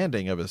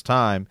demanding of his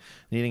time,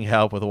 needing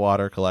help with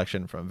water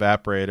collection from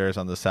evaporators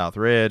on the South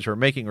Ridge or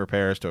making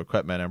repairs to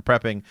equipment and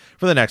prepping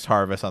for the next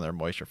harvest on their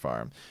moisture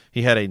farm.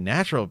 He had a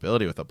natural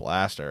ability with a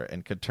blaster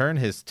and could turn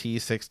his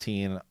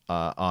T-16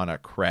 on a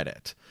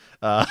credit.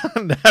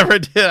 Never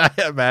did I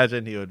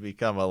imagine he would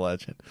become a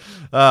legend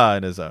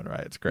in his own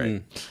right. It's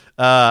great.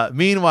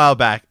 Meanwhile,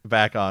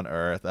 back on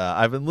Earth,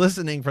 I've been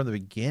listening from the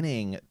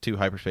beginning to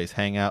Hyperspace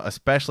Hangout,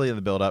 especially in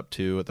the build-up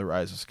to The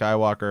Rise of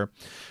Skywalker.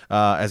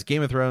 As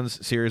Game of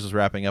Thrones series was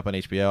wrapping up on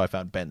HBO, I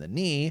found Bend the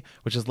Knee,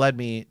 which has led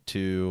me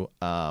to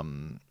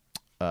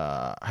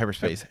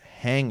Hyperspace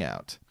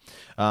Hangout.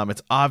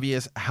 It's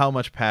obvious how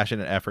much passion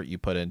and effort you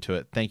put into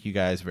it. Thank you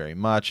guys very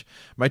much.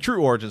 My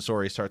true origin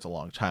story starts a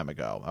long time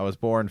ago. I was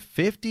born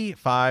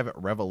 55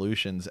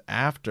 revolutions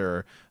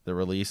after the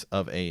release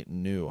of A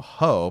New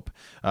Hope.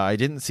 I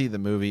didn't see the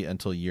movie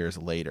until years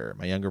later.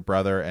 My younger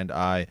brother and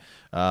I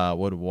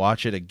would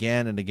watch it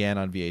again and again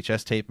on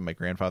VHS tape in my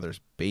grandfather's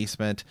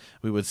basement.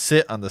 We would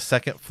sit on the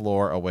second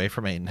floor away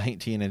from a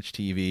 19-inch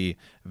TV,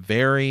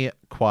 very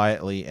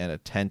quietly and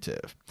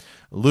attentive.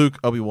 Luke,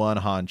 Obi-Wan,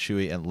 Han,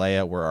 Chewie, and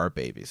Leia were our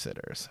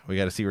babysitters. We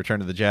got to see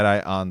Return of the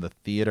Jedi on the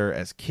theater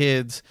as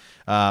kids.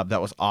 That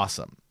was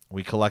awesome.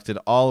 We collected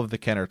all of the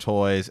Kenner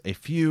toys. A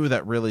few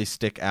that really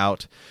stick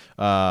out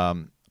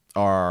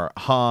are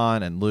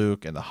Han and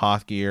Luke and the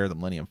Hoth gear, the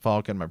Millennium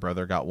Falcon. My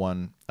brother got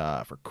one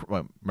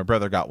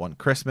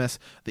Christmas.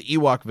 The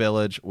Ewok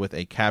Village with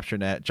a capture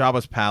net,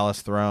 Jabba's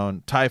Palace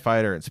throne, TIE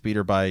Fighter, and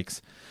speeder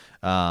bikes.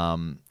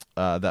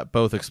 That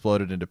both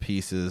exploded into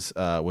pieces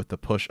with the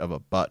push of a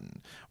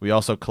button. We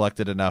also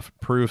collected enough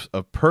proofs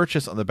of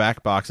purchase on the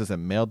back boxes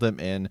and mailed them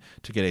in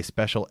to get a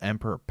special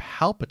Emperor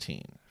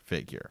Palpatine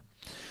figure.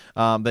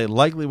 They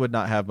likely would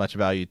not have much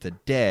value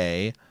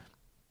today,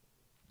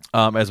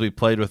 as we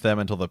played with them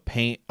until the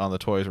paint on the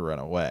toys were run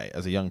away.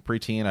 As a young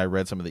preteen, I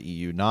read some of the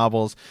EU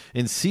novels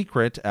in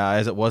secret,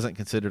 as it wasn't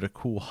considered a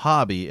cool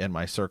hobby in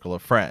my circle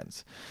of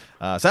friends.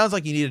 Sounds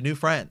like you needed new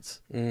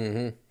friends.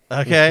 Mm-hmm.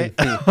 Okay.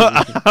 Yep.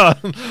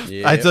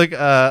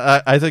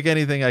 I took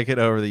anything I could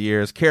over the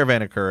years.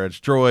 Caravan of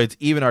Courage, droids,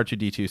 even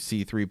R2-D2,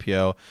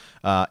 C-3PO,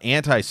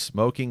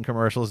 anti-smoking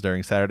commercials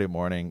during Saturday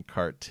morning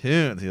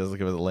cartoons. He does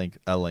give us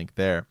a link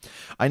there.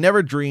 I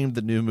never dreamed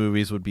the new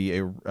movies would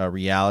be a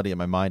reality, and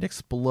my mind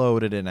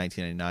exploded in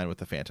 1999 with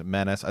The Phantom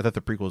Menace. I thought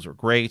the prequels were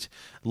great.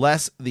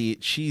 Less the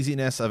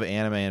cheesiness of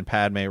Anime and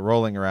Padme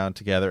rolling around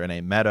together in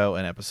a meadow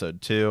in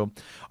episode 2.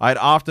 I'd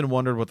often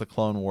wondered what the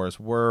Clone Wars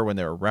were when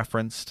they were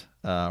referenced.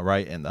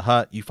 Right in the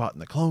hut, you fought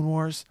in the Clone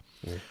Wars.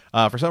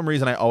 For some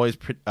reason, I always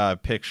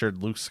pictured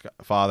Luke's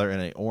father in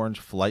an orange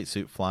flight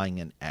suit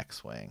flying an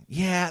X-wing.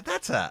 Yeah,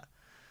 that's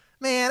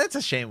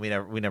a shame we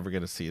never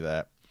get to see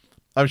that.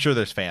 I'm sure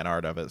there's fan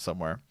art of it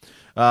somewhere.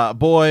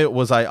 Boy,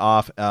 was I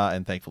off,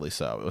 and thankfully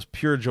so. It was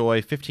pure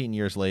joy 15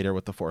 years later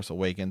with The Force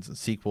Awakens and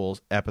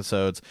sequels,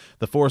 episodes.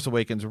 The Force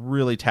Awakens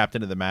really tapped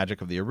into the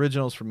magic of the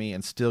originals for me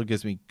and still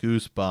gives me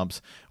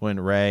goosebumps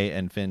when Rey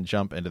and Finn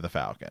jump into the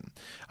Falcon.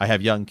 I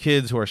have young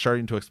kids who are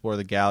starting to explore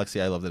the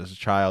galaxy. I loved it as a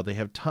child. They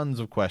have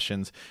tons of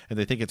questions, and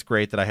they think it's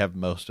great that I have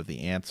most of the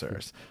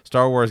answers.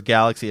 Star Wars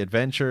Galaxy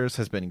Adventures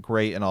has been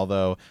great, and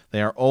although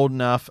they are old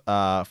enough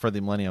for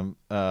the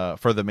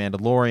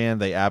Mandalorian,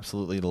 they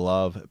absolutely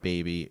love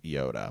Baby Yoda.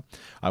 Yoda.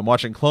 I'm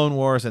watching Clone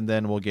Wars, and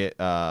then we'll get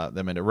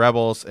them into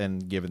Rebels,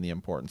 and given the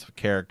importance of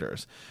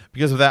characters.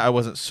 Because of that, I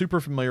wasn't super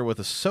familiar with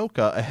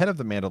Ahsoka ahead of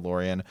The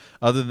Mandalorian,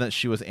 other than that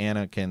she was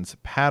Anakin's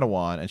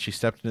Padawan, and she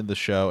stepped into the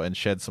show and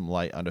shed some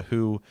light onto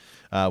who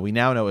we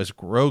now know as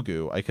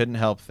Grogu. I couldn't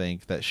help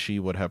think that she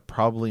would have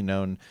probably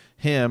known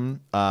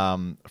him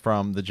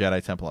from the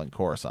Jedi Temple in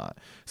Coruscant.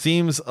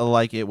 Seems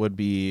like it would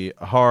be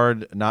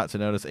hard not to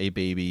notice a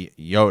baby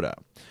Yoda.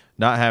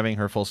 Not having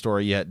her full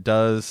story yet,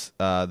 does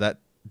that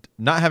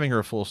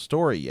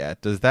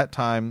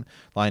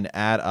timeline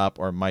add up,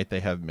 or might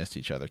they have missed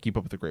each other? Keep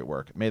up with the great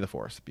work. May the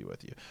Force be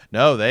with you.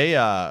 No, they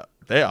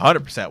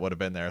 100% would have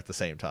been there at the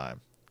same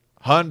time.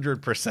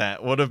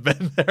 100% would have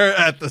been there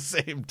at the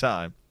same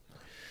time.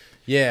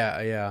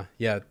 Yeah.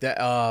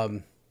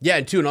 That,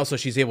 and too, and also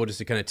she's able just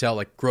to kind of tell,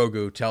 like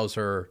Grogu tells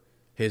her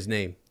his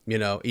name,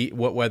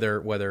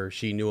 whether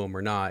she knew him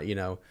or not,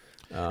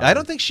 I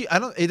don't think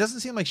it doesn't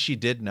seem like she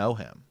did know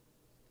him.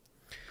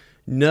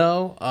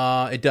 No,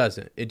 it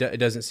doesn't. It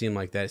doesn't seem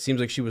like that. It seems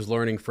like she was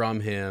learning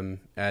from him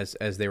as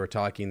they were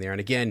talking there.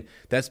 And again,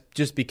 that's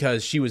just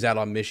because she was out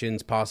on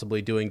missions,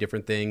 possibly doing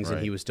different things, right.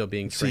 And he was still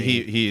being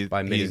trained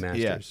by mini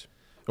masters. Yeah.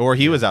 Or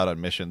he was out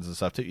on missions and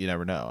stuff too. You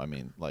never know. I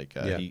mean, like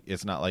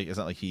it's not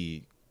like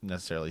he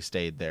necessarily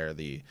stayed there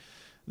the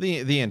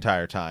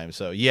entire time.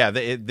 So yeah,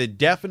 they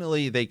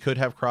definitely they could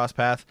have crossed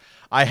paths.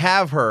 I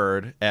have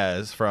heard,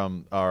 as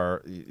from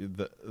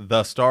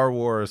the Star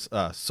Wars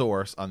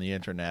source on the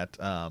internet,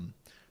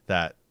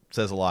 that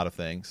says a lot of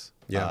things.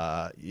 Yeah,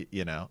 I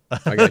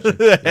got you.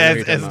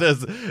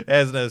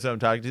 as knows who I'm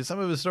talking to. Some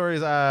of his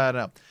stories, I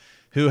don't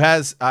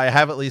know. I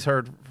have at least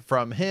heard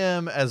from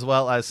him, as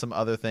well as some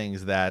other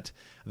things, that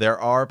there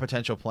are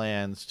potential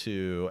plans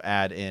to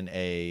add in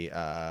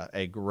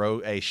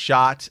a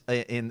shot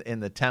in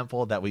the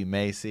temple that we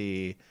may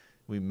see.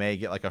 We may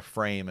get like a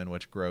frame in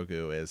which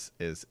Grogu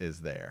is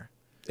there.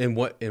 In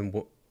what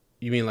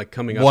you mean, like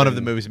coming up? One of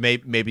the movies,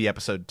 maybe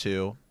episode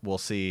 2. We'll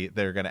see.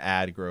 They're going to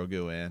add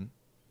Grogu in.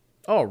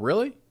 Oh,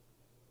 really?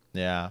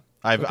 Yeah,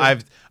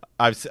 I've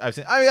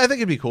seen. I think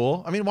it'd be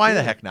cool. I mean, why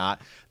the heck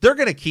not? They're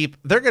gonna keep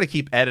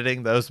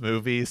editing those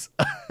movies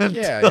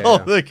until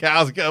the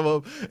cows come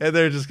up, and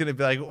they're just gonna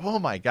be like, oh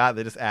my god,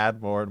 they just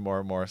add more and more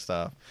and more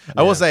stuff. Yeah.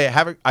 I will say,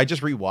 I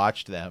just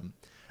rewatched them.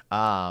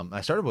 I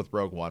started with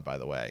Rogue One, by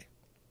the way.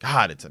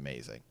 God, it's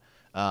amazing.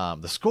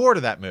 The score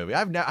to that movie,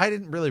 I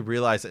didn't really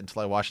realize it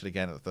until I watched it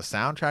again. The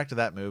soundtrack to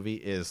that movie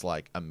is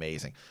like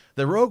amazing.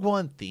 The Rogue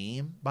One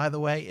theme, by the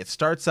way, it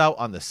starts out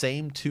on the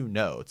same 2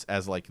 notes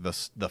as like the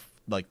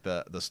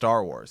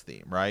Star Wars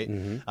theme, right?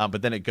 Mm-hmm.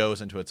 But then it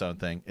goes into its own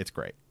thing. It's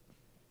great.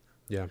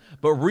 Yeah.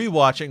 But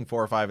rewatching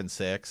 4, 5, and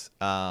 6,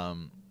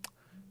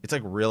 it's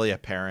like really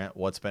apparent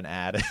what's been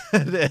added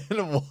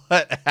and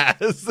what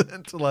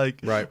hasn't.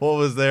 Like what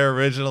was there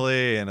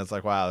originally, and it's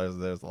like, wow,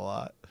 there's a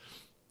lot.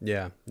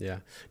 Yeah. No,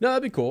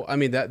 that'd be cool. I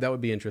mean, that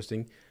would be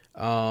interesting.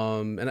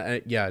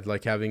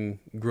 Like having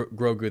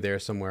Grogu there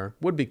somewhere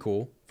would be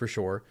cool for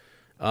sure.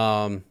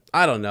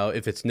 I don't know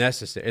if it's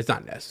necessary. It's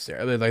not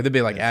necessary. I mean, like they'd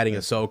be like adding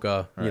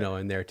Ahsoka,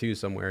 in there too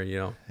somewhere.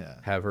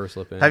 Have her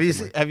slip in. Have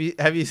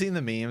you seen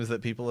the memes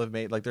that people have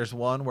made? Like, there's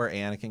one where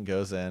Anakin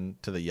goes in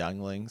to the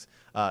younglings,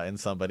 and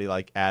somebody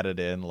like added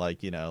in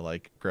like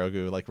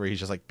Grogu, like where he's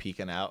just like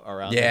peeking out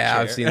around. Yeah, the chair.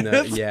 I've seen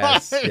that.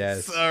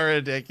 Yes. So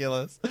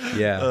ridiculous.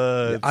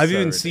 Yeah, I've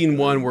even seen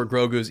one where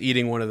Grogu's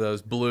eating one of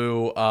those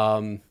blue.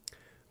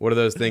 What are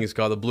those things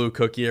called? The blue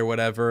cookie or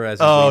whatever?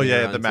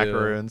 The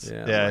macaroons.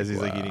 As he's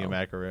like eating a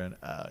macaroon.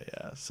 Oh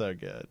yeah, so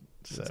good.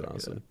 That's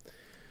awesome. Good.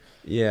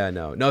 Yeah,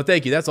 no,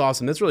 thank you. That's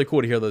awesome. That's really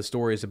cool to hear those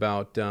stories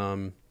about.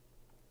 Getting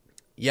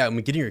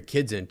your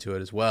kids into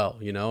it as well,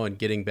 and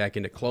getting back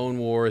into Clone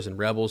Wars and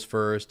Rebels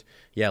first.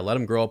 Yeah, let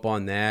them grow up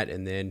on that,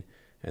 and then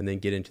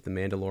get into the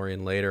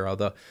Mandalorian later.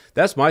 Although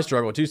that's my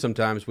struggle too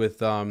sometimes with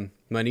my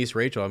niece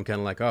Rachel. I'm kind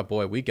of like, oh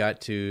boy, we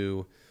got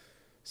to.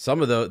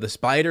 Some of the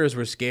spiders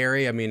were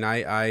scary. I mean,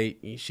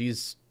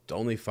 she's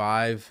only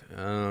 5,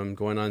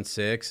 going on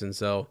 6, and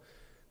so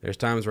there's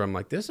times where I'm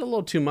like, this is a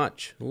little too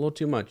much. The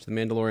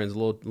Mandalorian's a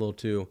little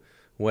too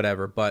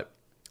whatever. But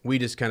we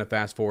just kind of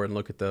fast forward and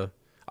look at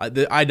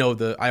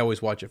I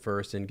always watch it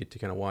first and get to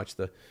kind of watch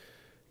the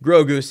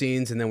Grogu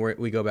scenes, and then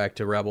we go back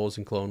to Rebels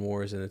and Clone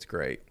Wars, and it's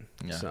great.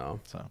 Yeah.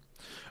 So.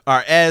 All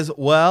right, as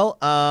well,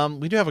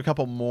 we do have a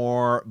couple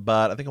more,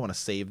 but I think I want to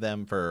save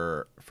them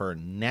for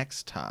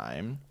next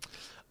time.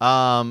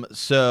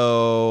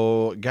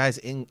 So guys,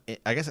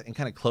 I guess in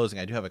kind of closing,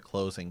 I do have a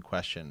closing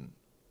question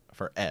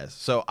for Ez.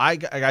 So I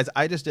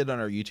just did on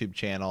our YouTube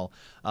channel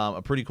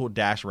a pretty cool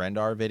Dash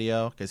Rendar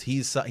video, because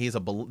he's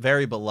a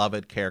very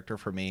beloved character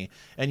for me.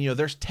 And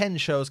there's 10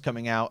 shows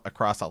coming out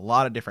across a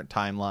lot of different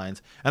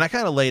timelines, and I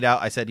kind of laid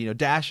out. I said,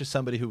 Dash is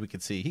somebody who we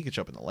could see. He could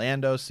show up in the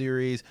Lando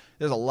series.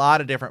 There's a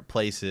lot of different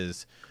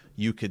places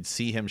you could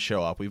see him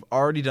show up. We've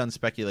already done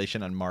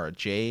speculation on Mara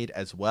Jade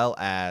as well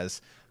as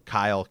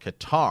Kyle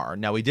Katarn.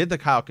 Now, we did the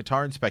Kyle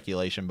Katarn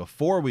speculation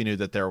before we knew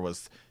that there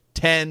was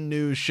 10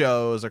 new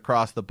shows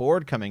across the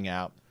board coming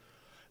out.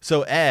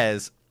 So,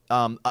 is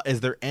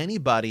there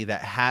anybody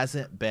that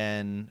hasn't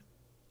been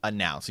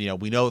announced. You know,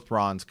 we know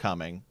Thrawn's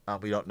coming.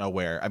 We don't know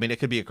where. I mean, it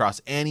could be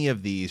across any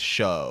of these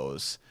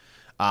shows.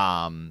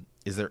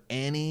 Is there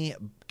any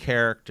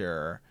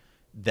character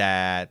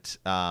that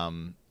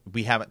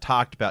we haven't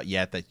talked about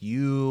yet that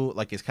you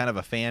like is kind of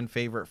a fan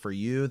favorite for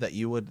you that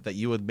you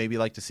would maybe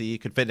like to see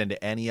could fit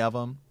into any of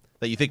them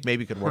that you think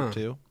maybe could work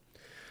too?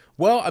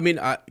 Well, I mean,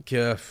 I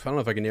don't know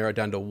if I can narrow it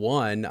down to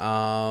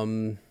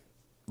one.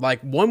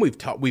 Like one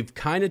we've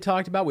kind of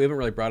talked about. We haven't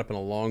really brought up in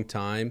a long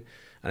time,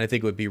 and I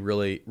think it would be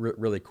really,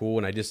 really cool.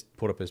 And I just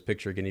put up his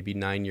picture again. He'd be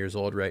 9 years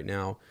old right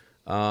now.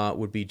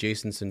 Would be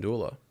Jason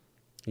Syndulla.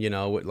 You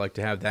know, would like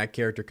to have that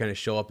character kind of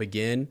show up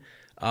again.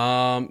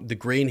 The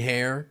green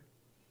hair.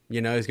 You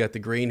know, he's got the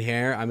green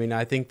hair. I mean,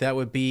 I think that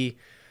would be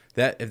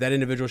that if that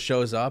individual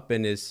shows up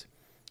and is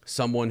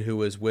someone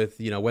who is with,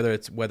 you know, whether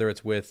it's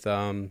with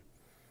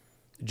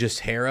just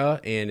Hera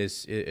and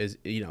is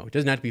you know, it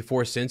doesn't have to be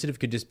Force sensitive.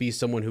 Could just be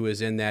someone who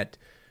is in that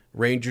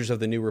Rangers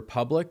of the New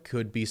Republic.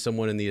 Could be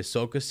someone in the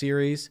Ahsoka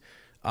series.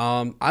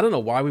 I don't know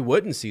why we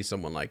wouldn't see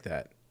someone like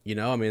that. You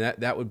know, I mean,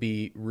 that would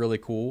be really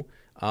cool.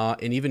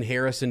 And even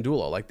Hera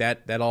Syndulla, like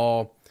that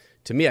all.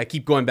 To me, I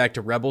keep going back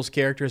to Rebels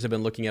characters. I've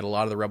been looking at a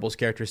lot of the Rebels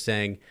characters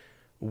saying,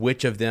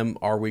 which of them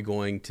are we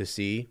going to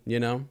see, you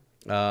know?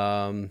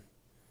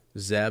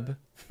 Zeb,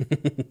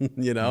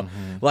 you know?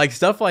 Like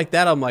stuff like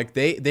that. I'm like,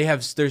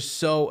 there's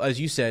so,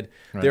 as you said,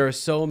 right. There are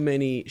so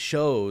many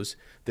shows.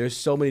 There's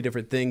so many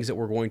different things that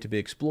we're going to be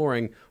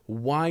exploring.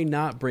 Why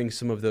not bring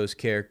some of those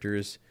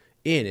characters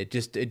in? It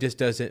just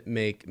doesn't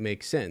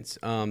make sense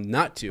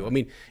not to. I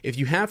mean, if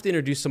you have to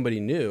introduce somebody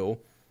new,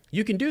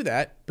 you can do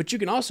that, but you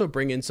can also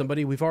bring in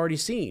somebody we've already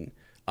seen,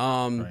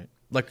 right.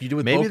 Like you do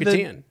with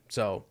Bo-Katan.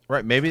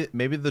 Right,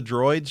 maybe the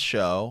Droids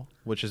show,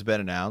 which has been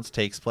announced,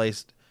 takes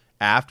place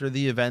after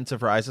the events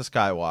of Rise of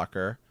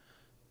Skywalker,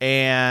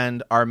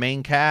 and our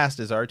main cast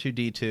is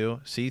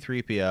R2-D2,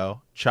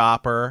 C-3PO,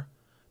 Chopper,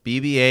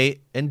 BB-8,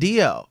 and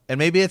Dio, and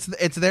maybe it's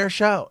their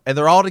show, and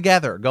they're all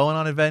together going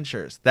on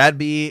adventures. That'd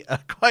be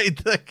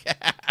quite the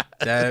cast.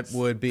 That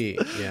would be,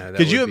 yeah.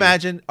 Could you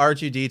imagine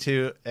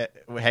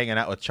R2-D2 hanging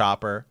out with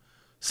Chopper?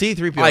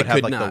 C-3PO would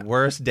have like the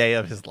worst day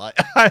of his life.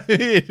 I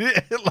mean,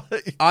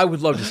 I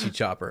would love to see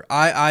Chopper.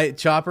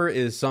 Chopper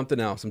is something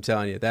else. I'm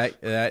telling you,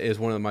 that is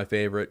one of my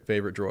favorite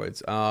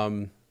droids.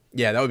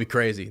 Yeah, that would be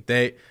crazy.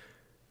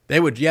 They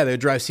would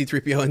drive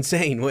C-3PO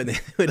insane,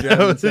 wouldn't they? They would drive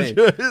him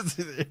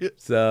insane.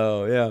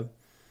 So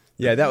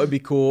yeah, that would be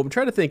cool. I'm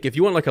trying to think if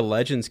you want like a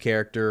Legends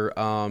character.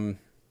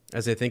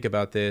 As I think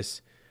about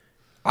this,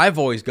 I've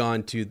always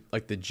gone to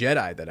like the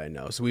Jedi that I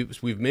know. So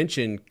we've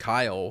mentioned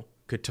Kyle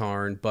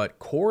Katarn, but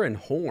Corran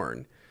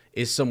Horn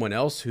is someone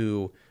else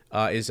who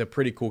is a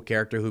pretty cool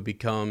character who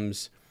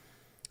becomes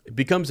a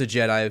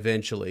Jedi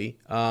eventually,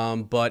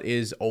 but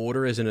is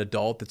older as an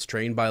adult that's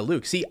trained by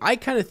Luke. See, I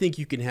kind of think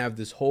you can have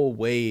this whole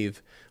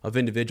wave of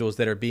individuals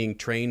that are being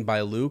trained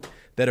by Luke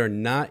that are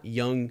not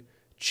young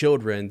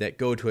children that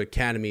go to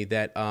academy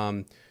that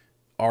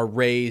are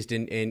raised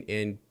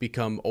and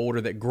become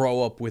older, that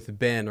grow up with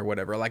Ben or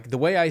whatever. Like the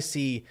way I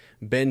see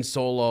Ben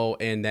Solo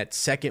and that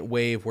second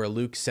wave where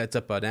Luke sets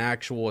up an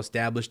actual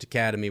established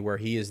academy where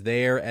he is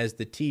there as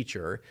the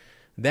teacher,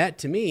 that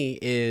to me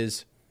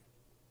is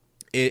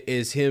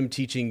him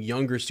teaching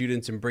younger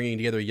students and bringing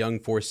together young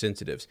Force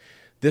sensitives.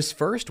 This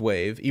first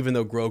wave, even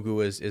though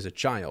Grogu is a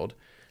child,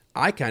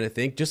 I kind of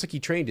think just like he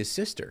trained his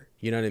sister,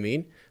 you know what I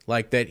mean?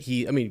 Like that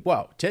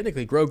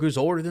technically Grogu's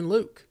older than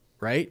Luke,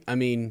 right? I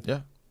mean,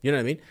 yeah. You know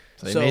what I mean?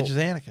 Same age as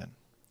Anakin.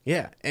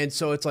 Yeah. And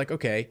so it's like,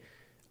 okay,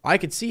 I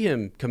could see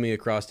him coming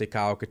across to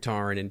Kyle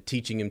Katarn and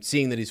teaching him,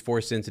 seeing that he's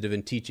Force sensitive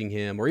and teaching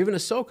him, or even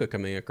Ahsoka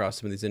coming across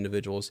some of these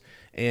individuals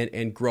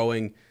and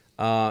growing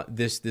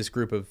this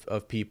group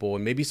of people.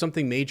 And maybe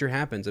something major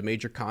happens, a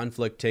major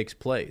conflict takes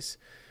place.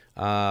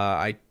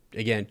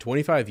 Again,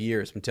 25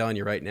 years, I'm telling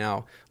you right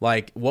now,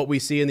 like what we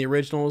see in the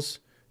originals,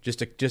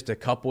 just a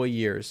couple of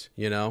years,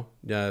 3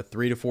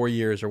 to 4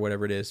 years or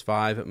whatever it is,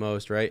 5 at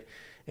most, right?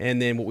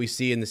 And then what we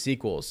see in the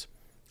sequels,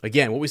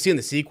 again, what we see in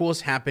the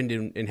sequels happened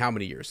in how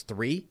many years?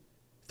 3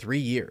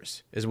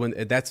 years is when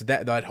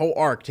that whole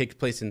arc takes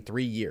place in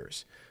 3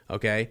 years.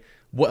 Okay.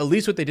 Well, at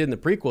least what they did in the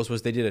prequels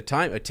was they did a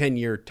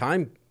 10-year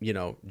time,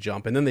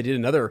 jump. And then they did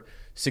another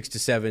 6 to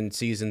 7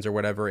 seasons or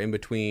whatever in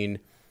between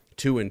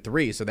 2 and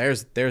 3. So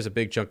there's a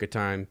big chunk of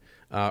time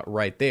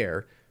right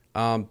there.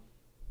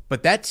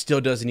 But that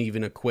still doesn't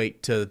even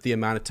equate to the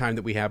amount of time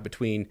that we have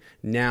between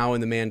now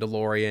and The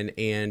Mandalorian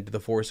and The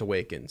Force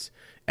Awakens.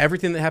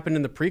 Everything that happened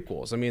in the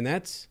prequels. I mean,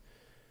 that's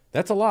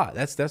a lot.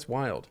 That's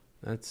wild.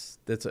 It's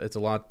a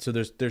lot. So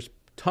there's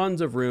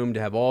tons of room to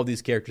have all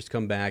these characters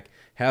come back,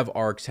 have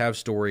arcs, have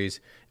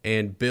stories,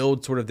 and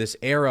build sort of this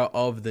era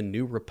of the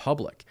New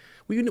Republic.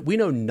 We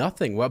know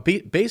nothing. Well,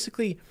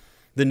 basically,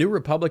 the New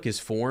Republic is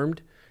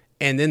formed.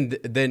 And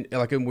then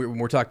like when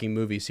we're talking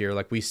movies here,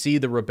 like we see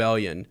the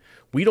rebellion.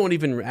 We don't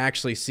even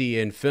actually see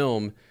in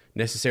film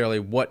necessarily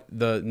what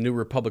the New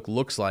Republic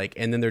looks like,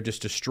 and then they're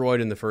just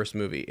destroyed in the first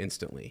movie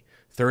instantly.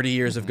 30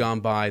 years have gone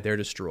by, they're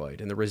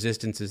destroyed, and the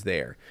Resistance is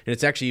there. And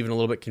it's actually even a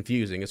little bit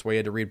confusing. It's why you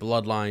had to read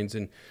Bloodlines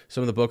and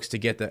some of the books to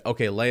get that,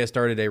 okay, Leia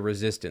started a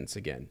Resistance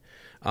again.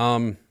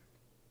 So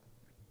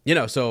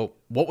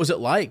what was it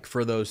like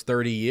for those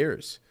 30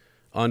 years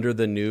under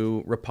the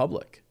New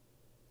Republic?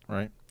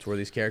 Right. It's where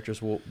these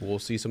characters, we'll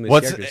see some of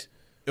these characters.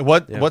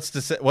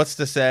 What's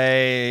to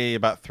say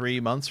about 3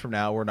 months from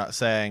now we're not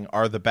saying,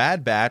 are the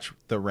Bad Batch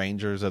the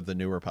Rangers of the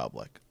New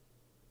Republic?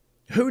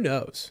 Who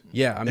knows?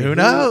 Yeah, I mean, who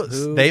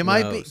knows? They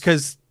might knows?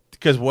 be,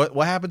 because what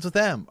happens with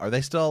them? Are they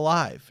still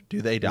alive?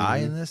 Do they die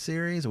in this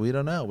series? We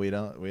don't know. We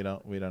don't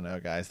know,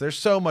 guys. There's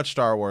so much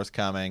Star Wars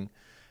coming,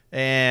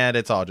 and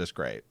it's all just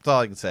great. That's all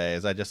I can say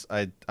is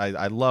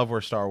I love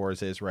where Star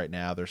Wars is right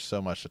now. There's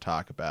so much to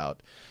talk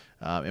about,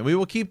 and we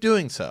will keep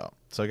doing so.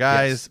 So,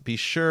 guys, be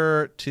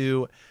sure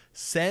to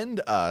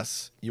send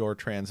us your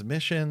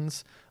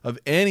transmissions of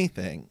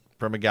anything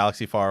from a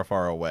galaxy far,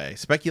 far away.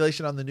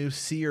 Speculation on the new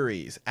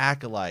series,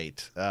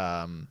 Acolyte,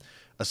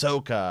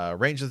 Ahsoka,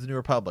 Rangers of the New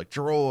Republic,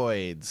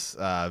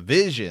 droids,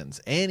 visions,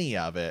 any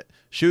of it.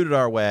 Shoot it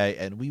our way,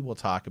 and we will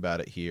talk about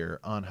it here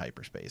on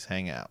Hyperspace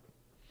Hangout.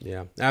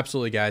 Yeah,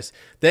 absolutely, guys.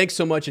 Thanks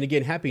so much, and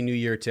again, Happy New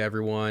Year to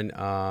everyone.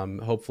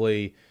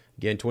 Hopefully,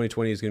 again,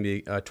 2020 is going to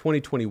be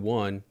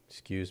 2021.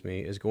 Excuse me,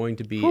 is going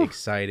to be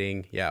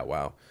exciting. Yeah,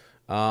 wow.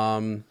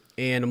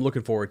 And I'm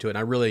looking forward to it. And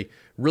I really,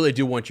 really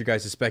do want your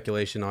guys'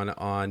 speculation on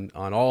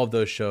all of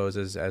those shows,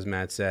 as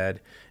Matt said.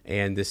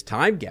 And this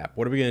time gap.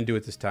 What are we going to do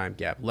with this time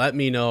gap? Let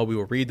me know. We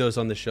will read those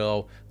on the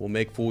show. We'll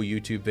make full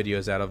YouTube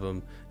videos out of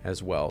them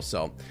as well.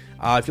 So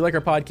if you like our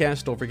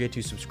podcast, don't forget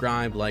to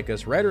subscribe, like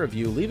us, write a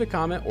review, leave a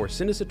comment, or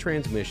send us a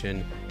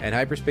transmission at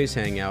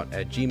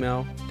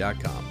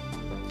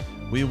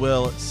hyperspacehangout@gmail.com. We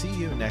will see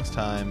you next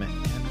time.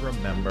 And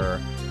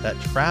remember that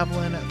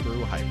traveling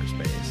through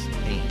hyperspace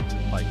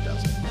ain't like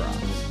dusting crops.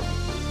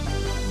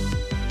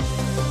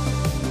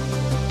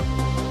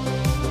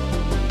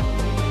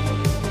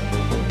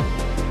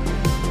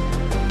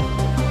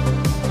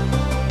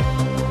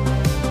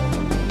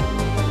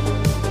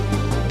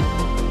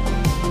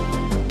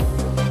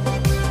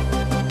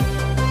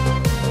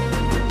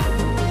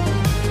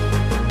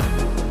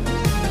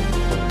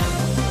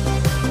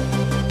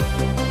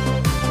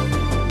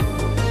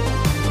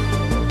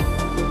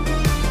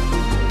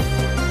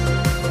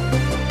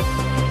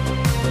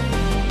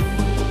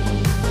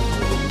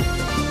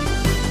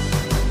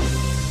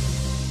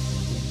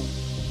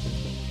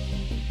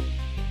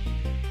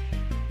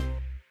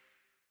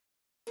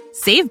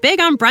 Save big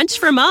on brunch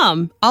for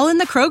mom, all in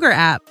the Kroger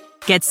app.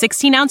 Get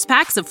 16-ounce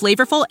packs of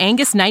flavorful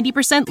Angus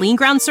 90% lean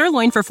ground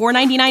sirloin for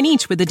 $4.99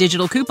 each with a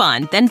digital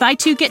coupon. Then buy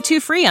 2, get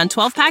 2 free on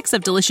 12 packs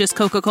of delicious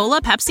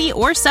Coca-Cola, Pepsi,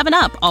 or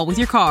 7-Up, all with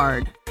your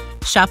card.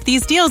 Shop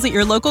these deals at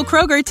your local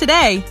Kroger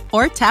today,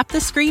 or tap the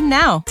screen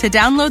now to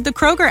download the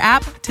Kroger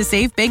app to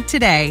save big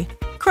today.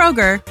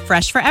 Kroger,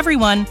 fresh for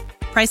everyone.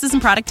 Prices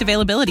and product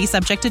availability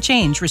subject to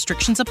change.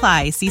 Restrictions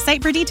apply. See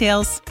site for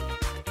details.